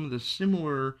have some of the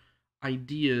similar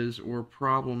ideas or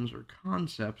problems or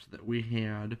concepts that we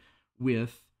had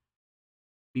with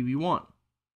BB1,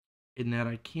 in that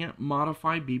I can't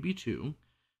modify BB2, so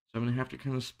I'm going to have to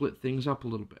kind of split things up a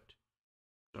little bit.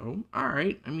 So,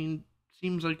 alright, I mean,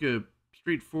 seems like a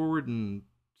straightforward and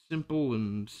simple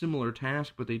and similar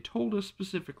task, but they told us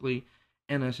specifically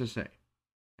NSSA,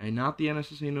 and not the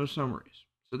NSSA no summaries.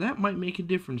 So that might make a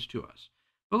difference to us.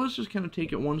 But let's just kind of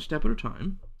take it one step at a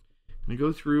time. We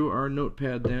go through our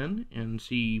notepad then and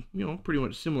see, pretty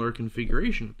much similar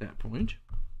configuration at that point.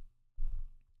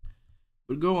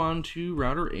 But go on to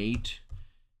router 8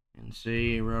 and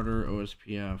say router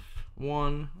OSPF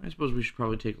 1. I suppose we should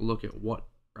probably take a look at what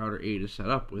router 8 is set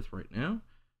up with right now.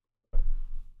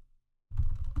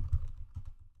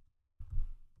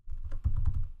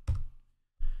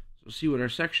 So see what our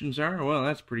sections are. Well,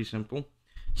 that's pretty simple.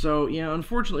 So yeah,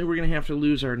 unfortunately we're going to have to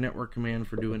lose our network command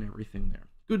for doing everything there.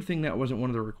 Good thing that wasn't one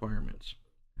of the requirements.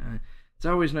 It's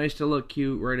always nice to look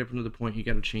cute right up into the point you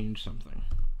got to change something.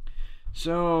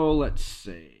 So let's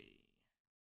see.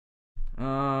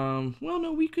 Well,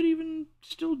 no, we could even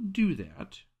still do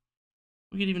that.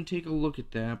 We could even take a look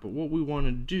at that, but what we want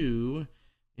to do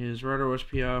is router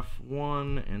OSPF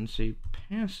 1 and say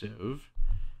passive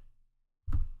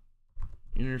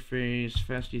interface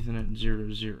fast Ethernet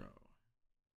 00.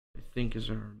 I think is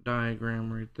our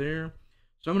diagram right there.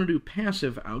 So I'm going to do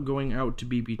passive going out to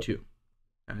BB2.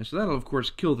 So that'll, of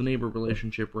course, kill the neighbor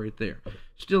relationship right there.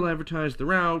 Still advertise the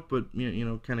route, but,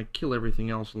 kind of kill everything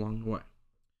else along the way.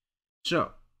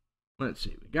 So, let's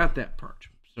see. We got that part.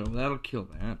 So that'll kill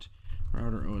that.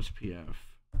 Router OSPF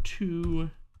 2,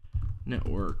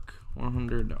 network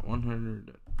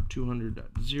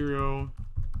 100.100.200.0.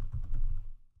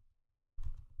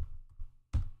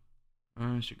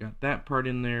 So got that part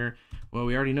in there. Well,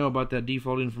 we already know about that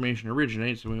default information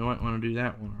originate, so we might want to do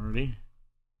that one already.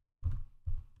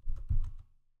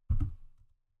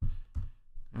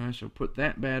 So put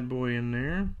that bad boy in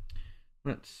there.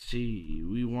 Let's see.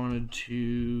 We wanted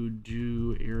to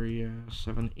do area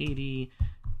 780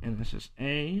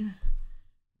 NSSA.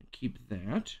 Keep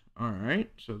that. Alright,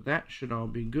 so that should all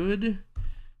be good.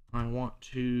 I want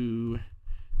to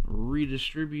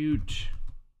redistribute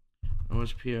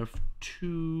OSPF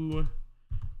 2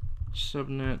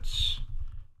 subnets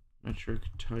metric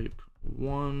type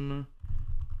 1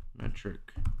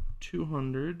 metric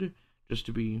 200, just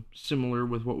to be similar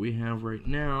with what we have right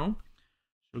now.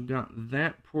 So got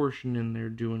that portion in there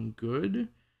doing good.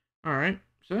 Alright,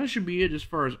 so that should be it as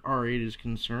far as R8 is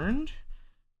concerned.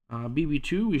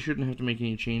 BB2 we shouldn't have to make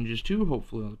any changes to.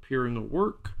 Hopefully all the peering will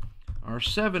work.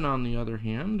 R7 on the other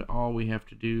hand, all we have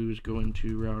to do is go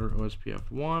into router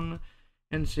OSPF 1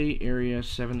 and say area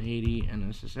 780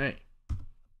 NSSA.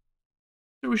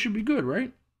 So we should be good,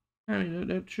 right? I mean,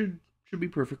 that should be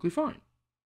perfectly fine.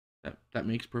 That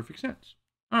makes perfect sense.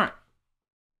 Alright.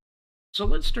 So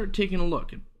let's start taking a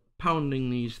look at pounding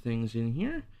these things in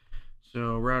here.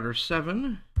 So router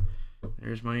 7,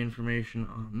 there's my information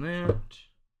on that.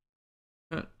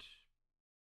 Cut,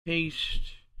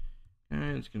 paste,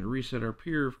 and it's going to reset our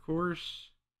peer, of course.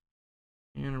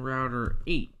 And router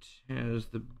 8 has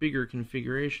the bigger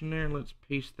configuration there. Let's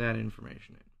paste that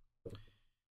information in.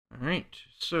 Alright,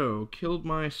 so killed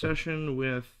my session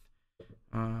with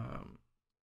my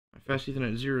fast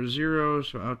Ethernet 00,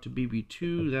 so out to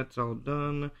BB2, that's all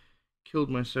done. Killed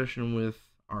my session with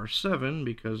R7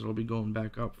 because it'll be going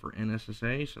back up for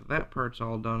NSSA, so that part's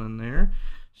all done in there.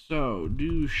 So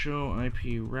do show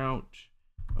IP route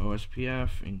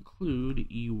OSPF include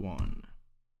E1.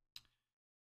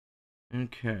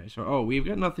 Okay, so we've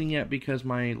got nothing yet because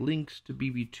my links to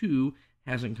BB2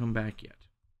 hasn't come back yet.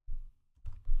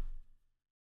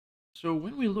 So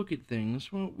when we look at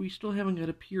things, well, we still haven't got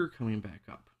a peer coming back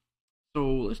up. So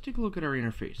let's take a look at our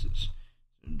interfaces.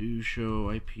 So do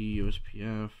show IP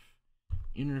OSPF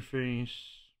interface,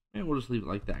 and we'll just leave it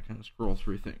like that, kind of scroll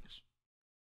through things.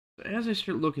 So as I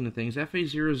start looking at things,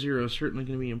 FA00 is certainly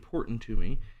going to be important to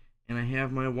me, and I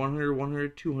have my 100,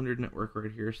 100, 200 network right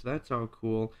here, so that's all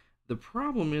cool. The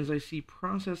problem is I see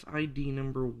process ID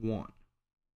number 1.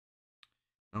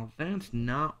 Now that's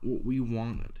not what we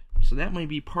wanted. So that might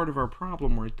be part of our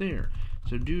problem right there.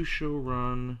 So do show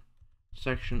run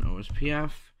section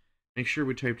OSPF. Make sure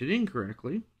we typed it in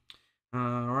correctly.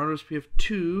 Route OSPF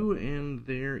 2, and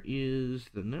there is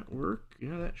the network.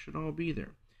 Yeah, that should all be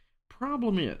there.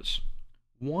 Problem is,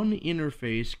 one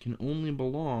interface can only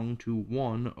belong to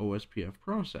one OSPF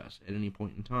process at any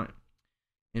point in time.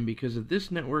 And because of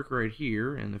this network right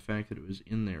here, and the fact that it was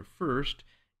in there first,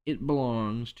 it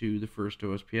belongs to the first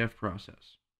OSPF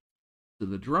process. So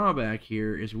the drawback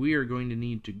here is we are going to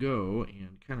need to go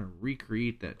and kind of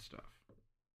recreate that stuff.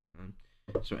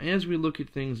 So as we look at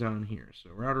things on here, so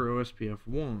router OSPF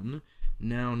 1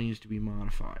 now needs to be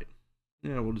modified.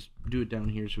 Yeah, we'll just do it down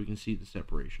here so we can see the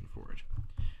separation for it.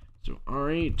 So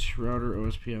R8, router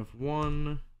OSPF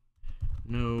 1,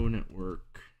 no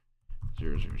network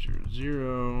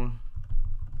 0000.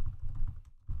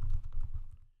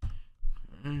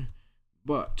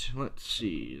 But let's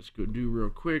see, let's go do real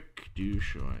quick, do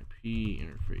show IP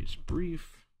interface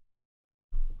brief.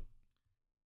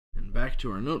 And back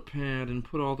to our notepad and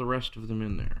put all the rest of them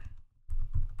in there.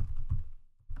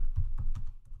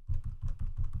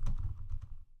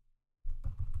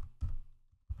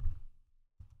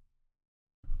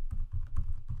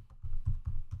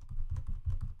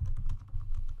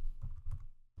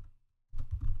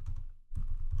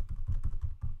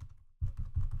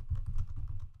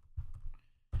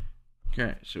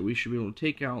 Okay, so we should be able to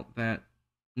take out that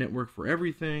network for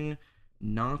everything,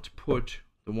 not put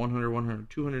the 100, 100,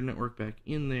 200 network back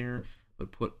in there,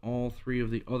 but put all three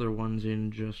of the other ones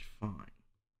in just fine.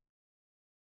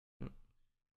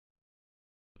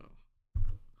 So,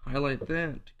 highlight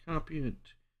that, copy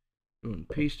it, go and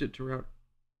paste it to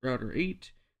router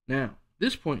 8. Now,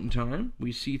 this point in time,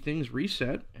 we see things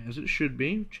reset as it should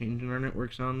be, changing our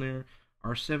networks on there.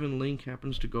 Our 7 link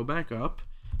happens to go back up.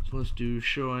 So let's do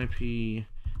show IP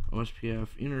OSPF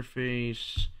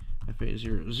interface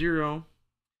FA00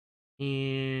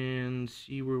 and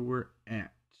see where we're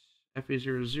at.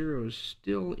 FA00 is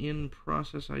still in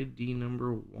process ID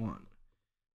number 1.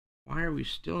 Why are we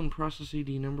still in process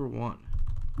ID number 1?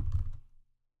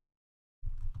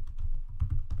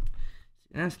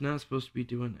 See, that's not supposed to be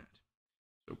doing that.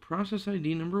 So process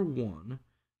ID number 1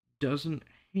 doesn't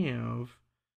have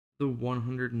the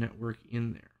 100 network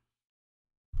in there.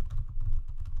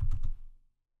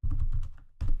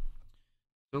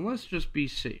 So let's just be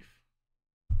safe.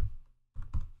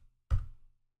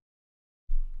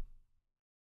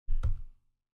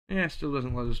 Yeah, still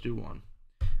doesn't let us do 1.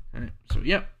 Alright, so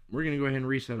yep, we're going to go ahead and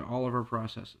reset all of our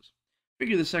processes.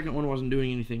 Figure the second one wasn't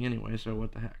doing anything anyway, so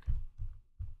what the heck.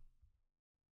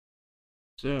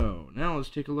 So now let's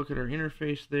take a look at our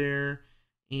interface there,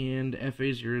 and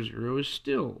FA00 is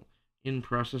still in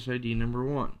process ID number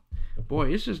 1.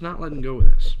 Boy, it's just not letting go of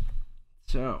this.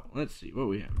 So, let's see what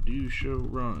we have. Do show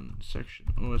run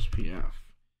section OSPF.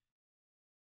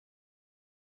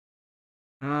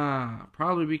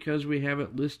 Probably because we have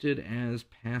it listed as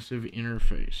passive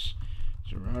interface.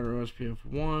 So router OSPF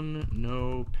 1,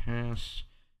 no pass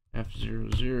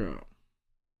F00.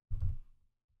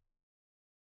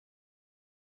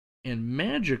 And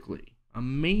magically,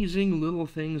 amazing little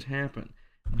things happen.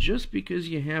 Just because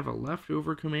you have a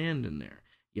leftover command in there,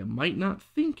 you might not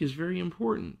think is very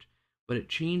important, but it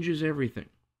changes everything.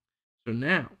 So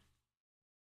now,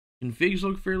 configs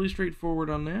look fairly straightforward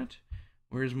on that.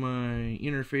 Where's my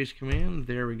interface command?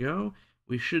 There we go.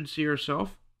 We should see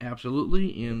ourselves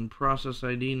absolutely in process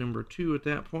ID number 2 at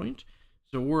that point.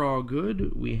 So we're all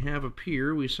good. We have a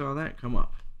peer. We saw that come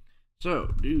up.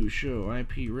 So do show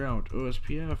IP route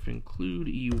OSPF include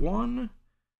E1.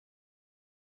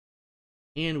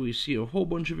 And we see a whole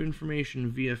bunch of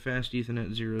information via fast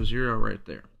Ethernet 00 right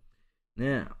there.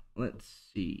 Now,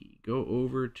 let's see. Go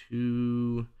over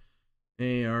to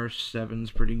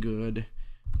AR7's pretty good.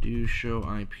 Do show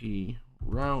IP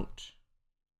route.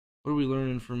 What are we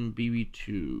learning from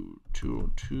BB2?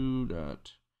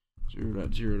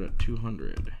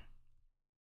 202.0.0.200.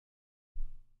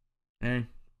 Okay,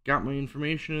 got my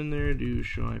information in there. Do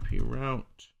show IP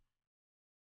route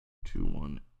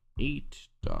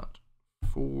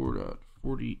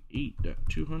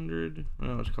 218.4.48.200. Oh,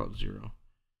 let's call it 0.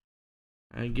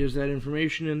 It gives that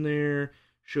information in there,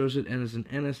 shows it as an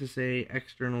NSSA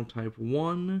external type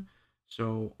 1,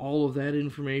 so all of that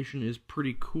information is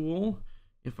pretty cool.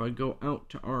 If I go out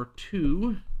to R2,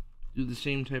 do the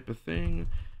same type of thing,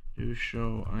 do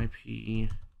show IP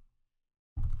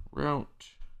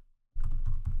route.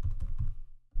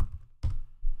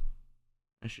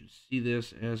 I should see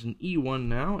this as an E1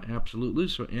 now, absolutely,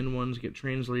 so N1s get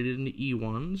translated into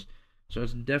E1s. So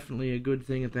that's definitely a good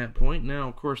thing at that point. Now,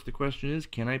 of course, the question is,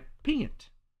 can I ping it?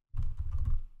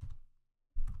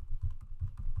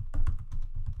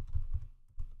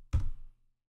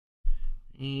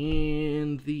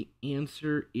 And the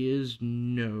answer is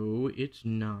no, it's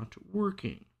not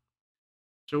working.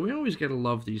 So we always got to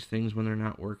love these things when they're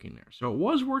not working there. So it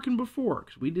was working before,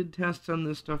 because we did tests on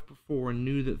this stuff before and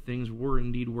knew that things were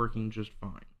indeed working just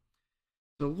fine.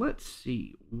 So let's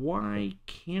see, why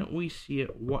can't we see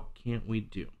it? What can't we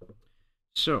do?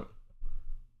 So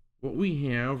what we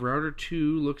have, router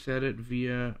 2 looks at it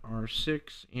via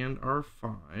R6 and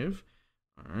R5.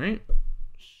 All right,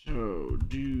 so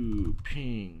do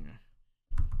ping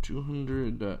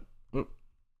 200. I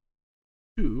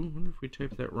wonder if we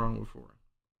typed that wrong before.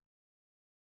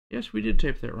 Yes, we did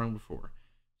type that wrong before.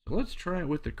 So let's try it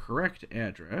with the correct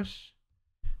address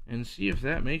and see if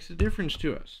that makes a difference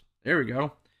to us. There we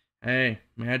go. Hey,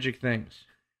 magic things.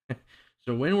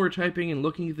 So when we're typing and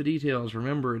looking at the details,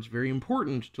 remember it's very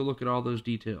important to look at all those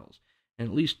details and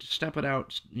at least step it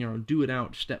out, do it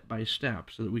out step by step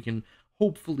so that we can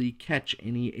hopefully catch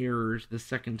any errors the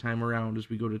second time around as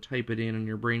we go to type it in and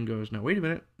your brain goes, no, wait a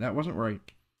minute, that wasn't right.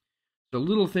 So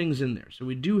little things in there. So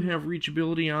we do have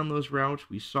reachability on those routes.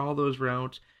 We saw those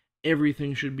routes.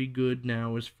 Everything should be good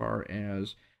now as far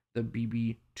as the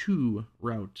BB2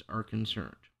 routes are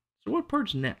concerned. So what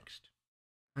part's next?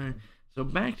 So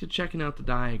back to checking out the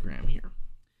diagram here.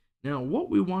 Now what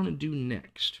we want to do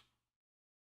next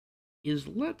is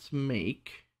let's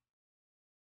make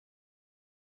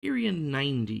area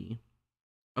 90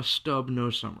 a stub no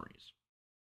summaries.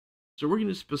 So we're going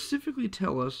to specifically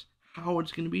tell us how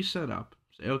it's going to be set up.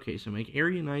 Say, okay, so make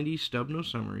area 90 stub no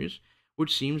summaries,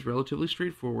 which seems relatively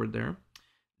straightforward there.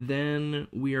 Then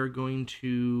we are going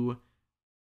to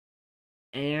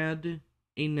add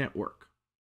a network.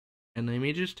 And I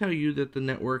may just tell you that the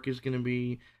network is going to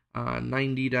be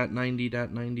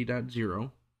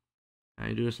 90.90.90.0.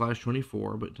 I do a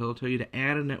 /24, but it'll tell you to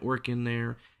add a network in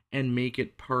there and make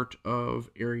it part of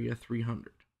area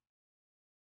 300.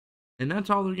 And that's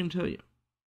all they're going to tell you.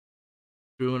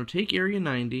 So we want to take area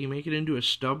 90, make it into a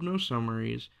stub no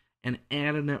summaries, and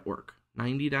add a network,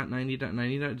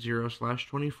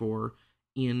 90.90.90.0/24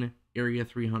 in area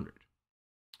 300.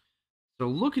 So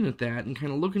looking at that and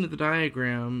kind of looking at the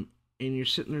diagram, and you're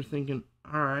sitting there thinking,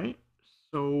 all right,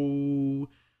 so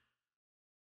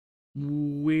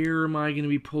where am I going to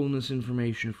be pulling this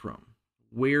information from?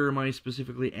 Where am I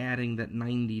specifically adding that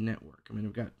 90 network? I mean,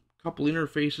 I've got a couple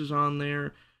interfaces on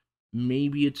there.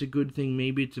 Maybe it's a good thing,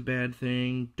 maybe it's a bad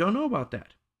thing. Don't know about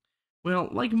that. Well,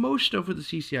 like most stuff with the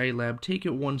CCIE lab, take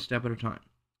it one step at a time.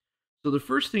 So the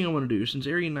first thing I want to do, since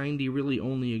Area 90 really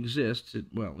only exists,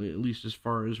 well, at least as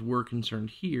far as we're concerned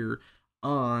here,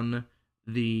 on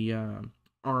the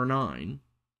R9,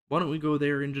 why don't we go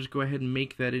there and just go ahead and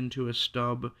make that into a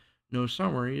stub no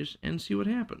summaries and see what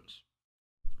happens.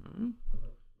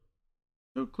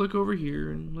 So click over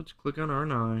here and let's click on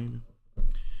R9.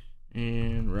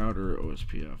 And router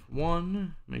OSPF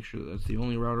 1. Make sure that's the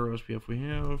only router OSPF we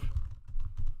have.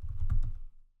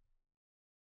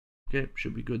 Okay,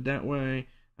 should be good that way.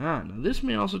 Now this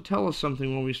may also tell us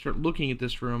something when we start looking at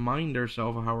this to remind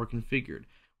ourselves of how we're configured.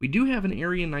 We do have an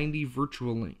Area 90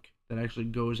 virtual link that actually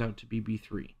goes out to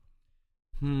BB3.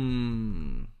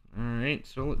 Alright,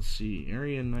 so let's see.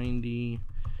 Area 90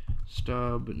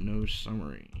 stub no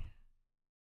summary.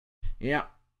 Yeah.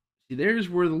 See, there's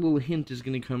where the little hint is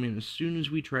going to come in as soon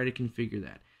as we try to configure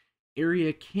that.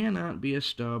 Area cannot be a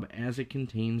stub as it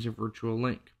contains a virtual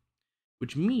link,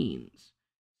 which means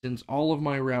since all of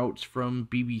my routes from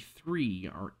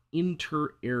BB3 are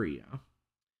inter-area,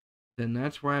 then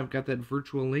that's why I've got that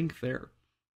virtual link there,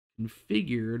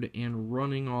 configured and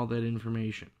running all that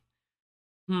information.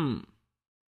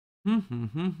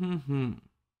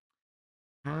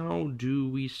 How do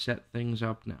we set things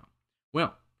up now?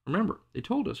 Well, remember, they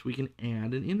told us we can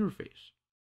add an interface.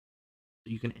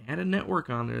 So you can add a network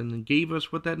on there, and they gave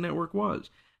us what that network was,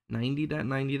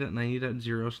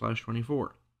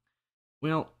 90.90.90.0/24.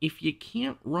 Well, if you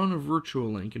can't run a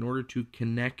virtual link in order to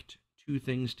connect two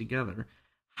things together,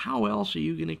 how else are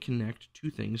you going to connect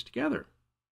two things together?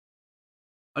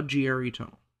 A GRE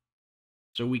tunnel.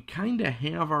 So we kind of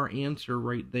have our answer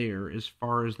right there as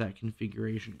far as that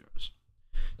configuration goes.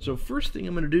 So first thing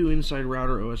I'm going to do inside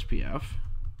router OSPF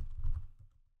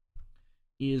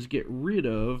is get rid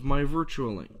of my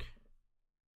virtual link.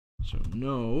 So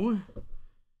no,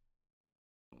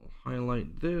 I'll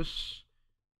highlight this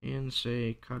and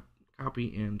say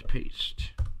copy and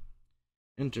paste.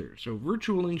 Enter. So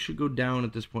virtual link should go down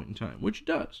at this point in time, which it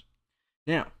does.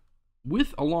 Now,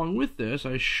 along with this,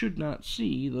 I should not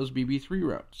see those BB3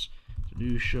 routes. So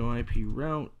do show IP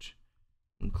route,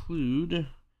 include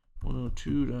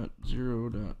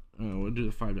 102.0. We'll do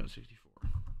the 5.64.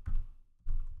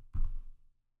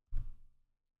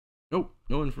 Nope,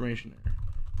 no information there.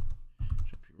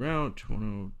 route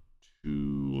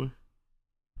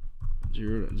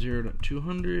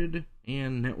 102.0.0.200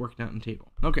 and network not in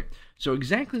table. Okay, so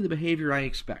exactly the behavior I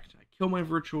expect. I kill my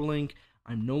virtual link.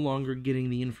 I'm no longer getting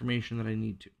the information that I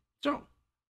need to. So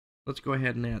let's go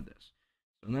ahead and add this.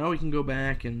 So now we can go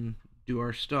back and do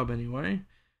our stub anyway.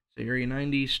 Say area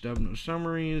 90, stub no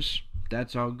summaries.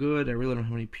 That's all good. I really don't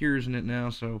have any peers in it now,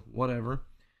 so whatever.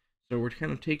 So we're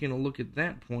kind of taking a look at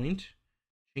that point,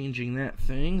 changing that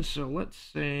thing. So let's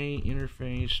say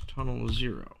interface tunnel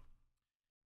 0.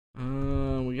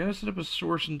 We gotta set up a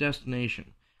source and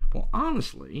destination. Well,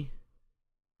 honestly,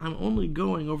 I'm only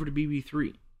going over to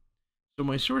BB3. So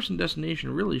my source and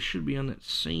destination really should be on that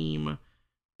same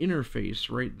interface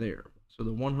right there. So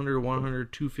the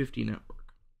 100-100-250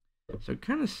 network. So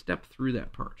kind of step through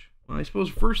that part. Well, I suppose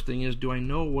first thing is, do I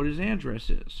know what his address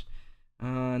is?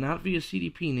 Not via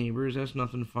CDP neighbors. That's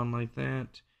nothing fun like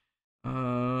that.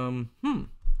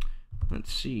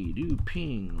 Let's see. Do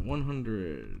ping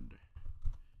 100.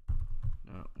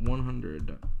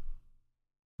 100.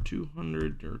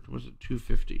 200, or was it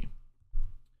 250?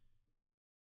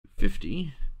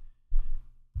 250.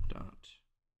 Dot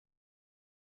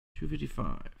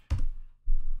 255.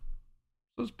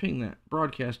 Let's ping that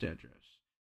broadcast address.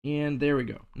 And there we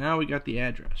go. Now we got the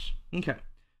address. Okay.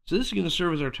 So this is going to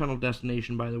serve as our tunnel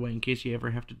destination, by the way, in case you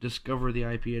ever have to discover the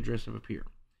IP address of a peer.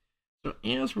 So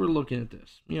as we're looking at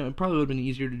this, it probably would have been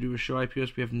easier to do a show IP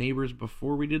OSPF neighbors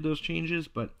before we did those changes,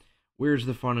 but where's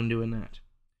the fun in doing that?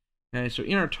 Okay, so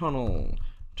in our tunnel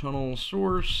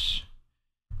source,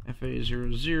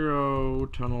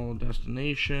 FA00, tunnel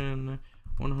destination,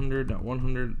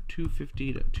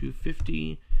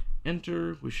 100.100.250.250,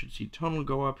 enter. We should see tunnel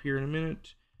go up here in a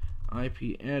minute.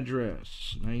 IP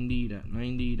address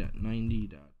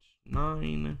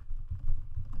 90.90.90.9,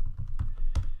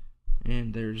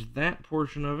 and there's that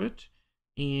portion of it.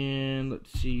 And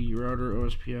let's see, router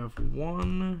OSPF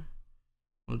 1.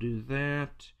 We'll do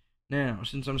that. Now,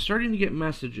 since I'm starting to get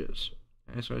messages,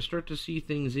 so I start to see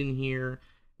things in here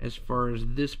as far as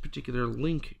this particular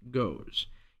link goes.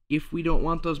 If we don't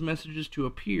want those messages to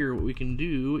appear, what we can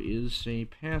do is say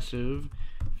passive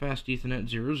fast Ethernet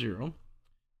 00.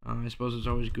 I suppose it's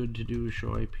always good to do a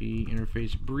show IP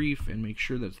interface brief and make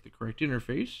sure that's the correct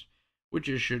interface, which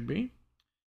it should be,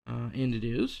 and it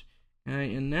is.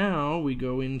 And now we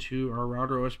go into our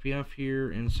router OSPF here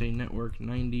and say network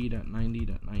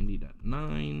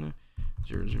 90.90.90.9,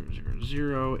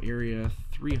 area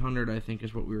 300, I think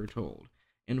is what we were told.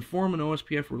 And form an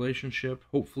OSPF relationship,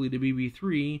 hopefully to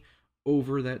BB3,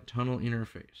 over that tunnel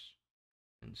interface.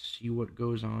 And see what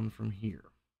goes on from here.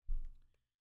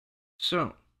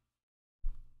 So,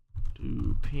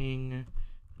 do ping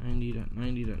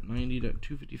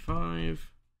 90.90.90.255.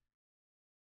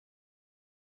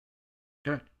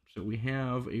 Okay, so we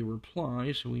have a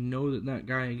reply, so we know that that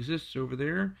guy exists over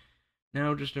there.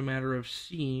 Now just a matter of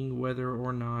seeing whether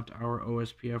or not our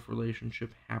OSPF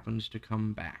relationship happens to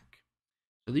come back.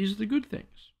 So these are the good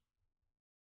things.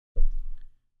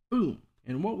 Boom.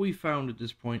 And what we found at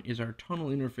this point is our tunnel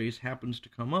interface happens to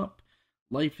come up.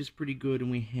 Life is pretty good and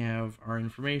we have our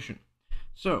information.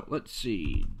 So let's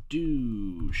see.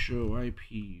 Do show IP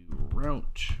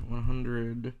route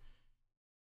 100.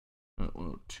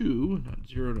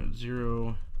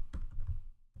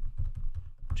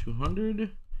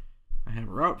 102.0.0.200. I have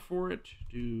a route for it.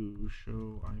 Do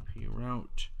show IP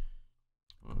route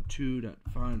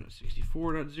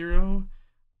 102.5.64.0.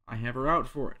 I have a route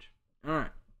for it. Alright.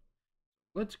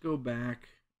 Let's go back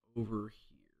over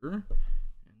here and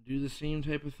do the same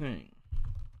type of thing.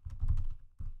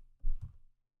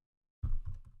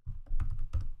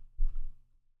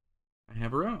 I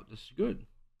have a route. This is good.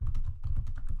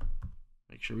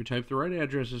 Make sure we type the right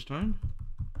address this time.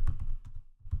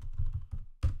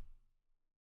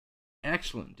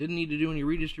 Excellent. Didn't need to do any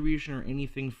redistribution or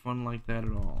anything fun like that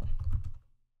at all.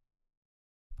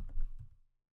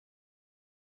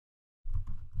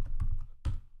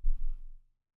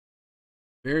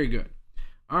 Very good.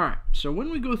 Alright, so when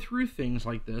we go through things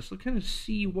like this, let's kind of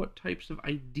see what types of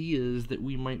ideas that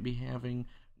we might be having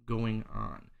going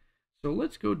on. So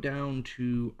let's go down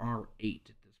to R8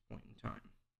 at this point in time.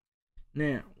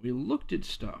 Now, we looked at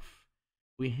stuff.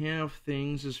 We have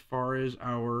things as far as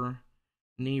our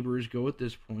neighbors go at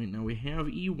this point. Now we have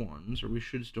E1s, or we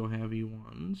should still have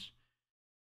E1s.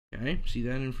 Okay, see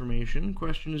that information.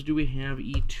 Question is, do we have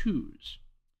E2s?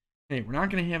 Okay, we're not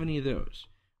going to have any of those.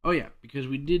 Oh yeah, because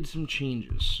we did some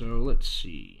changes. So let's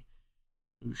see.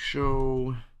 We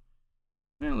show...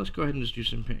 Well, let's go ahead and just do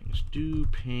some pings. Do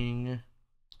ping...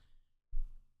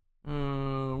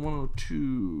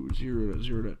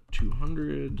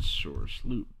 102.0.0.200 source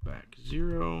loop back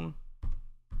 0.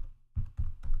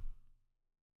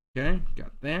 Okay,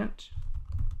 got that.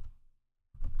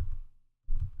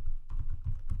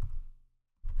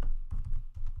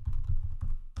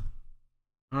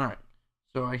 Alright,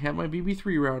 so I have my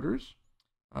BB3 routers.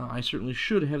 I certainly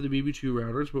should have the BB2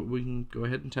 routers, but we can go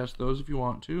ahead and test those if you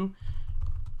want to.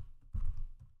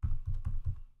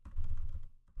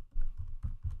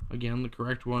 Again, the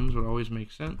correct ones would always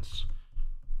make sense.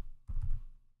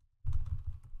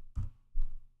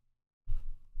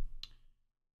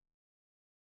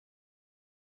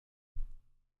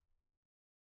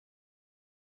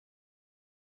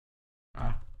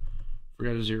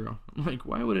 Forgot a 0. I'm like,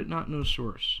 why would it not know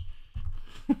source?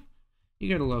 You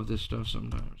gotta love this stuff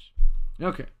sometimes.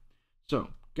 Okay, so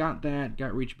got that,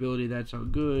 got reachability, that's all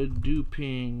good. Do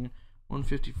ping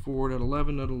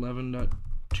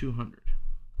 154.11.11.200.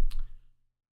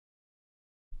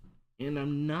 And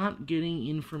I'm not getting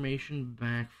information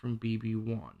back from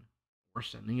BB1, or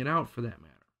sending it out for that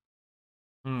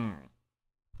matter.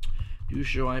 Do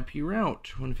show IP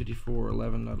route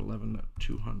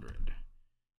 154.11.11.200.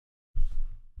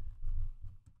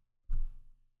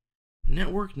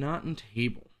 Network not in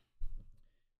table.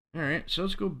 Alright, so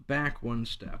let's go back one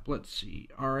step. Let's see,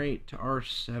 R8 to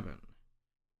R7.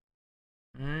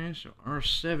 Alright, so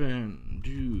R7,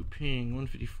 do ping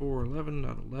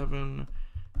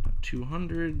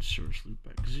 154.11.11.200, source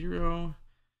loopback 0,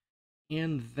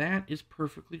 and that is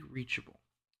perfectly reachable.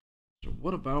 So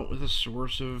what about with a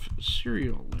source of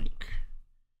serial link?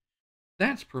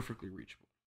 That's perfectly reachable.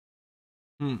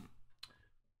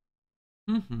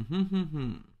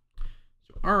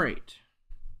 So R8.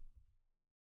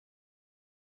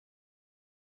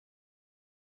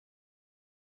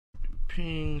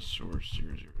 Ping source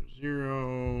 000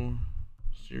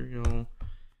 serial,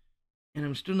 and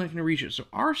I'm still not going to reach it. So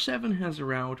R7 has a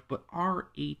route, but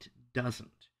R8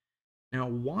 doesn't. Now,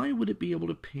 why would it be able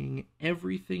to ping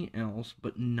everything else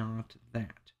but not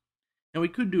that? Now, we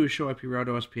could do a show IP route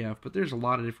OSPF, but there's a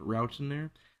lot of different routes in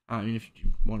there. I mean, if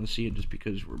you want to see it just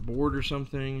because we're bored or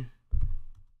something,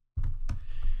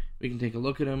 we can take a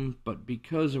look at them. But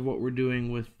because of what we're doing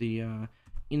with the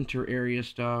inter-area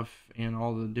stuff and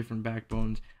all the different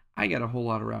backbones, I got a whole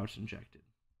lot of routes injected.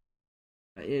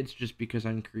 It's just because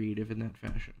I'm creative in that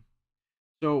fashion.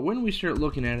 So when we start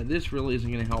looking at it, this really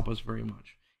isn't going to help us very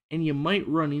much. And you might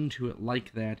run into it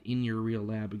like that in your real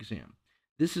lab exam.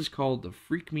 This is called the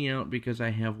freak me out because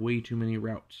I have way too many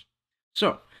routes.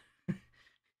 So,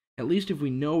 at least if we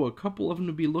know a couple of them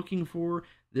to be looking for,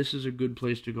 this is a good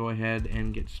place to go ahead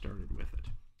and get started with it.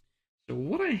 So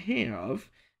what I have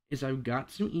is I've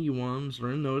got some E1s,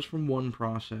 learned those from one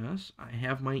process. I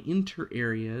have my inter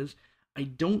areas. I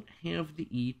don't have the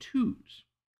E2s.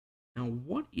 Now,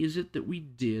 what is it that we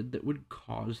did that would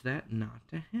cause that not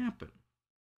to happen?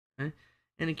 Okay?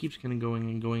 And it keeps kind of going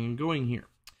and going and going here.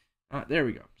 There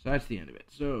we go. So that's the end of it.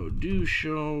 So do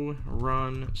show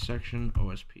run section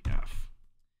OSPF.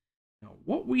 Now,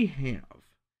 what we have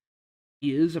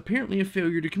is apparently a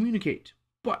failure to communicate.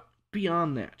 But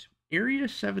beyond that, Area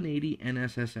 780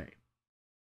 NSSA.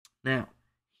 Now,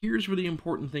 here's where the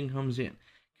important thing comes in.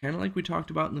 Kind of like we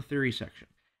talked about in the theory section.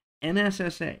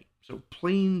 NSSA, so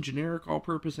plain generic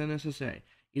all-purpose NSSA,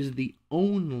 is the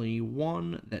only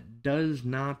one that does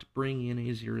not bring in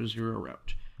a 00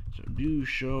 route. So do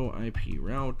show IP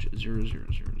route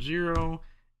 0000,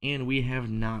 and we have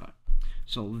nada.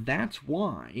 So that's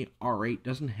why R8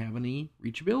 doesn't have any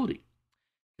reachability.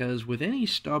 Because with any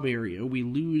stub area, we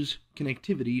lose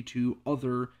connectivity to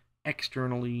other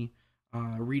externally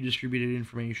redistributed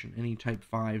information. Any type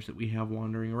 5s that we have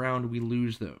wandering around, we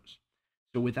lose those.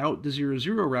 So without the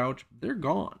 00 route, they're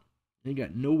gone. You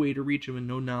got no way to reach them and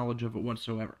no knowledge of it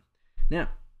whatsoever. Now,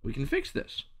 we can fix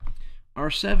this.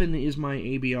 R7 is my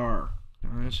ABR.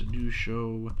 So do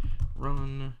show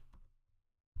run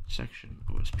section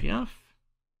OSPF.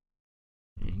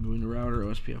 And go into router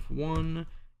OSPF 1.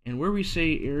 And where we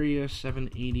say area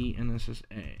 780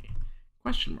 NSSA,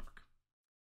 question mark.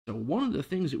 So one of the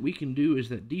things that we can do is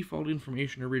that default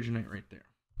information originate right there.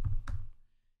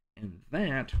 And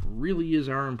that really is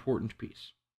our important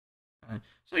piece.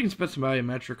 So I can spend some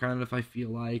biometric on it if I feel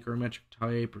like, or a metric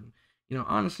type, or,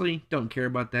 honestly, don't care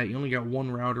about that. You only got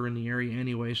one router in the area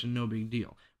anyway, so no big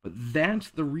deal. But that's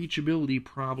the reachability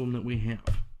problem that we have.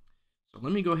 So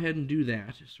let me go ahead and do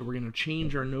that. So we're going to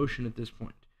change our notion at this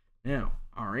point. Now,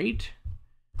 R8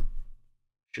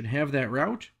 should have that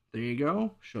route. There you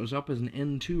go. Shows up as an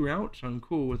N2 route, so I'm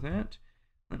cool with that.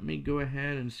 Let me go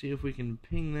ahead and see if we can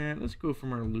ping that. Let's go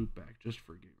from our loopback, just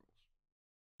for giggles.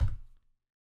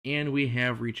 And we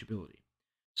have reachability.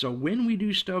 So when we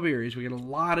do stub areas, we get a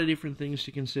lot of different things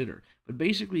to consider. But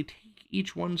basically, take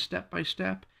each one step by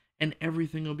step and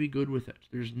everything will be good with it.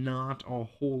 There's not a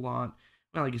whole lot,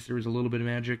 well, I guess there is a little bit of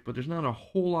magic, but there's not a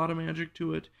whole lot of magic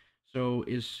to it. So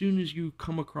as soon as you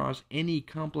come across any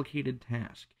complicated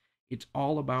task, it's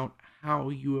all about how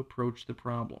you approach the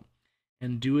problem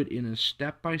and do it in a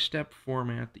step-by-step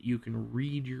format that you can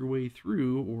read your way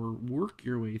through or work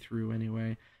your way through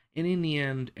anyway, and in the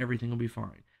end, everything will be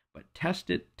fine. But test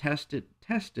it, test it,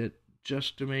 test it,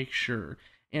 just to make sure.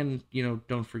 And,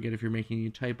 don't forget if you're making any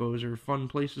typos or fun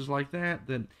places like that,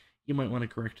 then you might want to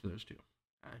correct those too.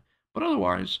 But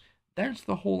otherwise, that's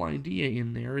the whole idea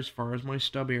in there as far as my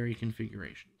stub area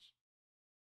configurations.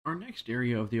 Our next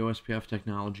area of the OSPF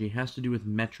technology has to do with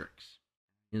metrics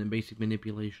and the basic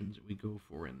manipulations that we go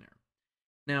for in there.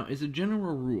 Now, as a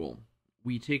general rule,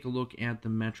 we take a look at the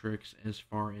metrics as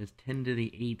far as 10 to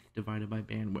the 8th divided by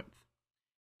bandwidth.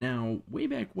 Now, way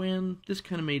back when, this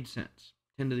kind of made sense.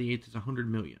 10 to the 8th is 100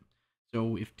 million.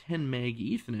 So if 10 meg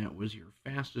Ethernet was your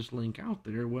fastest link out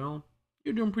there, well,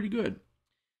 you're doing pretty good.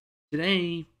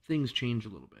 Today, things change a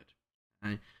little bit.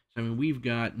 Right? So, we've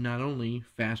got not only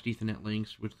fast Ethernet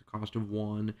links, which the cost of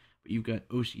one, but you've got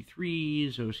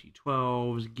OC3s,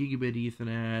 OC12s, gigabit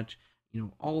Ethernet,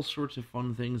 all sorts of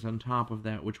fun things on top of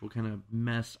that, which will kind of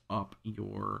mess up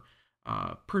your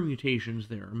permutations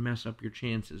there, mess up your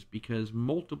chances, because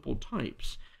multiple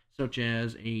types, such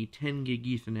as a 10 gig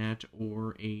Ethernet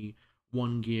or a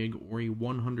 1 gig or a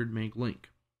 100 meg link.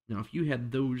 Now, if you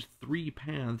had those 3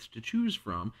 paths to choose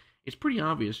from, it's pretty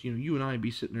obvious, you and I would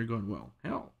be sitting there going, well,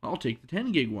 hell, I'll take the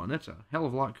 10 gig one. That's a hell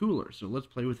of a lot cooler, so let's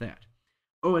play with that.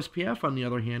 OSPF, on the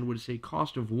other hand, would say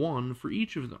cost of 1 for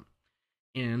each of them.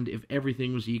 And if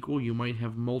everything was equal, you might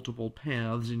have multiple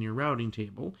paths in your routing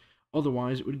table.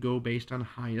 Otherwise, it would go based on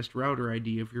highest router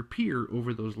ID of your peer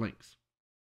over those links.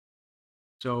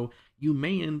 So you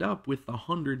may end up with the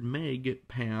 100 meg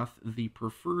path, the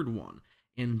preferred one,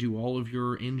 and do all of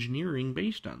your engineering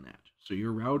based on that. So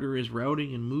your router is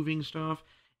routing and moving stuff,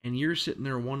 and you're sitting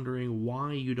there wondering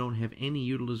why you don't have any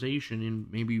utilization in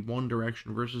maybe one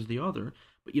direction versus the other,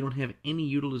 but you don't have any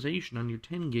utilization on your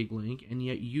 10 gig link, and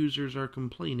yet users are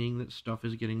complaining that stuff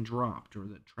is getting dropped or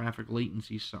that traffic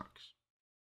latency sucks.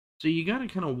 So you got to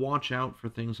kind of watch out for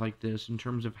things like this in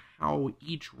terms of how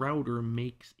each router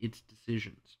makes its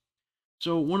decisions.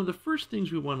 So one of the first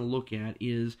things we want to look at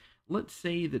is, let's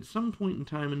say that some point in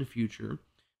time in the future,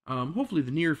 hopefully the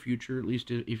near future, at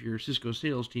least if your Cisco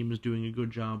sales team is doing a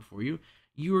good job for you,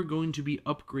 you are going to be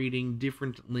upgrading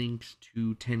different links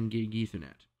to 10 gig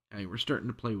Ethernet. Okay, we're starting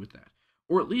to play with that.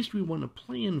 Or at least we want to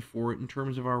plan for it in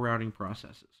terms of our routing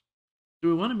processes. So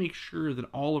we want to make sure that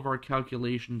all of our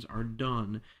calculations are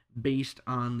done based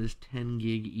on this 10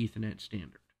 gig Ethernet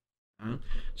standard.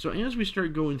 So as we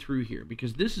start going through here,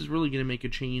 because this is really going to make a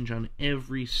change on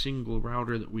every single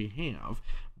router that we have,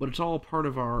 but it's all part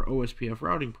of our OSPF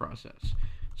routing process.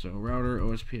 So router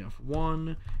OSPF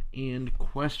 1 and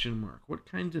question mark. What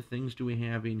kinds of things do we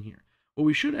have in here? Well,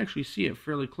 we should actually see it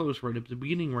fairly close right at the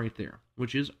beginning right there,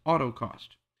 which is auto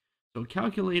cost. So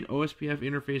calculate OSPF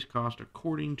interface cost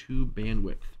according to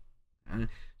bandwidth.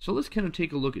 So let's kind of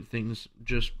take a look at things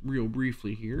just real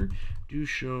briefly here. Do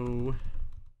show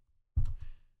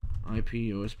IP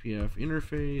OSPF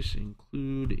interface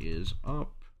include is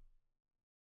up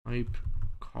pipe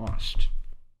cost.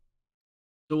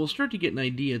 So we'll start to get an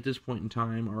idea at this point in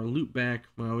time. Our loopback,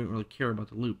 well, we don't really care about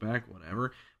the loopback,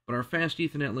 whatever, but our fast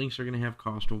Ethernet links are going to have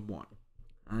cost of 1.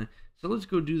 So let's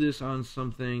go do this on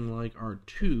something like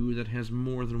R2 that has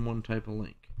more than one type of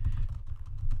link.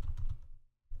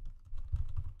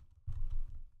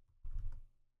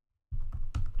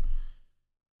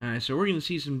 So we're going to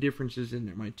see some differences in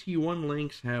there. My T1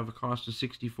 links have a cost of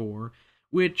 64,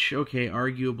 which, okay,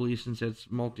 arguably, since it's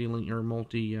multi-link or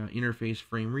multi-interface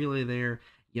frame relay there,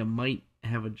 you might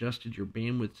have adjusted your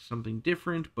bandwidth to something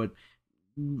different, but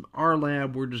our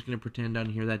lab, we're just going to pretend down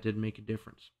here that didn't make a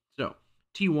difference. So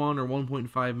T1 or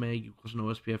 1.5 meg equals an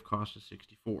OSPF cost of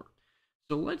 64.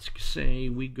 So let's say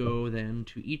we go then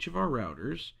to each of our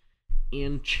routers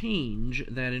and change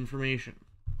that information.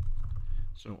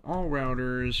 So all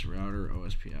routers, router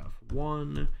OSPF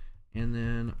 1, and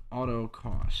then auto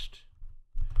cost.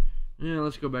 Yeah,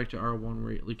 let's go back to R1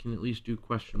 where we can at least do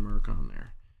question mark on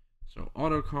there. So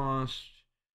auto cost,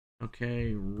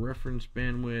 okay, reference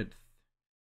bandwidth.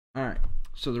 Alright,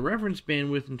 so the reference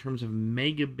bandwidth in terms of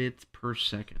megabits per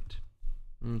second.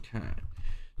 Okay,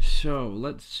 so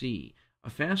let's see. A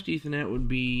fast Ethernet would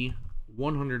be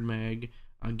 100 meg.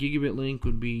 A gigabit link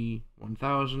would be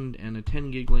 1,000, and a 10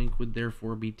 gig link would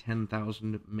therefore be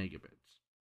 10,000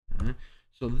 megabits.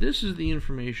 So this is the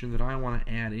information that I want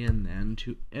to add in then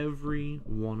to every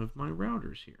one of my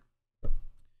routers here.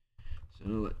 So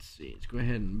let's see. Let's go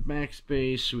ahead and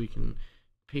backspace so we can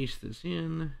paste this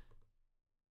in.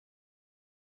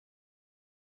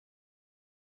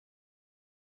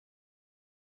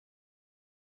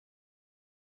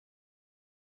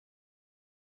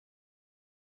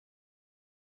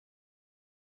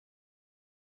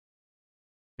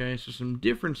 Okay, so some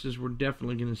differences we're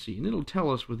definitely going to see. And it'll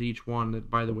tell us with each one that,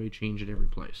 by the way, change at every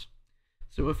place.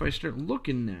 So if I start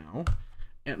looking now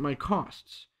at my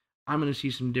costs, I'm going to see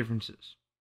some differences.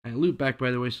 Loopback, by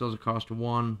the way, still has a cost of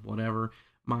 1, whatever.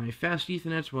 My fast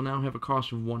Ethernets will now have a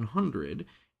cost of 100,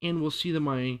 and we'll see that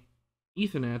my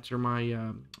Ethernets, or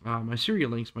my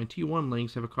serial links, my T1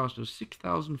 links, have a cost of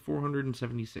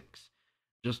 6,476,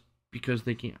 just because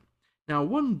they can. Now,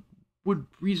 one would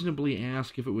reasonably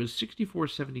ask if it was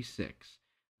 6476,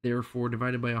 therefore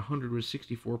divided by 100 was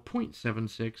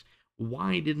 64.76,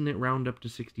 why didn't it round up to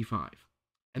 65?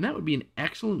 And that would be an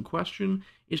excellent question.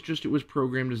 It's just it was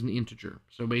programmed as an integer.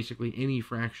 So basically any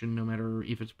fraction, no matter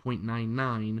if it's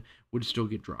 0.99, would still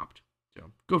get dropped.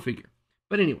 So go figure.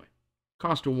 But anyway,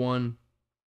 cost of 1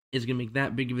 is going to make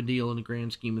that big of a deal in the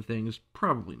grand scheme of things?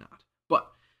 Probably not. But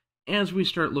as we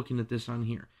start looking at this on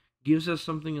here, gives us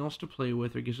something else to play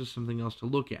with or gives us something else to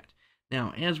look at.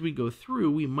 Now, as we go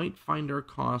through, we might find our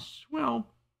costs, well,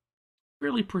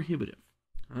 fairly prohibitive.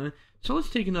 So let's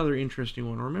take another interesting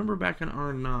one. Remember back on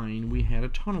R9, we had a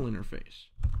tunnel interface.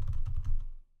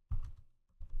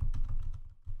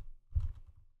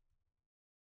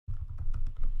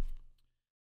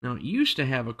 Now, it used to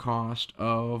have a cost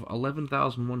of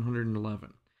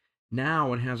 11,111.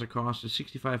 Now it has a cost of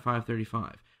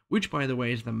 65,535, which, by the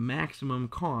way, is the maximum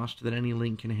cost that any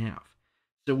link can have.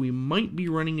 So we might be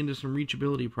running into some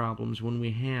reachability problems when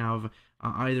we have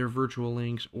either virtual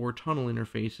links or tunnel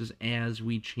interfaces as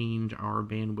we change our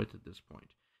bandwidth at this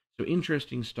point. So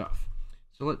interesting stuff.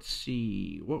 So let's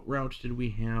see, what routes did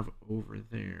we have over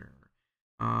there?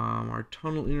 Our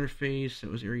tunnel interface,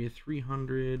 that was area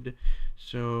 300.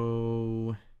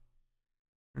 So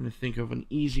I'm trying to think of an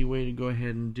easy way to go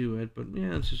ahead and do it, but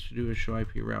yeah, let's just do a show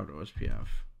IP route OSPF.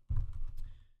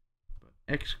 But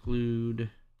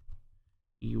exclude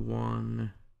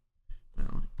E1,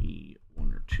 well, E1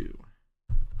 or 2.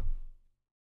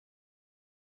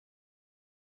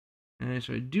 And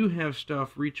so I do have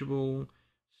stuff reachable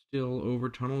still over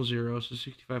tunnel 0, so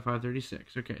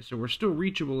 65,536. Okay, so we're still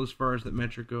reachable as far as that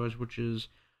metric goes, which is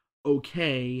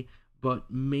okay,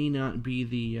 but may not be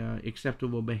the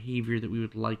acceptable behavior that we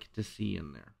would like to see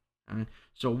in there.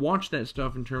 So watch that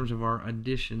stuff in terms of our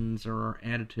additions or our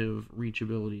additive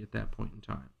reachability at that point in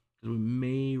time, because we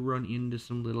may run into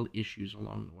some little issues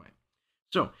along the way.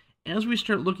 So as we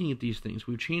start looking at these things,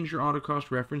 we've changed our autocost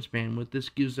reference bandwidth. This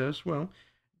gives us, well,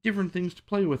 different things to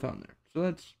play with on there. So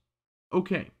that's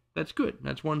okay. That's good.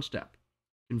 That's one step.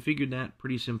 Configured that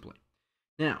pretty simply.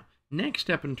 Now, next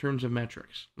step in terms of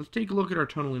metrics. Let's take a look at our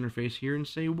tunnel interface here and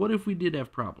say, what if we did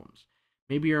have problems?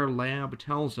 Maybe our lab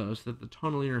tells us that the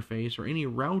tunnel interface or any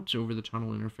routes over the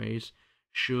tunnel interface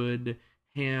should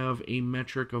have a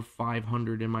metric of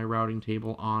 500 in my routing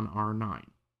table on R9.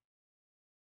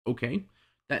 Okay,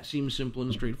 that seems simple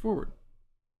and straightforward.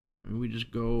 And we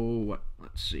just go,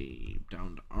 let's see,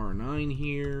 down to R9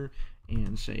 here,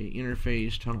 and say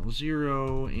interface tunnel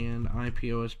 0 and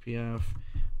IP OSPF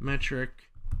metric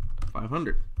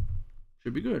 500.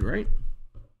 Should be good, right?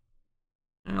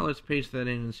 Now let's paste that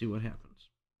in and see what happens.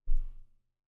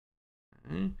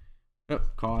 Okay. Oh,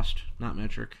 cost, not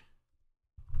metric.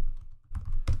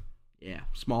 Yeah,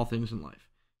 small things in life.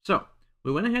 So,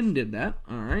 we went ahead and did that.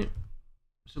 Alright.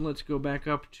 So let's go back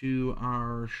up to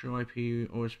our show IP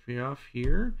OSPF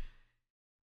here.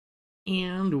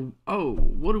 And, oh,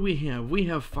 what do we have? We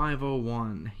have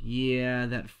 501. Yeah,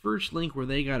 that first link where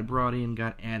they got brought in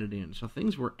got added in. So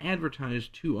things were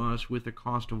advertised to us with a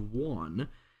cost of 1.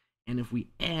 And if we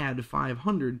add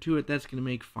 500 to it, that's going to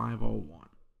make 501.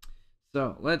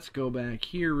 So let's go back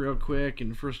here real quick.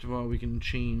 And first of all, we can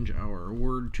change our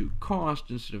word to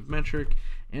cost instead of metric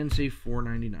and say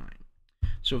 499.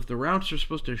 So if the routes are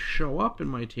supposed to show up in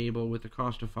my table with a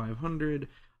cost of 500,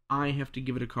 I have to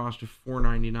give it a cost of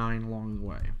 499 along the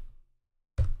way.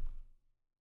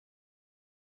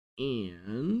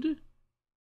 And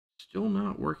still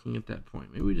not working at that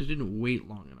point. Maybe we just didn't wait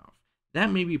long enough.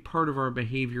 That may be part of our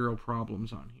behavioral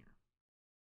problems on here.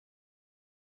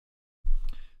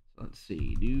 So let's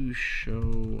see, do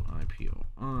show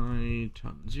IPOI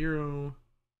ton 0.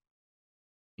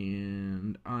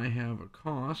 And I have a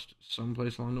cost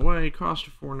someplace along the way, cost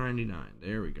of 499.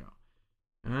 There we go.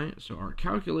 Alright, so our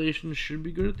calculations should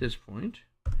be good at this point.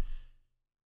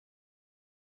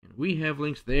 And we have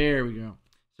links. There we go.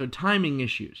 So timing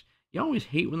issues. You always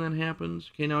hate when that happens.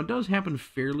 Okay, now it does happen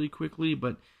fairly quickly,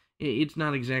 but it's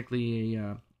not exactly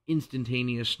a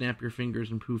instantaneous snap your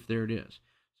fingers and poof, there it is.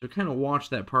 So kind of watch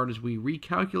that part as we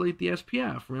recalculate the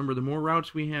SPF. Remember, the more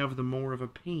routes we have, the more of a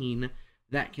pain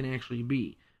that can actually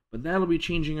be. But that'll be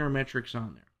changing our metrics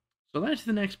on there. So that's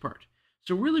the next part.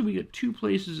 So really we get two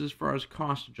places as far as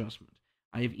cost adjustment.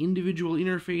 I have individual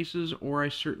interfaces, or I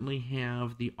certainly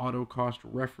have the auto cost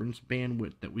reference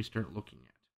bandwidth that we start looking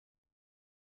at.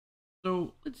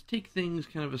 So let's take things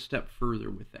kind of a step further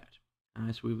with that.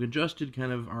 So we've adjusted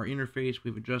kind of our interface,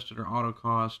 we've adjusted our auto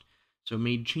cost, so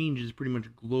made changes pretty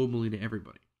much globally to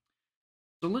everybody.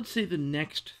 So let's say the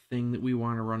next thing that we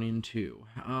want to run into.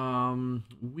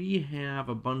 We have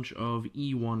a bunch of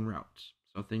E1 routes,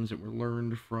 so things that were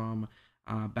learned from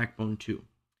Backbone 2.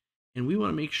 And we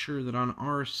want to make sure that on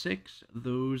R6,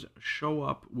 those show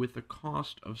up with a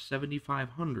cost of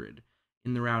 7,500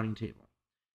 in the routing table.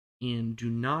 And do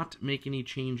not make any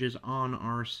changes on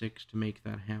R6 to make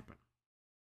that happen.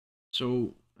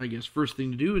 So I guess first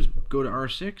thing to do is go to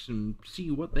R6 and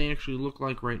see what they actually look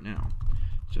like right now.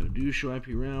 So do show IP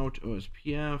route,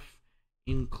 OSPF,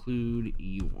 include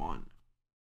E1.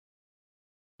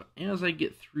 So as I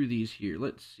get through these here,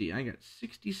 let's see, I got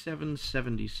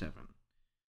 6777.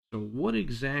 So what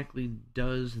exactly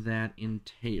does that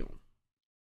entail?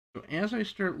 So as I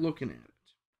start looking at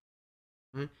it,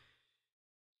 right,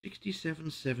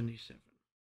 6777.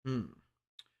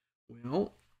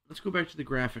 Well, let's go back to the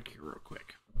graphic here real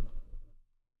quick.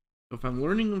 So if I'm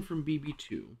learning them from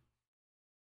BB2,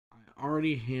 I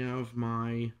already have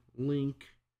my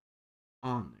link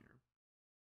on there.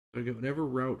 So I get whatever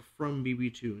route from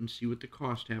BB2 and see what the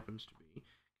cost happens to be.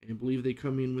 I believe they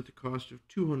come in with the cost of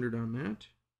 200 on that.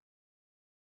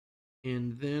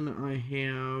 And then I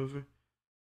have,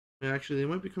 actually they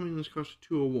might be coming in this cost of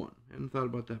 201. I hadn't thought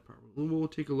about that part. We'll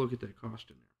take a look at that cost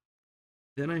in there.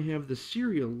 Then I have the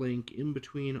serial link in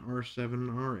between R7 and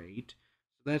R8. So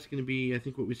that's going to be, I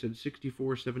think what we said,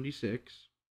 6476.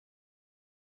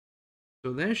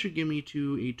 So that should give me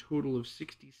to a total of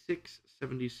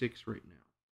 6676 right now.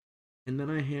 And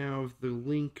then I have the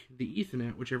link, the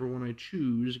Ethernet, whichever one I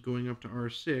choose, going up to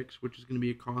R6, which is going to be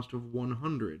a cost of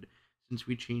 100, since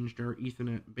we changed our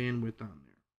Ethernet bandwidth on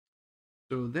there.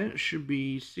 So that should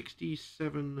be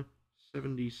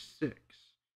 6776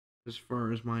 as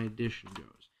far as my addition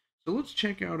goes. So let's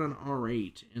check out on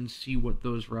R8 and see what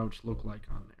those routes look like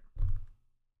on there.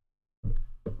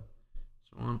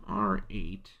 So on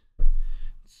R8,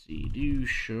 let's see, do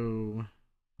show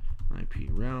IP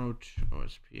route,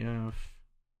 OSPF,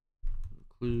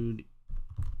 include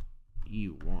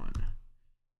E1.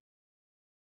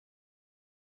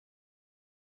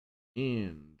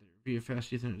 And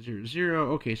VFS Ethernet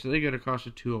 00. Okay, so they got a cost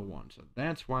of 201. So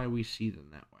that's why we see them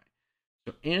that way.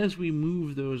 So as we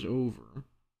move those over,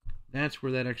 that's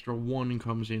where that extra 1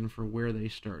 comes in for where they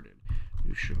started.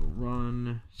 You show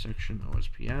run section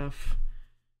OSPF.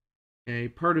 Okay,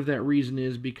 part of that reason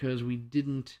is because we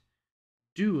didn't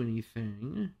do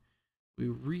anything. We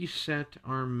reset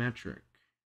our metric.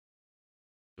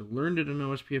 So learned it in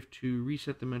OSPF to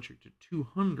reset the metric to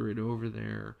 200 over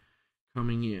there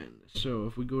coming in. So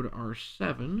if we go to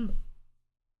R7,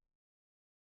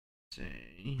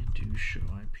 say do show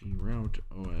IP route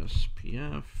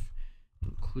OSPF,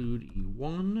 include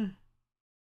E1.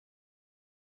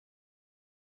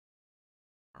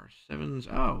 R7's,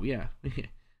 oh yeah,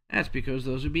 that's because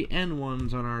those would be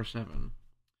N1s on R7.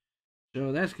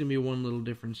 So that's going to be one little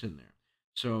difference in there.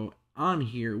 So on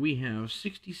here we have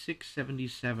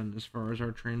 6677 as far as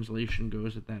our translation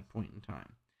goes at that point in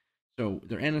time. So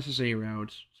they're NSSA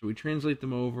routes, so we translate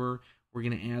them over. We're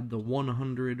going to add the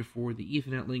 100 for the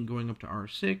Ethernet link going up to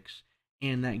R6,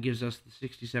 and that gives us the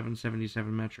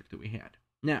 6777 metric that we had.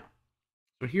 Now,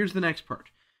 so here's the next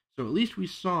part. So at least we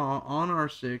saw on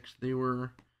R6 they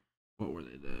were, what were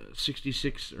they, the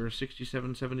 66 or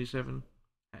 6777?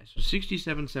 Okay, so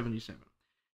 6777.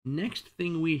 Next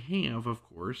thing we have, of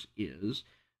course, is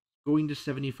going to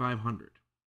 7500.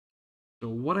 So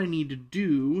what I need to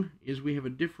do is we have a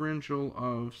differential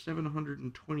of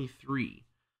 723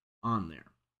 on there.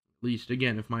 At least,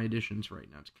 again, if my addition's right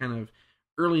now. It's kind of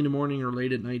early in the morning or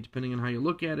late at night, depending on how you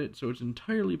look at it, so it's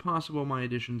entirely possible my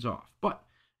addition's off. But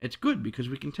it's good because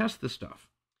we can test this stuff.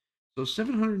 So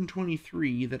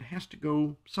 723, that has to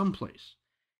go someplace.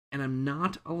 And I'm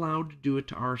not allowed to do it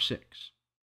to R6.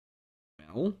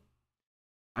 Well,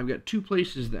 I've got two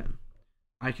places then.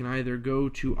 I can either go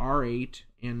to R8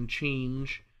 and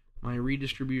change my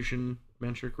redistribution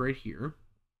metric right here,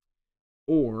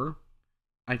 or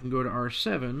I can go to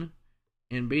R7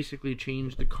 and basically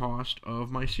change the cost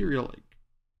of my serial link.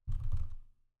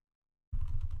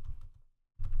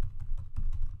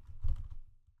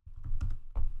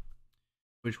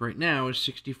 which right now is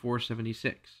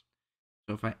 6476.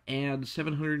 So if I add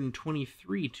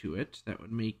 723 to it, that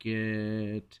would make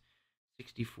it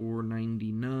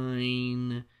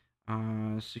 6499,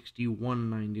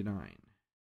 6199,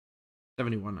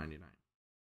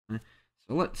 7199.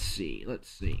 So let's see.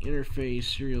 Interface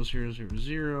serial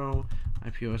 000,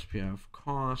 IP OSPF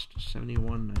cost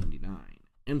 7199.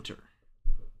 Enter.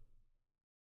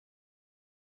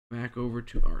 Back over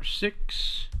to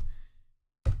R6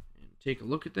 and take a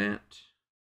look at that.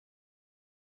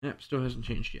 Yep, still hasn't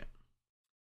changed yet.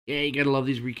 Yeah, you gotta love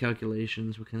these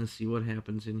recalculations. We'll kind of see what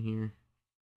happens in here.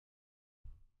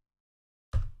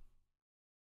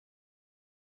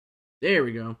 There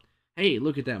we go. Hey,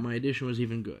 look at that. My addition was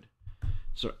even good.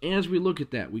 So as we look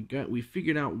at that, we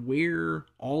figured out where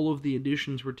all of the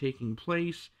additions were taking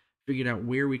place, figured out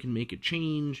where we can make a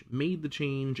change, made the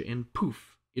change, and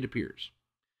poof, it appears.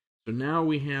 So now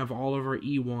we have all of our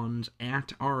E1s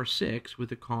at R6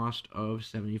 with a cost of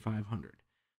 7,500.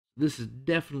 This is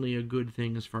definitely a good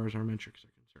thing as far as our metrics are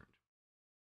concerned.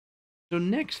 So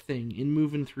next thing in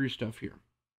moving through stuff here,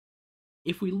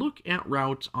 if we look at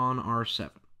routes on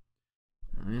R7,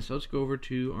 alright, so let's go over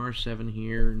to R7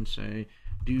 here and say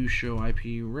do show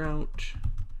IP route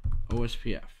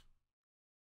OSPF.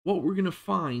 What we're going to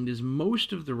find is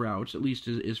most of the routes, at least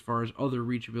as far as other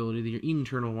reachability, the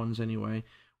internal ones anyway,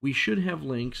 we should have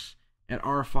links at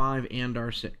R5 and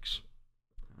R6.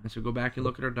 So go back and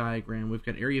look at our diagram. We've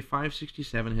got area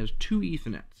 567 has 2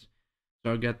 Ethernets.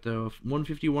 So I've got the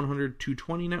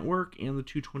 150/100/220 network and the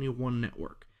 221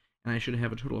 network. And I should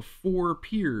have a total of 4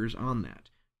 peers on that.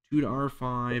 2 to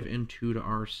R5 and 2 to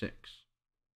R6.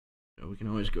 So we can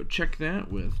always go check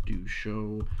that with do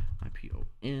show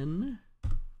IPON.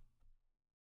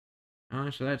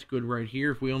 So that's good right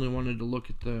here. If we only wanted to look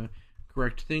at the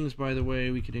correct things, by the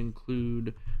way, we could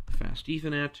include fast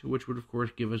Ethernet, which would of course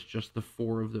give us just the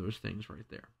 4 of those things right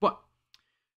there. But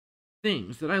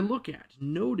things that I look at,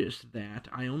 notice that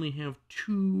I only have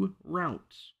 2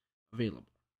 routes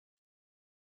available.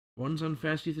 One's on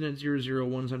fast Ethernet 00,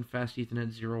 one's on fast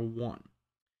Ethernet 01.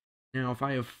 Now, if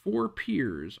I have 4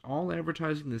 peers all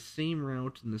advertising the same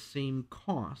route and the same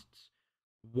costs,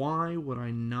 why would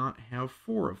I not have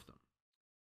 4 of them?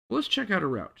 Well, let's check out a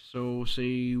route. So,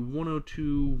 say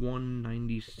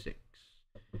 102.196.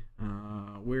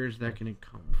 Where is that going to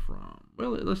come from?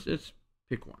 Well, let's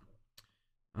pick one.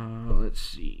 Let's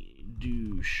see.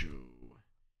 Do show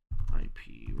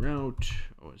IP route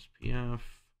OSPF.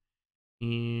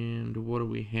 And what do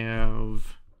we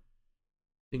have?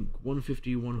 I think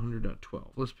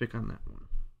 150.100.12. Let's pick on that one.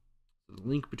 So the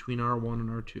link between R1 and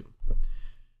R2.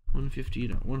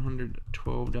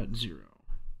 150.100.12.0.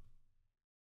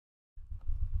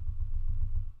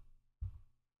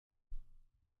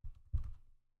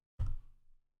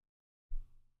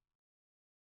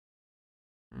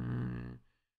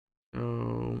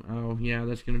 Oh yeah,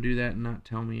 that's going to do that and not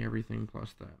tell me everything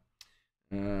plus that.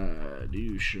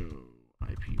 Do show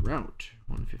IP route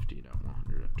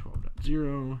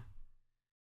 150.100.12.0.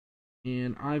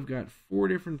 And I've got 4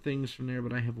 different things from there,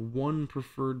 but I have 1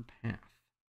 preferred path.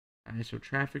 So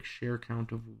traffic share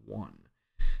count of 1.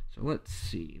 So let's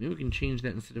see. Maybe we can change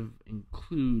that instead of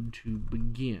include to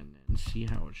begin and see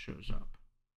how it shows up.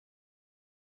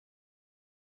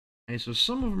 Okay, so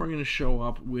some of them are going to show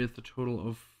up with a total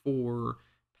of 4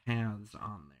 paths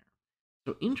on there.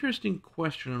 So interesting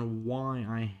question on why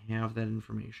I have that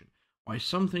information. Why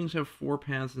some things have 4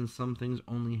 paths and some things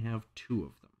only have 2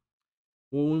 of them.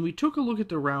 Well, when we took a look at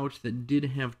the routes that did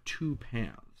have 2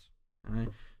 paths, right,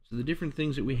 so the different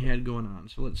things that we had going on.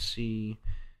 So let's see.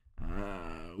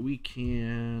 We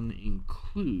can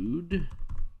include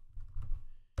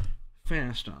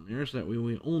fast on there, so that way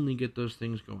we only get those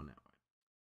things going that way.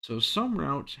 So some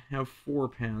routes have 4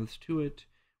 paths to it,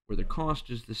 where the cost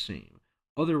is the same.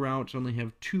 Other routes only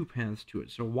have 2 paths to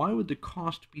it. So why would the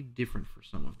cost be different for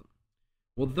some of them?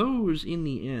 Well, those, in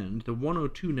the end, the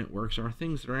 102 networks, are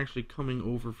things that are actually coming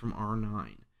over from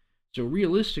R9. So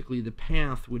realistically, the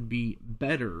path would be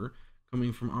better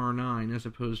coming from R9 as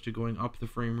opposed to going up the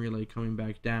frame relay, coming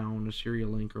back down a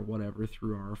serial link or whatever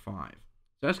through R5. So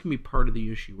that's going to be part of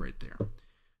the issue right there.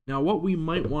 Now, what we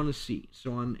might want to see,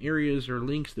 so on areas or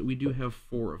links that we do have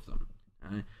 4 of them,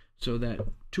 so that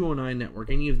 209 network,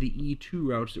 any of the E2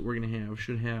 routes that we're going to have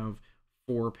should have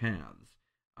 4 paths.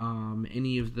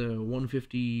 Any of the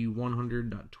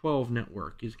 150.100.12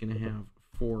 network is going to have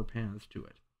 4 paths to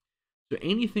it. So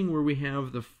anything where we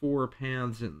have the 4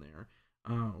 paths in there,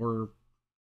 well,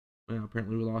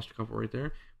 apparently we lost a couple right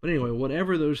there. But anyway,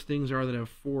 whatever those things are that have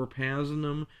 4 paths in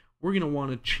them, we're going to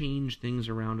want to change things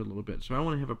around a little bit. So I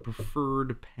want to have a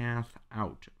preferred path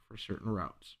out for certain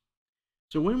routes.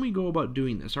 So when we go about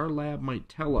doing this, our lab might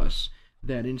tell us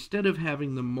that instead of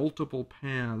having the multiple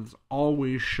paths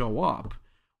always show up,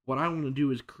 what I want to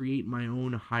do is create my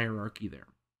own hierarchy there.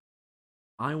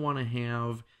 I want to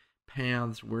have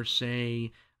paths where,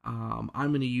 say, I'm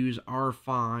going to use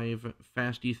R5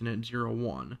 Fast Ethernet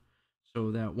 01,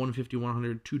 so that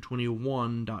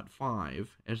 150.100.221.5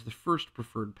 as the first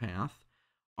preferred path,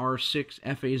 R6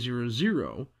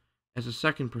 FA00 as a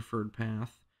second preferred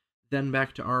path, then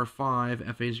back to R5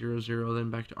 FA00,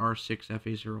 then back to R6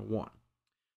 FA01.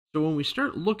 So when we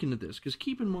start looking at this, because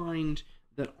keep in mind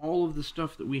that all of the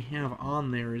stuff that we have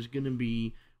on there is going to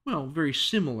be, well, very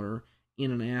similar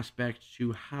in an aspect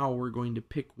to how we're going to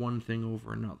pick one thing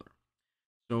over another.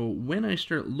 So when I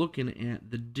start looking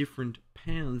at the different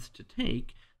paths to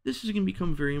take, this is going to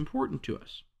become very important to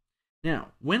us.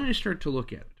 Now, when I start to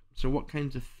look at it, so what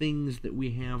kinds of things that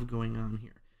we have going on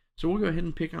here. So we'll go ahead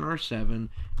and pick on R7,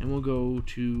 and we'll go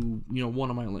to, one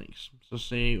of my links. So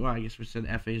say, well, I guess we said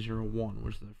FA01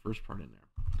 was the first part in there.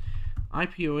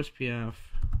 IP OSPF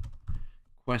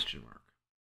question mark.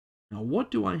 Now, what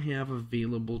do I have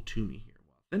available to me here?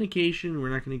 Well, authentication, we're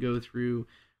not going to go through.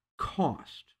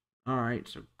 Cost. All right,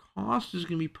 so cost is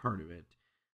going to be part of it.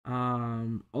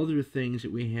 Other things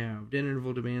that we have, dead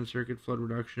interval demand circuit, flood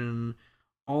reduction,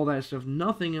 all that stuff.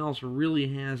 Nothing else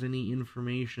really has any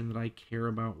information that I care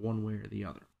about one way or the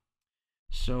other.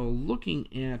 So looking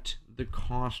at the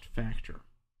cost factor.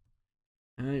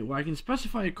 All right, well, I can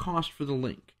specify a cost for the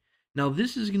link. Now,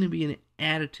 this is going to be an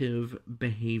additive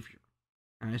behavior.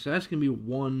 All right, so that's going to be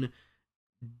one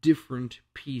different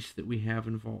piece that we have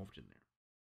involved in there.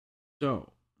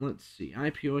 So let's see,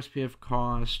 IP OSPF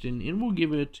cost, and we'll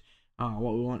give it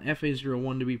what we want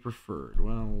FA01 to be preferred.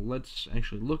 Well, let's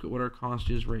actually look at what our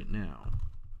cost is right now.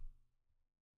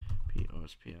 IP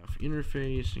OSPF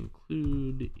interface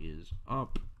include is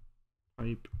up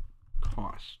pipe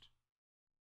cost.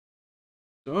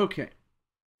 So, okay.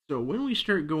 So when we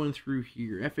start going through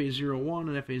here, FA01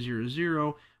 and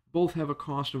FA00 both have a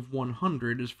cost of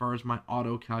 100 as far as my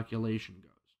auto calculation goes.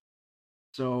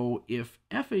 So if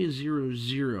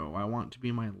FA00 I want to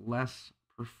be my less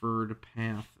preferred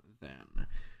path, then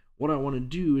what I want to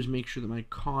do is make sure that my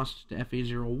cost to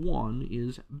FA01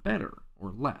 is better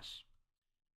or less.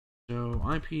 So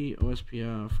IP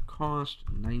OSPF cost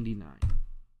 99.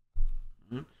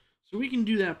 So we can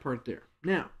do that part there.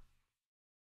 Now,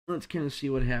 let's kind of see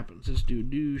what happens. Let's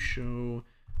do show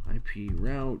IP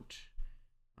route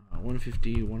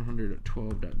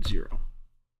 150.100.12.0.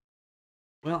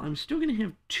 Well, I'm still going to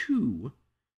have two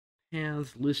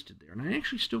paths listed there, and I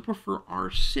actually still prefer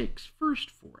R6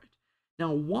 first for it.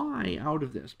 Now, why out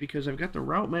of this? Because I've got the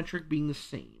route metric being the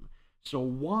same. So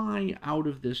why out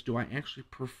of this do I actually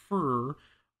prefer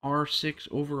R6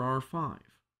 over R5?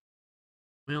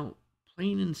 Well,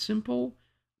 plain and simple,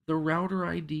 the router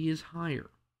ID is higher.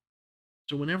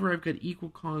 So whenever I've got equal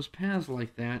cause paths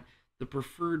like that, the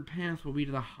preferred path will be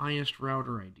to the highest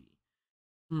router ID.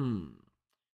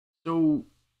 So,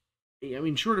 I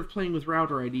mean, short of playing with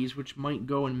router IDs, which might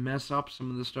go and mess up some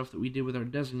of the stuff that we did with our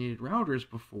designated routers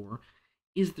before,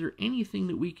 is there anything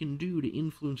that we can do to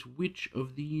influence which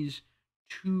of these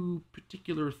two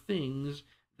particular things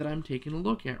that I'm taking a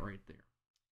look at right there?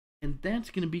 And that's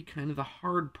going to be kind of the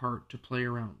hard part to play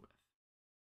around with.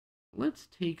 Let's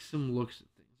take some looks at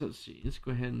things. Let's see. Let's go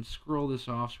ahead and scroll this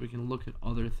off so we can look at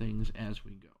other things as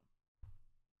we go.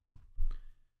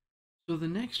 So the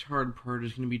next hard part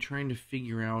is going to be trying to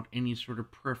figure out any sort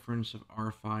of preference of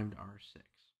R5 to R6.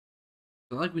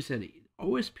 So like we said,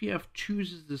 OSPF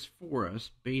chooses this for us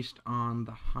based on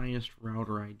the highest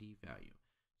router ID value.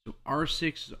 So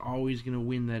R6 is always going to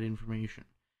win that information.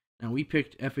 Now we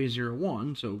picked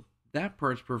FA01, so that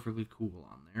part's perfectly cool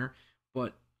on there,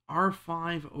 but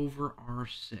R5 over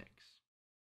R6.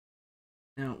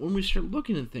 Now when we start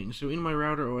looking at things, so in my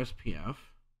router OSPF,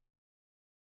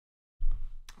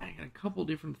 I got a couple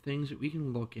different things that we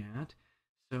can look at.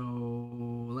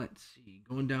 So let's see,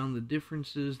 going down the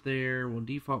differences there. Well,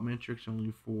 default metrics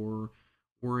only for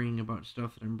worrying about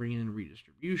stuff that I'm bringing in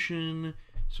redistribution,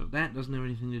 so that doesn't have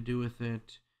anything to do with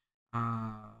it.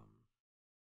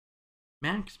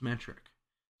 Max metric.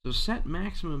 So set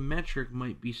maximum metric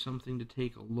might be something to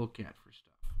take a look at for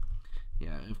stuff.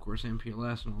 Yeah, of course,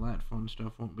 MPLS and all that fun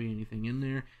stuff won't be anything in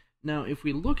there. Now, if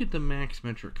we look at the max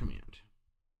metric command,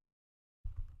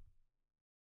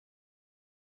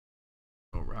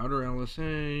 router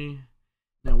LSA.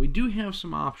 Now we do have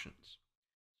some options.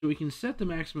 So we can set the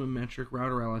maximum metric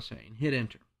router LSA and hit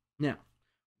enter. Now,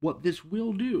 what this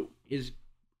will do is,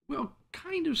 well,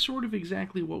 kind of sort of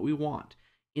exactly what we want,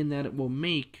 in that it will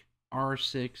make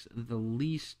R6 the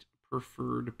least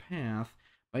preferred path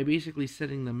by basically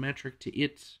setting the metric to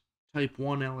its type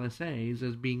 1 LSAs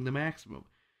as being the maximum,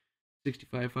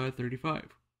 65.535.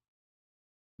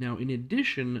 Now, in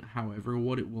addition, however,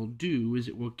 what it will do is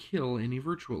it will kill any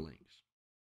virtual links,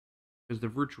 because the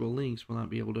virtual links will not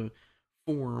be able to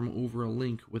form over a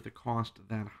link with a cost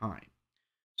that high.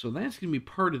 So that's going to be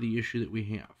part of the issue that we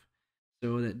have.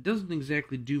 So that doesn't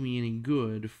exactly do me any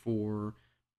good for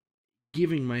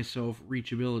giving myself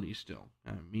reachability still.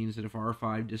 It means that if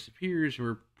R5 disappears,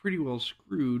 we're pretty well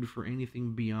screwed for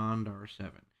anything beyond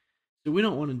R7. So we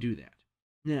don't want to do that.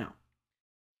 Now,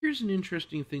 here's an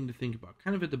interesting thing to think about.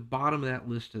 Kind of at the bottom of that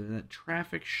list, of that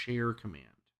traffic share command.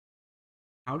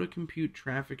 How to compute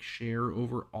traffic share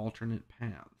over alternate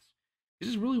paths. This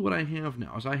is really what I have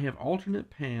now, is I have alternate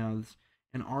paths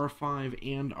and R5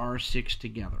 and R6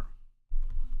 together.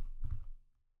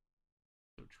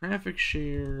 So traffic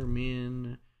share,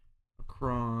 min,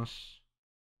 across,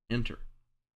 enter.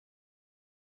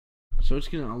 So it's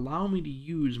going to allow me to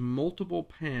use multiple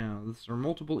paths or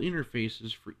multiple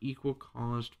interfaces for equal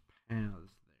cost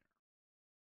paths there.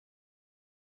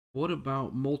 What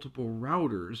about multiple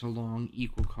routers along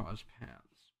equal cost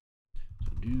paths? So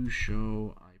do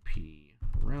show IP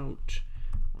route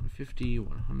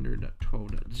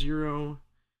 150.100.12.0,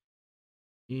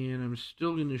 and I'm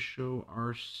still going to show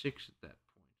R6 at that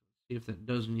point. Let's see if that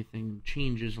does anything,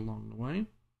 changes along the way.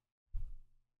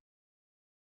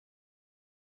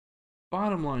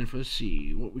 Bottom line, let's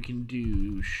see what we can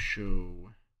do.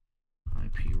 Show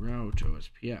IP route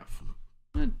OSPF.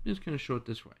 Let's kind of show it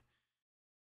this way.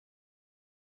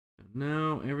 So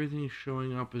now everything's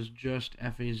showing up as just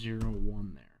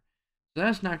FA01 there. So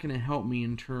that's not going to help me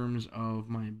in terms of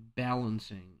my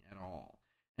balancing at all.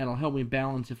 That'll help me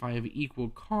balance if I have equal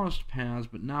cost paths,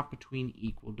 but not between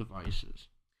equal devices.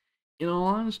 In all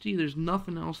honesty, there's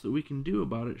nothing else that we can do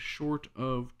about it short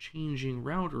of changing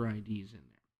router IDs in there.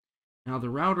 Now,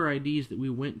 the router IDs that we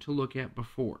went to look at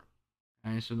before.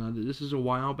 Okay, so now this is a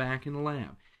while back in the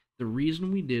lab. The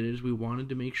reason we did it is we wanted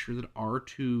to make sure that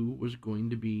R2 was going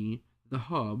to be the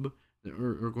hub,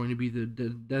 or going to be the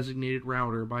designated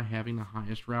router by having the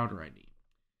highest router ID.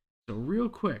 So real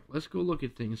quick, let's go look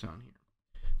at things on here.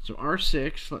 So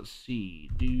R6, let's see,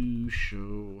 do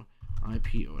show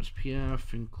IP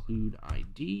OSPF, include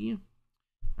ID.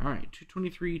 All right,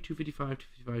 223, 255,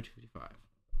 255, 255.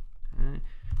 Okay.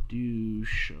 Do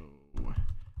show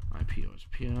IP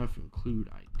OSPF, include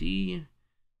ID.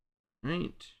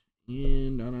 Right.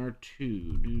 And on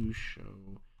R2, do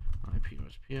show IP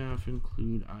OSPF,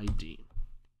 include ID.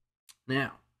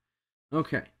 Now,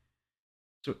 okay.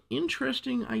 So,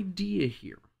 interesting idea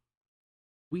here.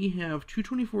 We have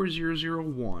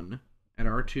 224.0.0.1 at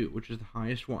R2, which is the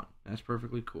highest one. That's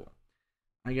perfectly cool.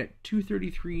 I got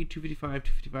 233, 255,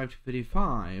 255,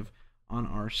 255 on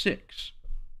R6.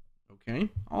 Okay,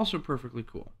 also perfectly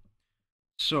cool.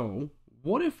 So,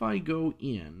 what if I go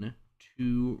in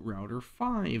to router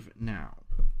 5 now?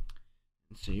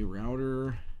 And say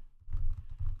router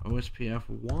OSPF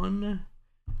 1,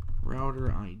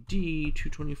 router ID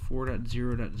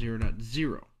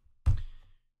 224.0.0.0,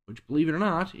 which, believe it or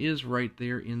not, is right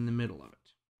there in the middle of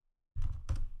it.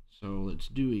 So let's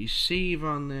do a save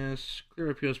on this. Clear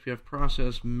IP OSPF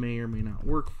process may or may not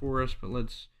work for us, but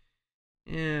let's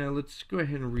go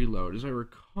ahead and reload. As I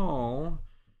recall,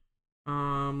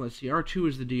 let's see, R2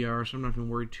 is the DR, so I'm not going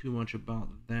to worry too much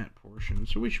about that portion.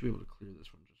 So we should be able to clear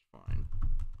this one just fine.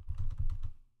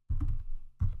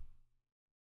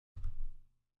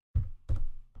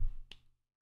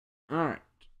 Alright.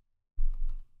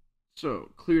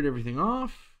 So, cleared everything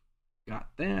off. Got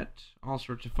that. All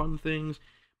sorts of fun things.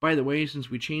 By the way, since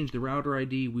we changed the router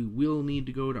ID, we will need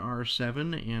to go to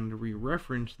R7 and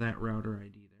re-reference that router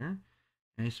ID there.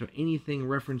 Okay, so anything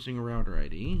referencing a router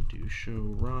ID, do show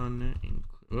run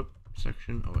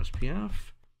section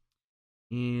OSPF.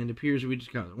 And it appears that we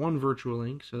just got one virtual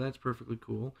link, so that's perfectly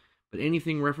cool. But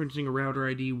anything referencing a router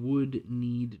ID would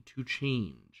need to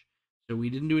change. So we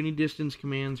didn't do any distance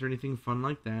commands or anything fun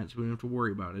like that, so we don't have to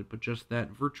worry about it. But just that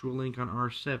virtual link on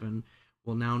R7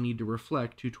 will now need to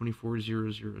reflect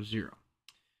 224.0.0.0. So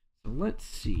let's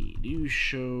see. Do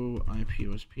show IP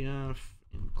OSPF,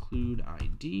 include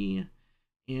ID.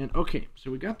 And okay, so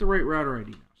we got the right router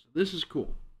ID now. So this is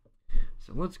cool.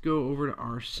 So let's go over to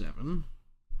R7.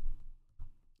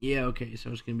 Yeah, okay,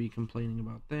 so it's going to be complaining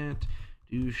about that.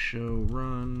 Do show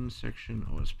run section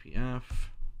OSPF.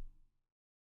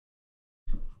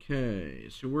 Okay,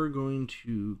 so we're going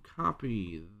to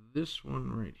copy this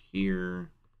one right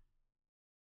here.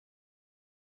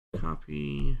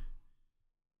 Copy.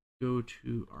 Go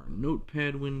to our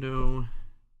notepad window.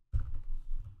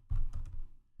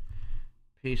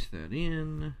 Paste that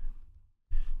in.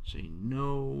 say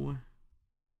no.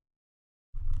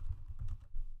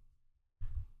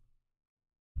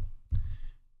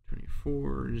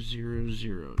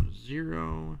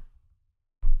 $24,000.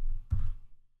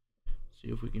 See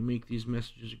if we can make these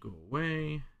messages go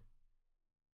away.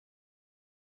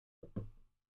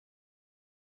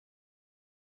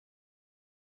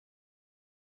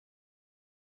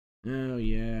 Oh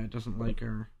yeah, it doesn't like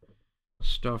our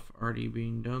stuff already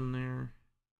being done there.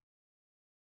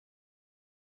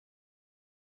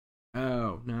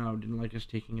 Oh, no, didn't like us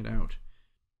taking it out.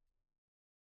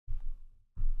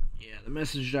 Yeah, the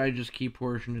message digest key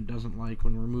portion it doesn't like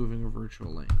when removing a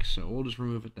virtual link, so we'll just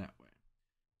remove it that way.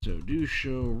 So do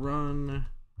show run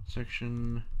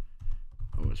section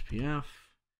OSPF.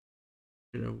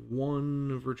 Should have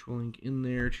one virtual link in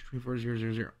there,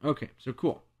 224.0.0.0. Okay, so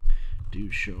cool. Do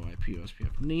show IP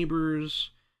OSPF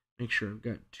neighbors. Make sure I've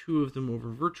got two of them over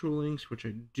virtual links, which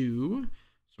I do.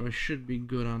 So I should be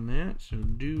good on that. So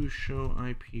do show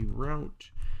IP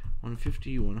route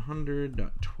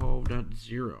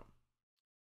 150.100.12.0.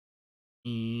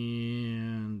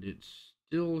 And it's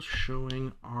still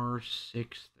showing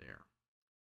R6 there.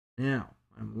 Now,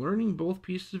 I'm learning both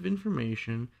pieces of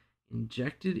information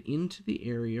injected into the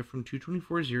area from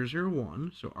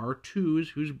 224.0.0.1. So R2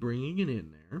 is who's bringing it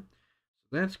in there.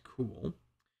 So that's cool.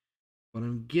 But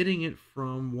I'm getting it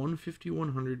from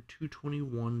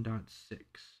 150.100.221.6.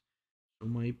 So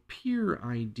my peer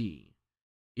ID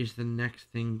is the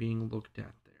next thing being looked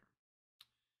at there.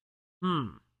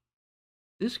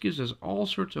 This gives us all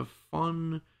sorts of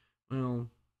fun, well,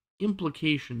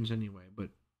 implications anyway, but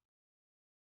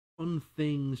fun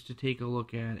things to take a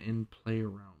look at and play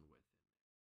around with.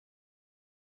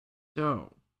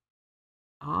 So,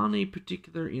 on a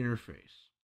particular interface,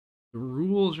 the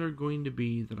rules are going to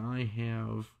be that I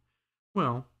have,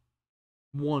 well,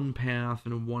 one path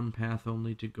and one path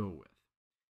only to go with.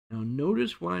 Now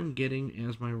notice what I'm getting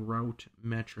as my route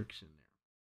metrics in there.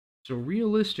 So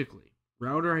realistically,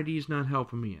 router ID is not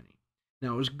helping me any.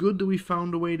 Now it's good that we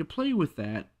found a way to play with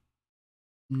that,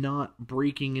 not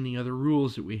breaking any other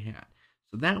rules that we had.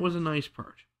 So that was a nice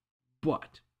part.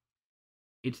 But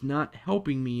it's not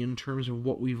helping me in terms of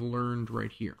what we've learned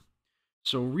right here.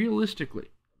 So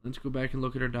realistically, let's go back and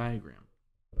look at our diagram.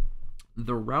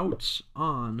 The routes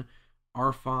on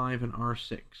R5 and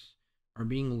R6 are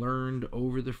being learned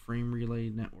over the frame relay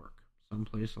network,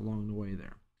 someplace along the way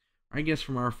there. I guess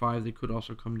from R5 they could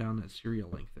also come down that serial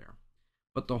link there.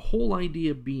 But the whole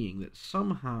idea being that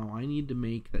somehow I need to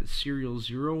make that serial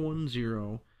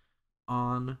 010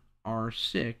 on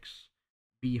R6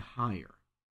 be higher.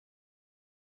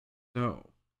 So,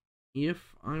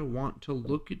 if I want to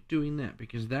look at doing that,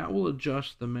 because that will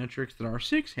adjust the metrics that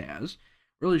R6 has,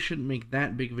 really shouldn't make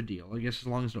that big of a deal. I guess as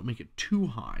long as I don't make it too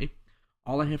high.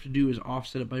 All I have to do is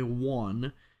offset it by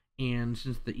 1, and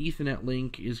since the Ethernet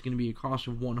link is going to be a cost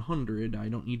of 100, I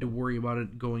don't need to worry about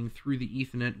it going through the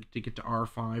Ethernet to get to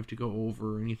R5 to go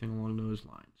over or anything along those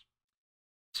lines.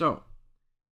 So,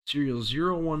 serial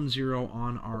 010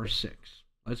 on R6.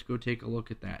 Let's go take a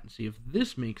look at that and see if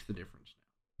this makes the difference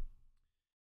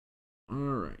now.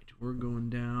 Alright, we're going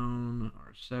down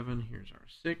R7, here's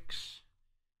R6.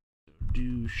 So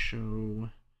do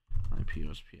show IP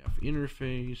OSPF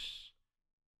interface.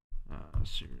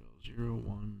 Serial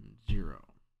 010.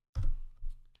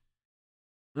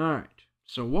 Alright,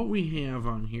 so what we have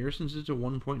on here, since it's a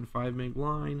 1.5 meg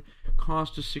line,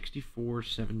 cost is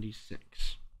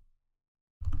 $64.76.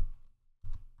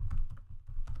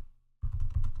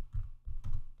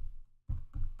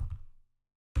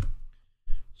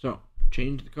 So,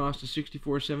 change the cost to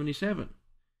 $64.77.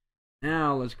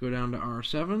 Now let's go down to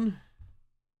R7.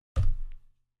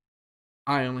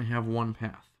 I only have one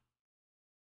path.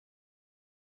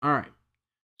 Alright,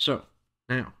 so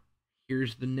now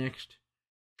here's the next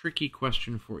tricky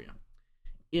question for you.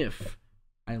 If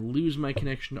I lose my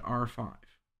connection to R5,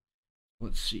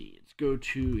 let's see, let's go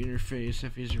to interface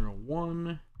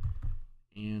FA01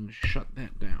 and shut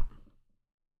that down.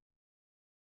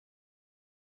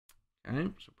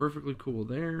 Okay, so perfectly cool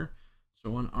there.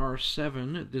 So on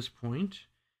R7 at this point,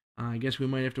 I guess we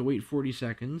might have to wait 40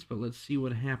 seconds, but let's see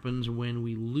what happens when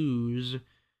we lose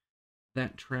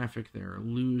that traffic there,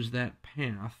 lose that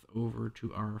path over to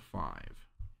R5.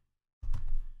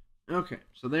 Okay,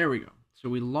 so there we go. So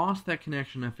we lost that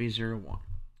connection FA01.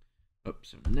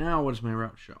 So now what does my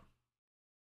route show?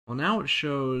 Well, now it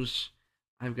shows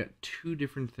I've got two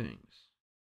different things.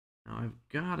 Now I've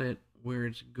got it where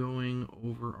it's going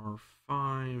over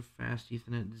R5, fast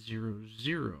Ethernet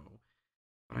 00,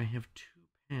 but I have two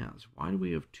paths. Why do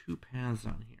we have two paths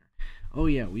on here? Oh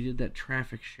yeah, we did that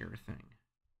traffic share thing.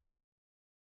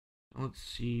 Let's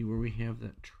see where we have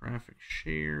that traffic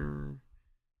share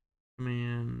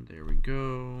command. There we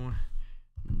go.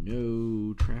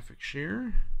 No traffic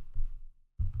share.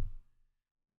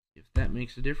 If that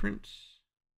makes a difference.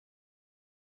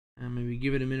 And maybe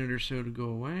give it a minute or so to go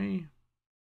away.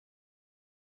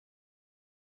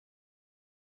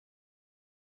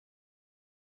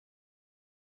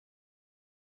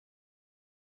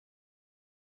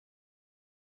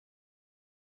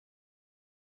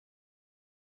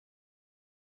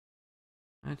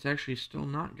 That's actually still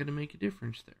not going to make a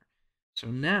difference there. So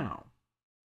now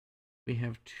we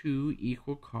have two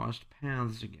equal cost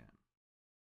paths again.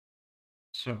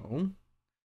 So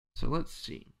let's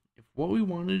see. If what we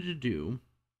wanted to do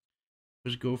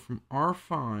was go from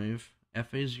R5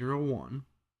 FA01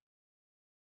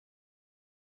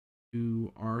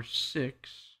 to R6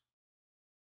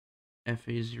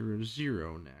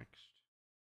 FA00 next.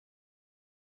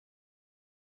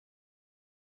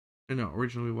 No,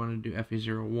 originally we wanted to do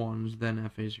FA01s,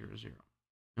 then FA00.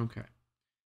 Okay.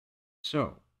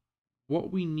 So,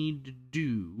 what we need to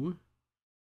do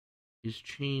is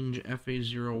change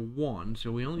FA01.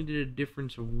 So we only did a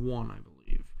difference of 1, I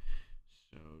believe.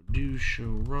 So, do show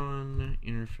run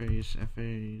interface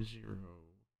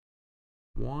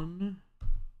FA01.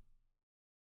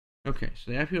 Okay,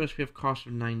 so the OSPF cost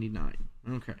of 99.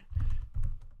 Okay.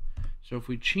 So if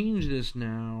we change this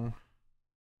now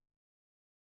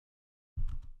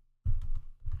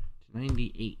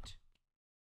 98.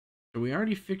 So we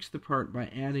already fixed the part by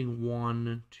adding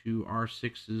 1 to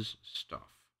R6's stuff.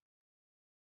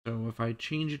 So if I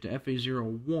change it to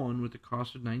FA01 with the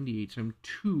cost of 98, so I'm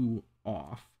 2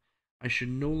 off, I should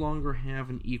no longer have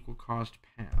an equal cost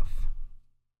path.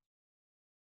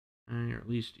 Or at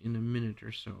least in a minute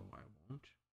or so I won't.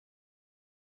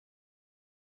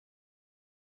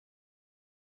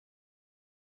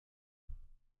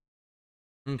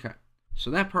 Okay,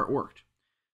 so that part worked.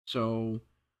 So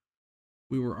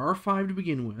we were R5 to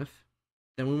begin with,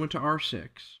 then we went to R6.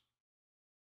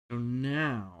 So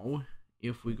now,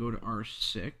 if we go to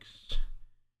R6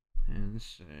 and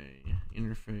say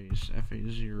interface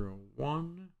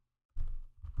FA01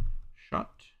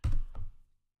 shut,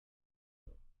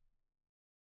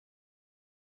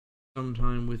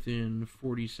 sometime within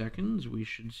 40 seconds, we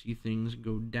should see things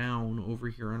go down over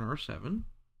here on R7.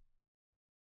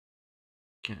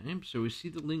 Okay, so we see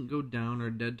the link go down,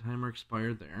 our dead timer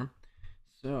expired there.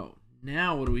 So,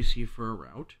 now what do we see for a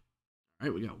route? All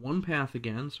right, we got one path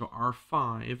again, so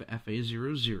R5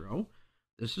 FA00.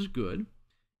 This is good.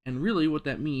 And really what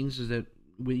that means is that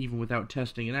even without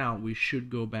testing it out, we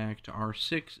should go back to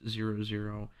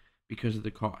R600 because of the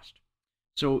cost.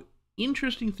 So,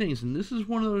 interesting things, and this is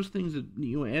one of those things that,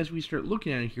 as we start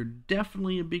looking at it here,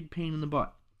 definitely a big pain in the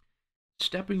butt.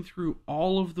 Stepping through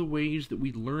all of the ways that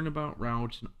we learn about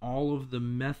routes and all of the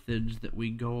methods that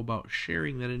we go about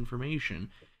sharing that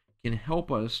information can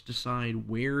help us decide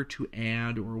where to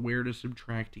add or where to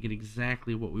subtract to get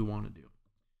exactly what we want to do.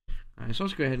 So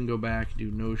let's go ahead and go back and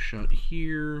do no shut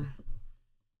here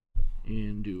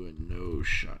and do a no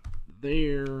shut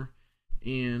there,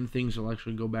 and things will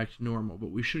actually go back to normal,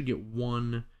 but we should get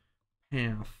one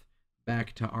path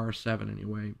back to R7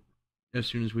 anyway, as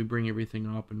soon as we bring everything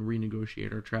up and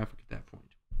renegotiate our traffic at that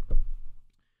point.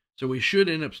 So we should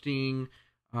end up seeing,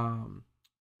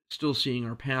 still seeing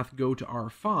our path go to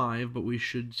R5, but we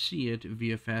should see it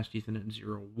via Fast Ethernet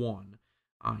 01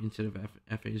 instead of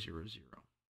FA00.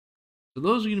 So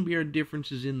those are going to be our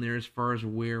differences in there as far as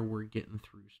where we're getting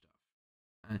through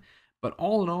stuff. But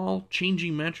all in all,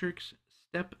 changing metrics,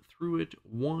 step through it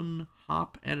one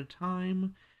hop at a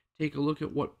time. Take a look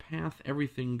at what path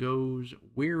everything goes,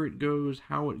 where it goes,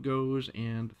 how it goes,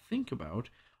 and think about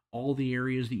all the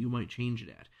areas that you might change it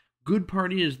at. Good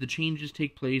part is the changes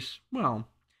take place, well,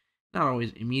 not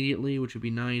always immediately, which would be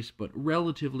nice, but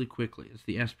relatively quickly. It's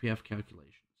the SPF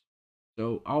calculations.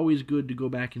 So always good to go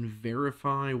back and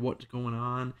verify what's going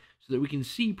on so that we can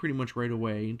see pretty much right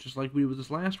away, just like we did with this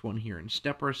last one here, and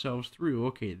step ourselves through,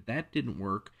 okay, that didn't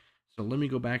work. So let me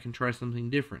go back and try something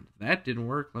different. That didn't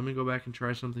work. Let me go back and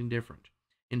try something different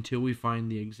until we find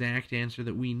the exact answer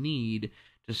that we need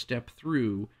to step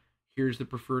through. Here's the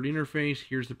preferred interface.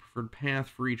 Here's the preferred path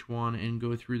for each one, and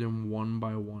go through them one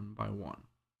by one by one.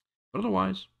 But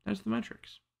otherwise, that's the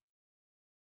metrics.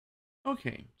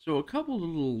 Okay, so a couple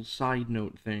little side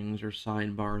note things or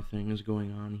sidebar things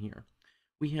going on here.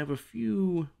 We have a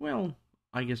few, well,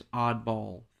 I guess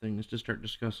oddball things to start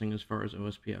discussing as far as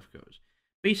OSPF goes.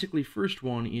 Basically, first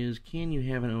one is, can you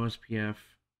have an OSPF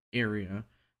area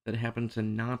that happens to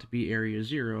not be area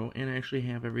 0 and actually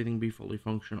have everything be fully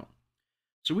functional?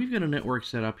 So we've got a network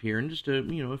set up here and just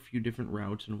a few different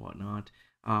routes and whatnot.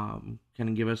 kind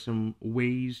of give us some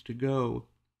ways to go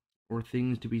or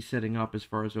things to be setting up as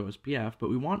far as OSPF, but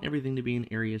we want everything to be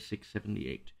in Area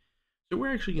 678. So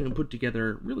we're actually going to put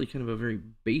together really kind of a very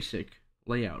basic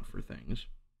layout for things.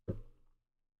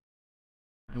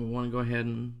 And we want to go ahead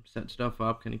and set stuff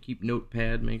up, kind of keep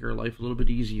Notepad, make our life a little bit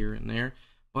easier in there.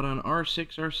 But on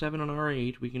R6, R7, and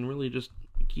R8, we can really just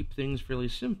keep things fairly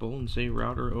simple and say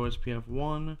router OSPF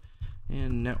 1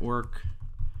 and network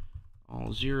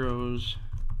all zeros,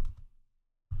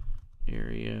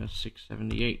 area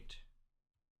 678.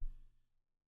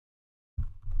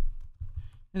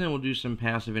 And then we'll do some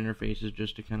passive interfaces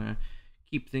just to kind of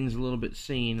keep things a little bit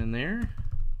sane in there.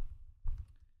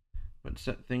 But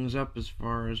set things up as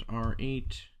far as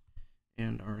R8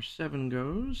 and R7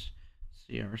 goes.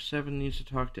 See, R7 needs to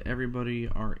talk to everybody.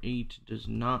 R8 does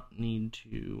not need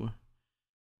to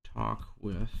talk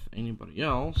with anybody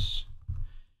else.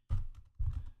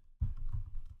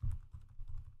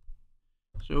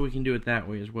 So we can do it that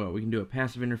way as well. We can do a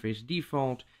passive interface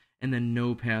default and then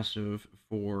no passive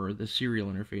for the serial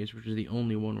interface, which is the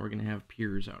only one we're going to have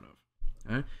peers out of.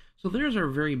 Okay? So there's our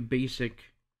very basic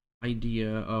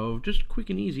idea of just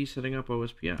quick and easy setting up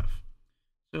OSPF.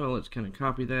 So let's kind of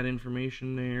copy that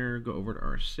information there, go over to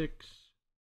R6,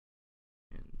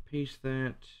 and paste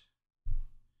that.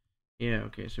 Yeah,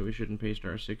 okay, so we shouldn't paste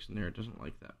R6 in there, it doesn't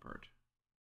like that part.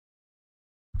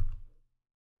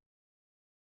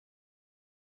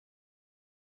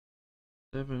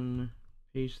 R7,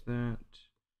 paste that,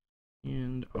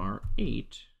 and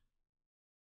R8,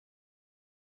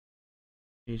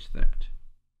 paste that.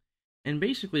 And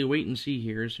basically wait and see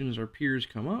here. As soon as our peers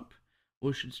come up,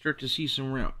 we should start to see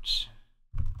some routes.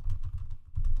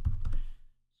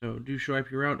 So do show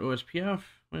IP route OSPF.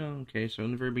 Well, okay, so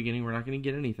in the very beginning we're not going to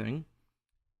get anything.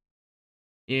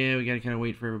 Yeah, we got to kind of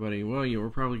wait for everybody. Well, yeah, we're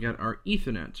probably got our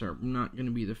Ethernets are not going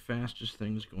to be the fastest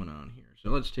things going on here. So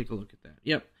let's take a look at that.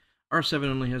 Yep, R7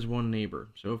 only has one neighbor.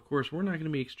 So of course we're not going to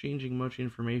be exchanging much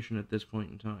information at this point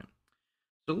in time.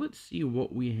 So let's see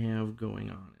what we have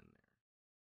going on.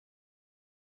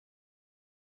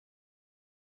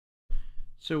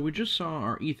 So we just saw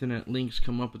our Ethernet links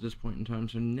come up at this point in time,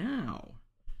 so now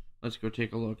let's go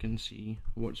take a look and see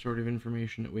what sort of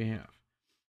information that we have.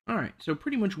 Alright, so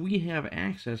pretty much we have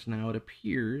access now, it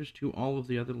appears, to all of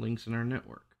the other links in our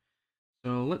network.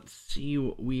 So let's see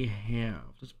what we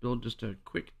have. Let's build just a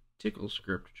quick tickle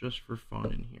script just for fun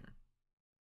in here.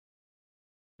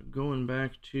 Going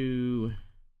back to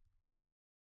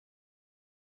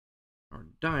our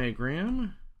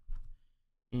diagram.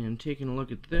 And taking a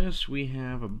look at this, we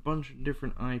have a bunch of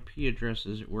different IP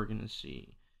addresses that we're going to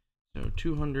see. So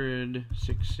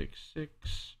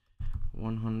 200.666,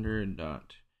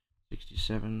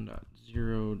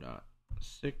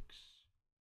 100.67.0.6,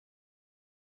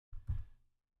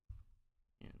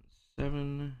 and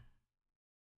 7.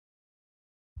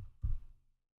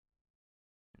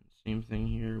 And same thing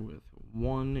here with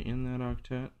 1 in that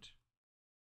octet.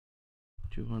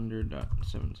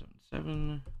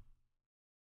 200.777.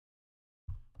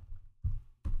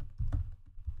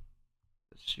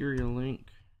 Serial link.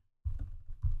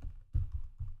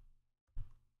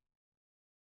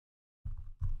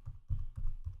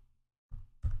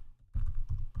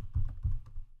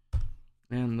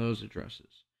 And those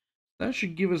addresses. That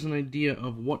should give us an idea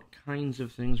of what kinds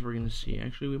of things we're going to see.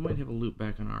 Actually, we might have a loop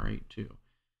back on R8 too.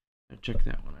 Check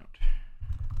that one out.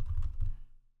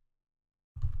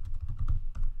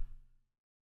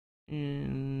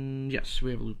 And yes,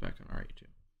 we have a loop back on R8 too.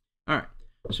 Alright.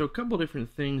 So a couple different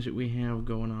things that we have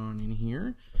going on in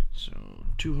here. So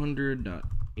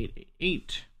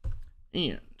 200.888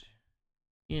 and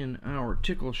in our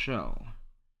tickle shell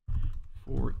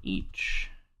for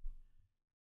each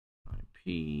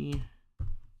IP,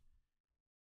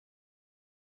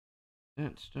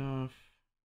 that stuff,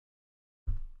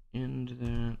 end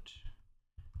that,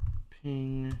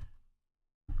 ping,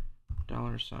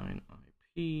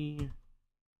 $IP,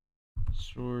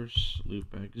 source,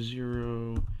 loopback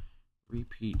 0,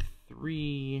 repeat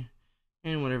 3,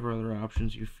 and whatever other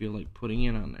options you feel like putting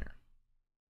in on there.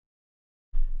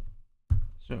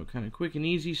 So kind of quick and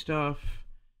easy stuff.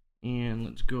 And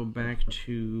let's go back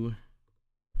to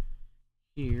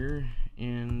here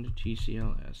and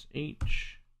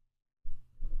TCLSH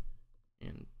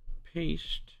and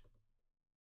paste.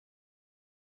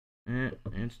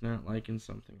 It's not liking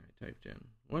something I typed in.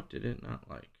 What did it not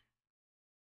like?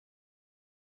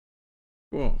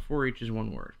 Cool, 4H is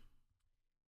one word.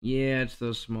 Yeah, it's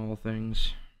those small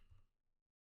things.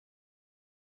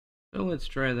 So let's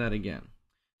try that again.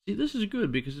 See, this is good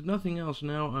because if nothing else,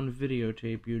 now on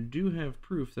videotape you do have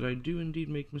proof that I do indeed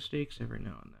make mistakes every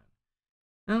now and then.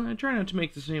 Now, I try not to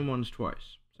make the same ones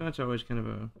twice, so that's always kind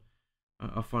of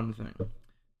a fun thing.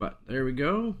 But there we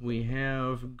go. We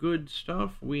have good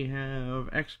stuff. We have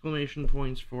exclamation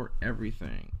points for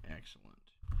everything. Excellent.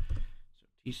 So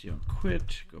TCL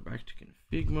quit. Go back to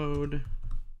config mode.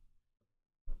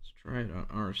 Let's try it on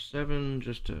R7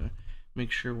 just to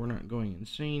make sure we're not going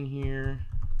insane here.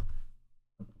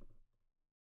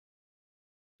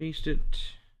 Paste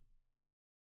it.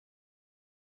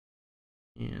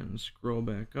 And scroll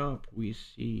back up. We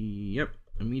see, yep,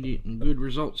 immediate and good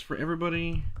results for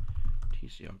everybody.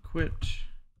 TCL quit.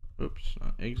 Oops,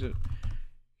 not exit.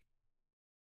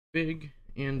 Big.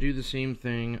 And do the same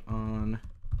thing on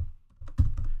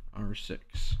R6.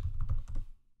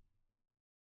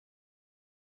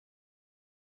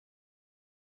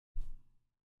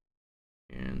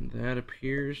 And that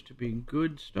appears to be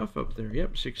good stuff up there.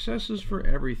 Yep, successes for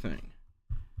everything.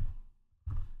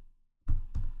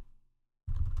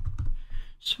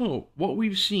 So, what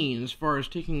we've seen as far as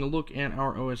taking a look at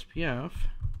our OSPF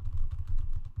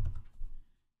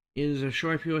is a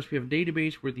show IP OSPF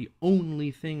database where the only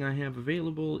thing I have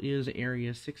available is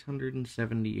area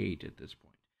 678 at this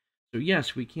point. So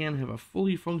yes, we can have a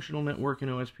fully functional network in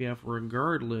OSPF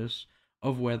regardless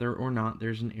of whether or not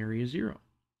there's an area 0.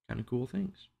 Kind of cool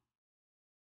things.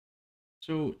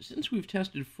 So since we've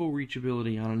tested full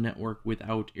reachability on a network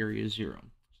without area 0,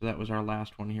 so that was our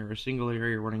last one here, a single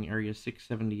area running area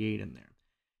 678 in there.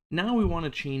 Now we want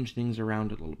to change things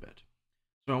around a little bit.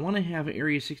 So I want to have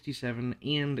area 67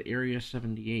 and area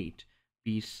 78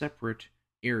 be separate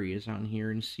areas on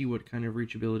here and see what kind of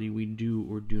reachability we do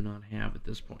or do not have at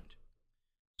this point.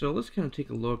 So let's kind of take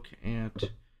a look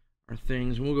at our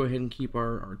things, and we'll go ahead and keep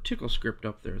our tickle script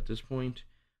up there at this point,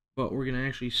 but we're going to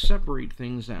actually separate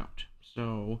things out.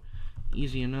 So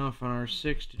easy enough on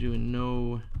R6 to do a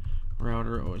no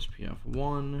router OSPF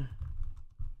 1.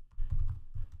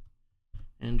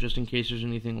 And just in case there's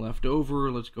anything left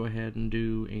over, let's go ahead and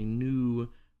do a new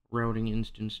routing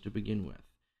instance to begin with.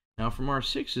 Now from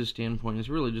R6's standpoint, it's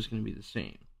really just going to be the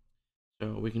same.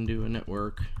 So we can do a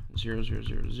network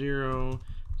 0000,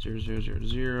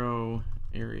 0000,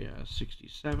 area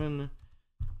 67,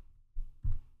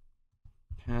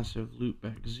 passive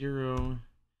loopback 0,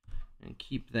 and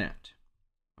keep that.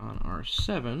 On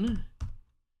R7,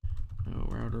 no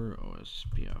router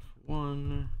OSPF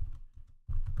 1.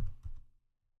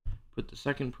 Put the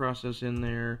second process in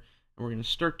there, and we're going to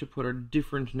start to put our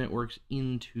different networks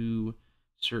into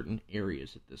certain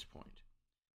areas at this point.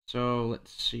 So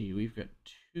let's see, we've got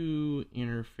 2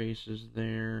 interfaces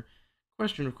there.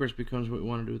 Question, of course, becomes what we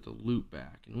want to do with the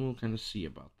loopback, and we'll kind of see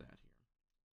about that here.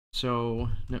 So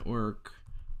network,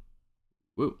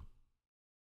 whoa,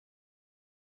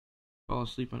 fall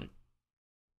asleep on a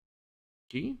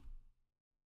key.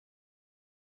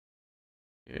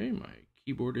 Okay, my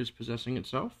keyboard is possessing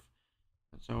itself.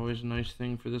 That's always a nice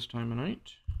thing for this time of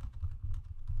night.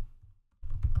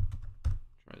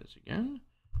 Try this again.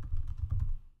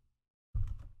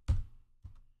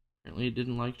 Apparently it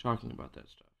didn't like talking about that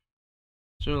stuff.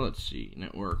 So let's see,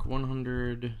 network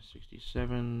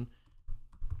 167,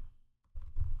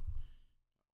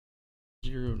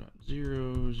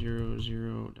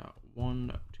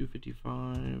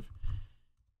 0.000.1.255,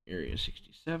 area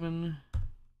 67.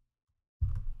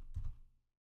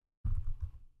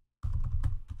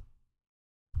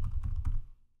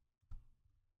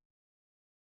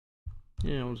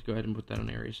 Yeah, let's go ahead and put that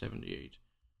on area 78.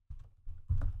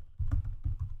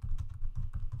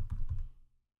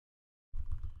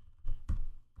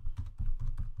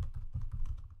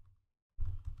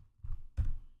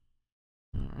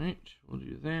 Alright, we'll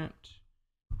do that.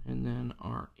 And then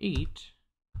R8,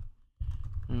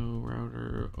 no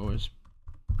router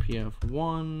OSPF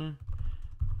 1,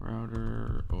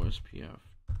 router OSPF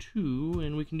 2,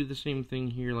 and we can do the same thing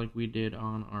here like we did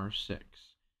on R6.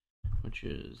 Which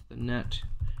is the net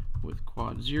with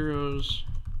quad zeros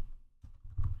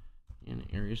in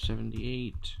area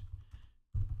 78,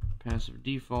 passive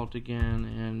default again,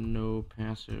 and no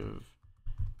passive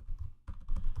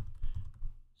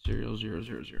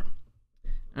 0.000.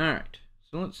 Alright,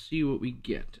 so let's see what we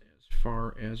get as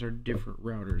far as our different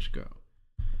routers go.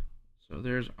 So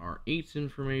there's our 8's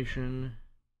information.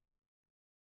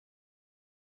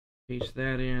 Paste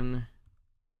that in.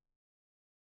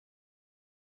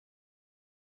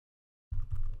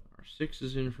 Our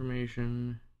 6's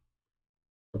information.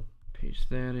 Paste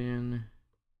that in.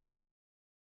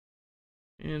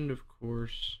 And of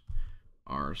course,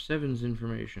 our 7's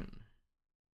information.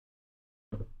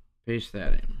 Paste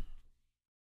that in.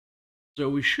 So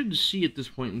we should see at this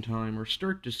point in time, or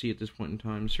start to see at this point in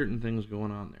time, certain things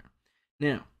going on there.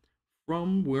 Now,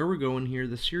 from where we're going here,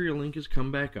 the serial link has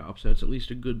come back up, so that's at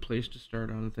least a good place to start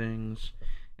on things.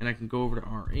 And I can go over to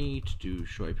R8, do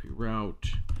show IP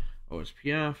route,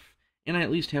 OSPF, and I at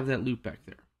least have that loop back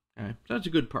there. Okay, so that's a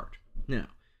good part. Now,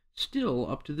 still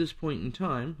up to this point in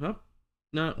time,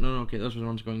 okay, those are the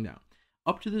ones going down.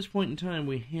 Up to this point in time,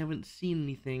 we haven't seen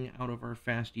anything out of our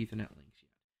fast Ethernet links yet.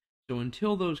 So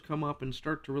until those come up and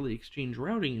start to really exchange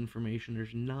routing information,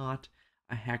 there's not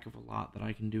a heck of a lot that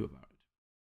I can do about it.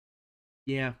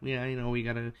 Yeah, you know, we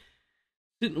gotta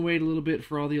sit and wait a little bit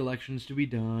for all the elections to be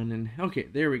done, and okay,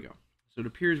 there we go. So it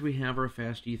appears we have our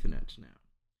fast Ethernets now.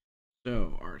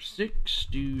 So R6,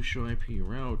 do show IP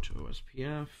route,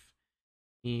 OSPF,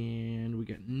 and we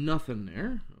got nothing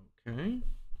there. Okay.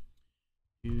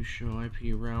 Do show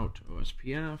IP route,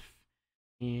 OSPF,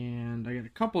 and I got a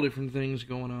couple different things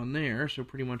going on there, so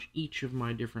pretty much each of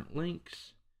my different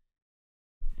links,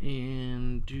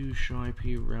 and do show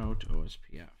IP route,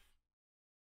 OSPF.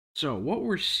 So what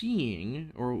we're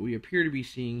seeing, or what we appear to be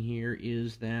seeing here,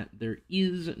 is that there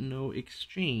is no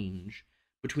exchange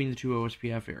between the two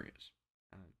OSPF areas.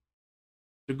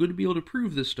 So good to be able to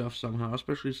prove this stuff somehow,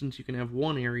 especially since you can have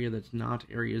one area that's not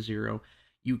area 0.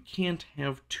 You can't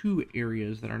have two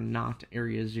areas that are not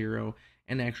area 0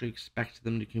 and actually expect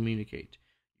them to communicate.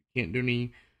 You can't do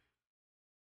any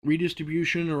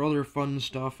redistribution or other fun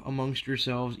stuff amongst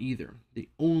yourselves either. The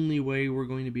only way we're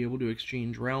going to be able to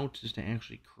exchange routes is to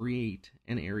actually create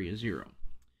an area 0.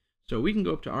 So we can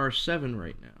go up to R7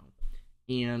 right now.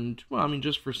 And, well, I mean,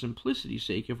 just for simplicity's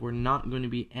sake, if we're not going to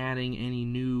be adding any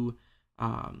new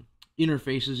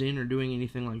interfaces in or doing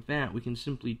anything like that, we can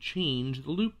simply change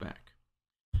the loopback.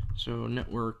 So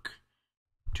network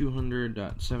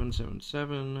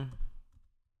 200.777,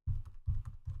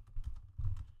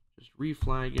 just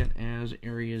reflag it as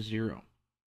area 0.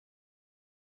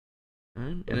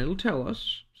 And it'll tell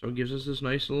us, so it gives us this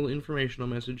nice little informational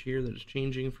message here that it's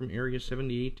changing from area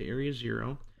 78 to area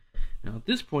 0. Now at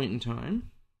this point in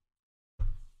time,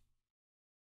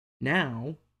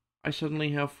 now I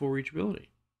suddenly have full reachability.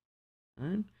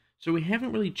 Right? So we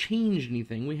haven't really changed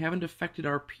anything, we haven't affected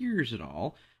our peers at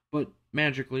all, but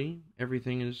magically,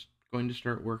 everything is going to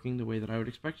start working the way that I would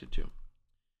expect it to.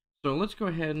 So let's go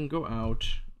ahead and go out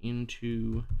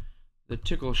into the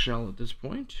tickle shell at this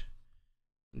point,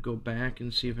 and go back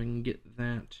and see if I can get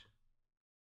that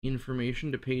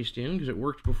information to paste in, because it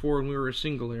worked before when we were a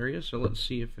single area, so let's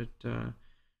see if it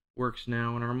works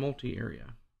now in our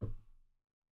multi-area.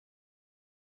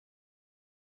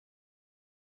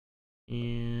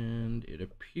 And it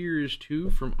appears to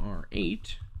from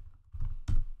R8.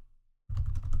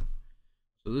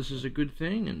 So this is a good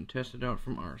thing, and test it out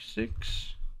from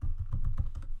R6.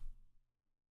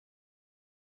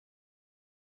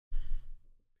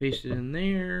 Paste it in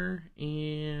there,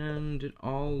 and it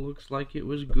all looks like it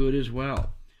was good as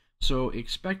well. So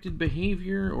expected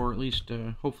behavior, or at least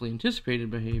hopefully anticipated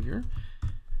behavior.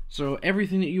 So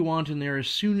everything that you want in there, as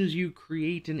soon as you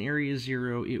create an area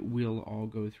 0, it will all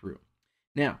go through.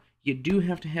 Now, you do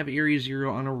have to have area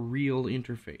 0 on a real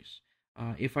interface.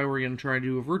 If I were going to try to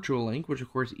do a virtual link, which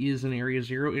of course is an area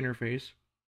 0 interface,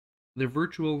 the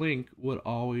virtual link would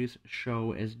always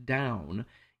show as down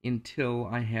until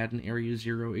I had an area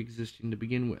 0 existing to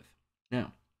begin with.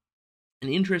 Now, an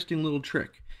interesting little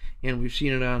trick, and we've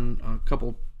seen it on a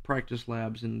couple practice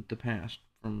labs in the past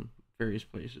from various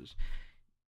places.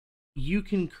 You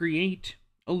can create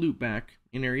a loopback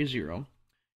in area 0.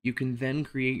 You can then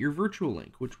create your virtual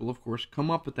link, which will of course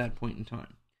come up at that point in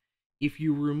time. If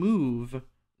you remove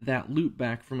that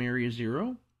loopback from area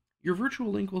 0, your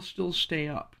virtual link will still stay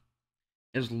up,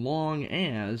 as long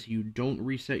as you don't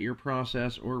reset your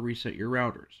process or reset your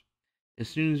routers. As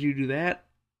soon as you do that,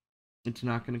 it's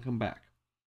not going to come back.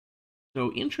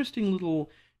 So interesting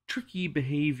little tricky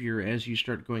behavior as you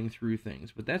start going through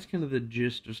things, but that's kind of the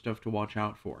gist of stuff to watch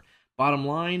out for. Bottom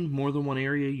line, more than one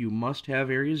area, you must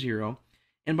have area 0.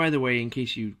 And by the way, in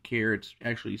case you care, it's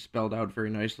actually spelled out very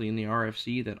nicely in the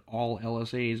RFC that all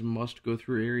LSAs must go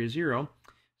through area 0,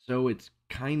 so it's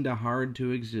kind of hard to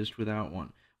exist without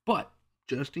one. But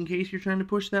just in case you're trying to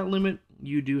push that limit,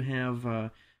 you do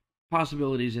have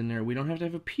possibilities in there. We don't have to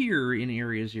have a peer in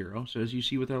area 0, so as you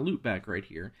see with our loopback right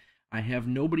here, I have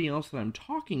nobody else that I'm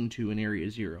talking to in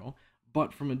area 0,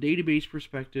 but from a database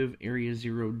perspective, area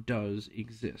 0 does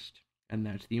exist, and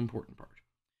that's the important part.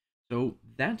 So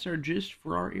that's our gist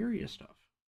for our area stuff.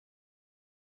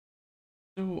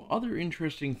 So other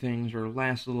interesting things, or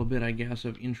last little bit, I guess,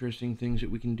 of interesting things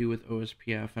that we can do with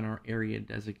OSPF and our area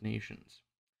designations.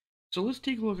 So let's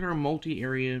take a look at our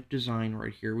multi-area design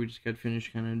right here. We just got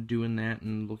finished kind of doing that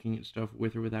and looking at stuff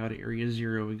with or without area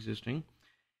 0 existing.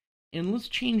 And let's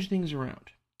change things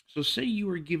around. So say you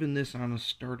were given this on a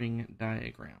starting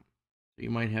diagram. So you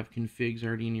might have configs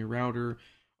already in your router.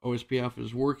 OSPF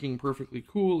is working perfectly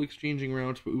cool, exchanging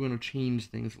routes, but we want to change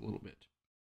things a little bit.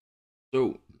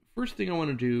 So first thing I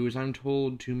want to do is I'm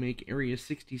told to make area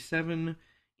 67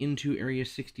 into area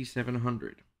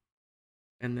 6700.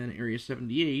 And then area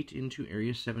 78 into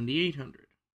area 7800.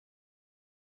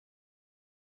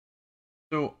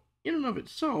 So in and of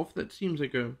itself, that seems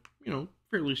like a,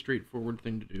 fairly straightforward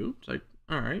thing to do. It's like,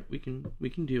 all right, we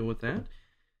can deal with that.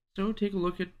 So take a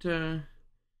look at,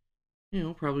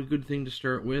 probably a good thing to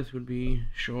start with would be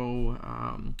show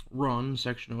run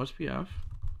section OSPF.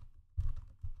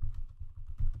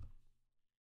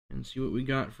 And see what we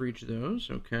got for each of those.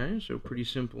 Okay, so pretty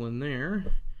simple in there.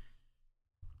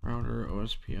 Router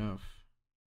OSPF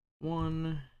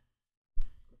 1.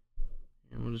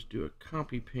 And we'll just do a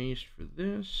copy paste for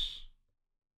this.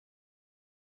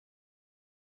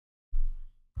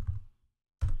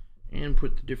 And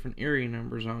put the different area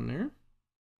numbers on there.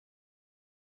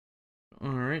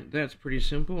 Alright, that's pretty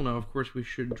simple. Now, of course, we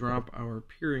should drop our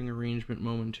peering arrangement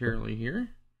momentarily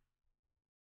here.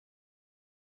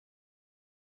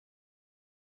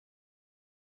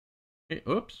 Okay,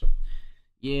 oops.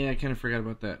 Yeah, I kind of forgot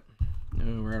about that.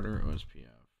 No, router OSPF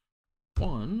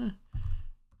 1.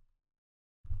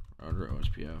 Router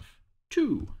OSPF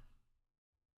 2.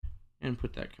 And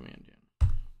put that command in.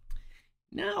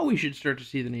 Now we should start to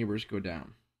see the neighbors go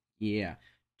down. Yeah,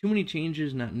 too many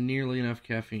changes, not nearly enough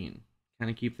caffeine.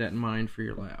 Kind of keep that in mind for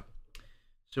your lab.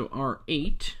 So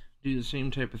R8, do the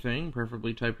same type of thing,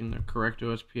 preferably typing the correct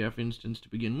OSPF instance to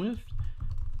begin with.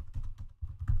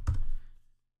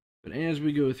 But as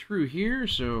we go through here,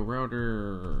 so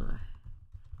router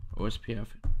OSPF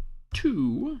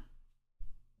 2.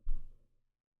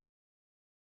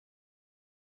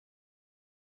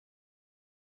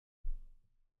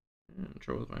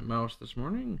 Trouble with my mouse this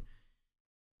morning.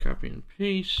 Copy and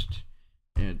paste.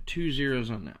 Add 2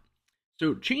 zeros on that.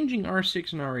 So changing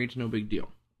R6 and R8 is no big deal.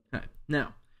 Okay.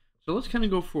 Now, so let's kind of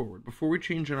go forward before we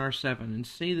change on R7 and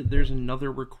say that there's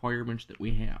another requirement that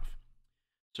we have.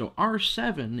 So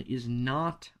R7 is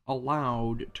not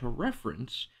allowed to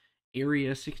reference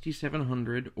area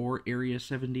 6700 or area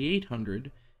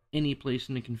 7800 any place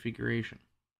in the configuration.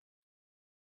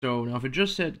 So now if it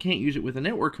just said can't use it with a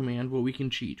network command, well, we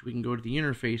can cheat. We can go to the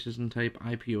interfaces and type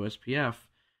IPOSPF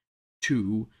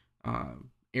to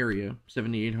area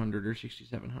 7800 or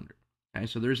 6700. Okay,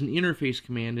 so there's an interface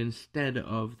command instead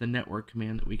of the network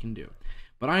command that we can do.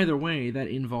 But either way, that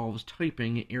involves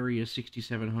typing area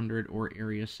 6700 or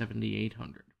area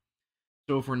 7800.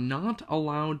 So if we're not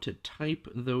allowed to type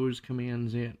those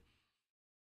commands in,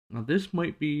 now this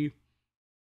might be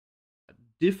a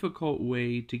difficult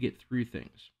way to get through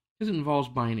things, because it involves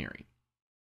binary.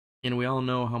 And we all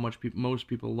know how much most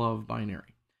people love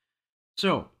binary.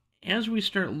 So, as we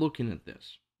start looking at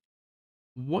this,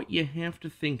 what you have to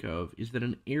think of is that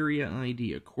an area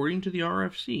ID, according to the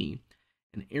RFC,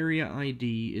 an area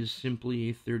ID is simply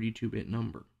a 32-bit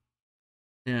number.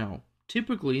 Now,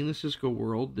 typically in the Cisco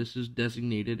world, this is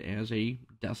designated as a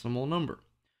decimal number.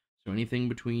 So anything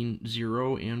between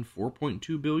 0 and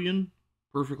 4.2 billion,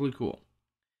 perfectly cool.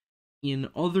 In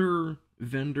other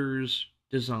vendors'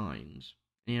 designs,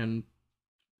 and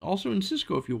also in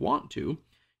Cisco if you want to,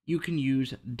 you can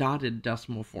use dotted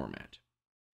decimal format.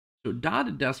 So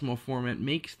dotted decimal format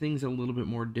makes things a little bit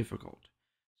more difficult.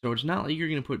 So it's not like you're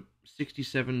going to put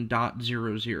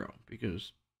 67.00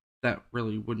 because that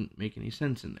really wouldn't make any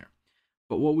sense in there.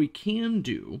 But what we can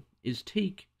do is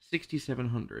take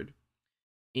 6700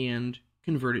 and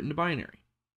convert it into binary.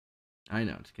 I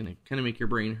know, it's going to kind of make your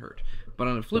brain hurt. But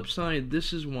on the flip side,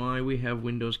 this is why we have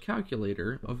Windows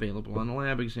Calculator available on the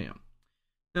lab exam.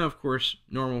 Now, of course,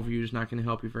 normal view is not going to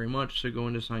help you very much, so go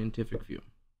into scientific view.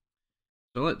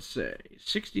 So let's say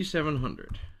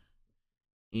 6700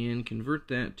 and convert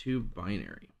that to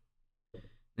binary.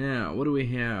 Now, what do we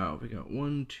have? We got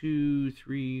 1, 2,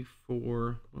 3,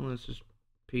 4. Well, let's just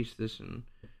paste this in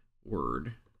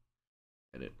Word.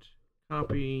 Edit,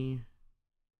 copy.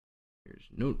 Here's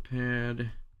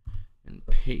Notepad and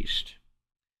paste.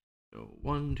 So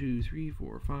 1, 2, 3,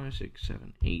 4, 5, 6,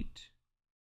 7, 8.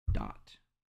 Dot.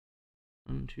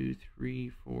 1, 2,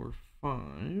 3, 4,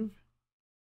 5.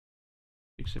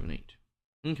 6, 7, 8.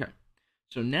 Okay.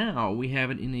 So now we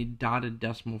have it in a dotted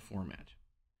decimal format.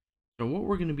 So what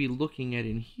we're going to be looking at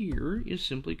in here is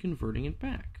simply converting it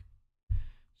back.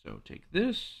 So take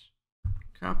this,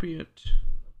 copy it,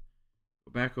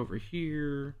 go back over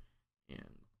here, and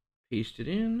paste it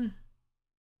in.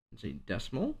 And say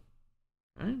decimal.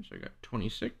 All right, so I got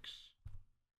 26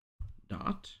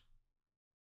 dot.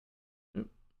 And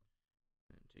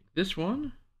take this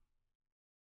one,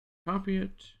 copy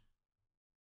it,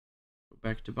 go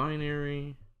back to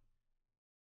binary,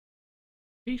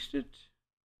 paste it,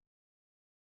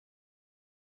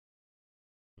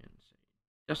 and say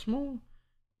decimal,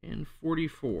 and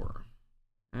 44.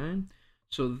 Okay?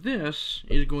 So this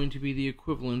is going to be the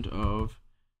equivalent of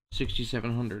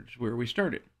 6700, where we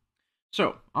started.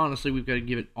 So, honestly, we've got to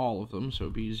give it all of them, so it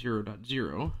would be 0.0,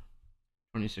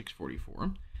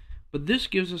 2644. But this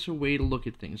gives us a way to look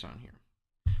at things on here.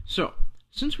 So,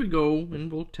 since we go, and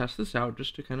we'll test this out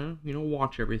just to kind of,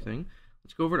 watch everything,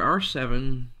 let's go over to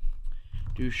R7,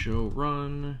 do show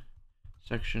run,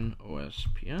 section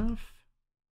OSPF,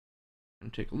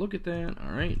 and take a look at that.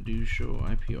 Alright, do show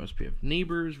IP OSPF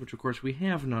neighbors, which of course we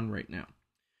have none right now.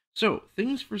 So,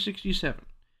 things for 67.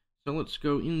 So let's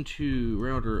go into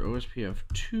router OSPF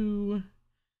 2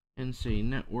 and say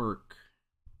network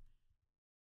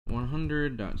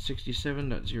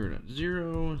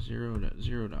 100.67.0.0,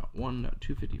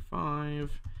 0.0.1.255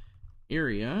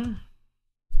 area.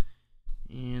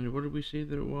 And what did we say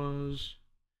that it was?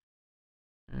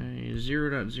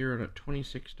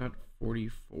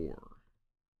 0.0.26.44.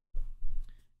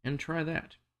 And try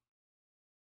that.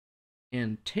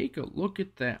 And take a look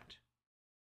at that.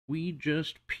 We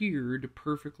just peered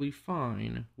perfectly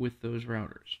fine with those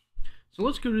routers. So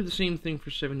let's go do the same thing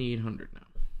for 7800 now.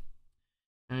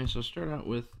 And so start out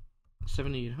with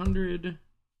 7800.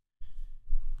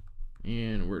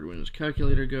 And where does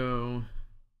calculator go?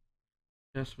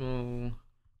 Decimal,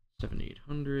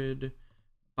 7800,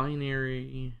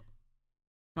 binary,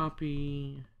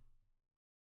 copy,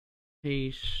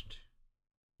 paste,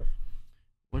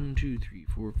 1, 2, 3,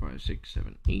 4, 5, 6,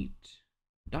 7, 8,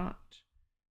 dot.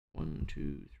 1,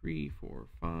 2, 3, 4,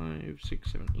 5,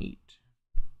 6, 7, 8.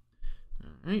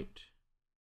 Alright.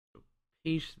 So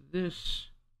paste this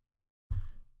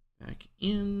back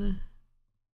in.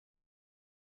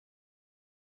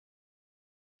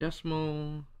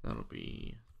 Decimal, that'll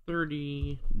be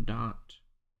 30 dot.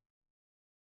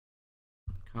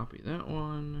 Copy that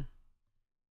one.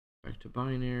 Back to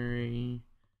binary.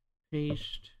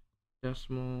 Paste.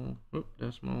 Decimal.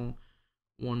 Decimal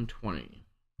 120.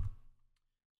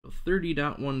 So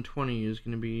 30.120 is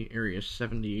going to be area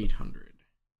 7800.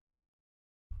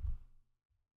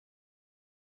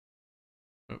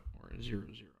 Oh, or 00.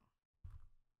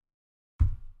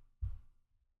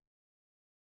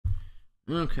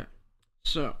 Okay,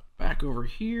 so back over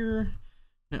here,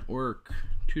 network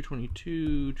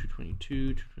 222,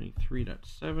 222,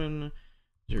 223.7,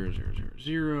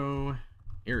 0000,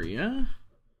 area.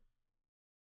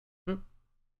 Oh,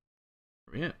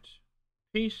 forget.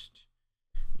 Paste.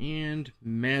 And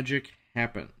magic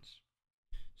happens.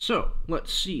 So,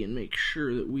 let's see and make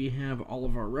sure that we have all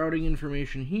of our routing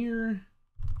information here.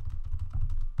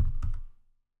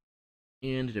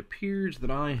 And it appears that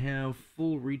I have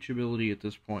full reachability at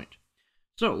this point.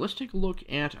 So, let's take a look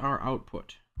at our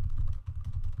output.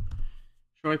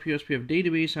 Show IP OSPF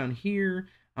database on here.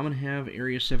 I'm going to have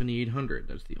area 7800.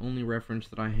 That's the only reference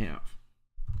that I have.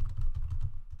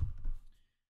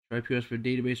 Show IP OSPF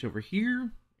database over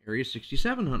here. Area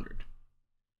 6700.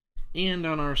 And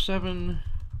on R7,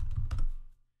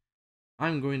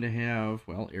 I'm going to have,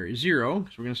 well, area 0,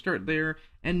 because we're going to start there,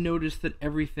 and notice that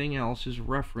everything else is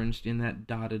referenced in that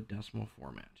dotted decimal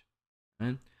format.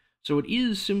 Okay? So it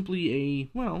is simply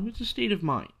it's a state of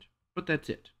mind, but that's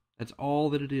it. That's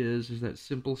all that it is that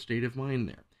simple state of mind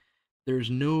there. There's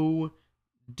no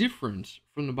difference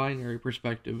from the binary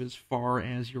perspective as far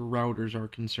as your routers are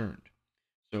concerned.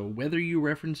 So whether you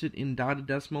reference it in dotted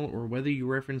decimal or whether you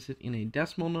reference it in a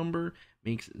decimal number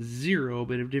makes 0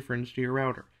 bit of difference to your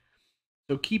router.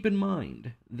 So keep in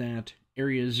mind that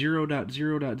area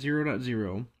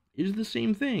 0.0.0.0 is the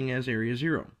same thing as area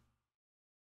 0.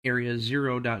 Area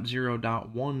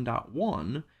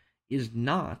 0.0.1.1 is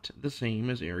not the same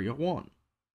as area 1.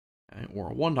 Okay?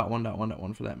 Or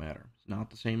 1.1.1.1 for that matter. It's not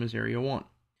the same as area 1.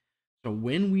 So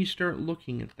when we start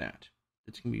looking at that,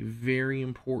 it's going to be very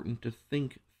important to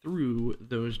think through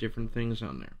those different things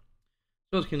on there.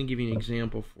 So I was going to give you an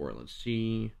example for it. Let's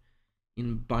see,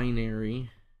 in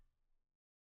binary,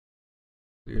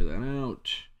 clear that out.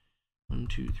 1,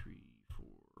 2, 3,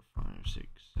 4, 5, 6,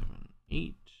 7,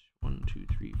 8. 1, 2,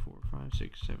 3, 4, 5,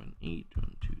 6, 7, 8.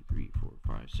 1, 2, 3, 4,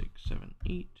 5, 6, 7,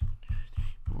 8.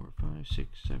 4, 5,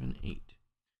 6, 7, 8.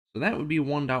 So that would be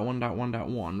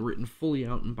 1.1.1.1 written fully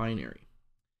out in binary.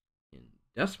 In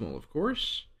decimal, of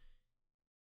course.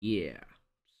 Yeah.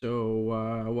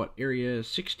 So, what, area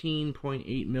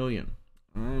 16.8 million.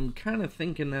 I'm kind of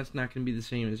thinking that's not going to be the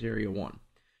same as area 1.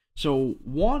 So,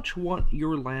 watch what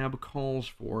your lab calls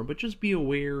for, but just be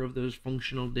aware of those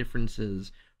functional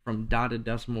differences from dotted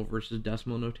decimal versus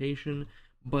decimal notation.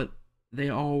 but they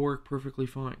all work perfectly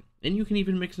fine. And you can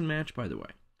even mix and match, by the way.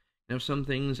 Now, some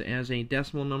things as a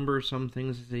decimal number, some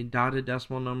things as a dotted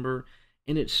decimal number,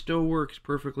 and it still works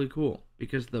perfectly cool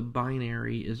because the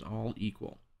binary is all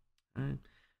equal. All right?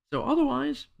 So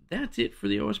otherwise, that's it for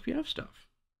the OSPF stuff.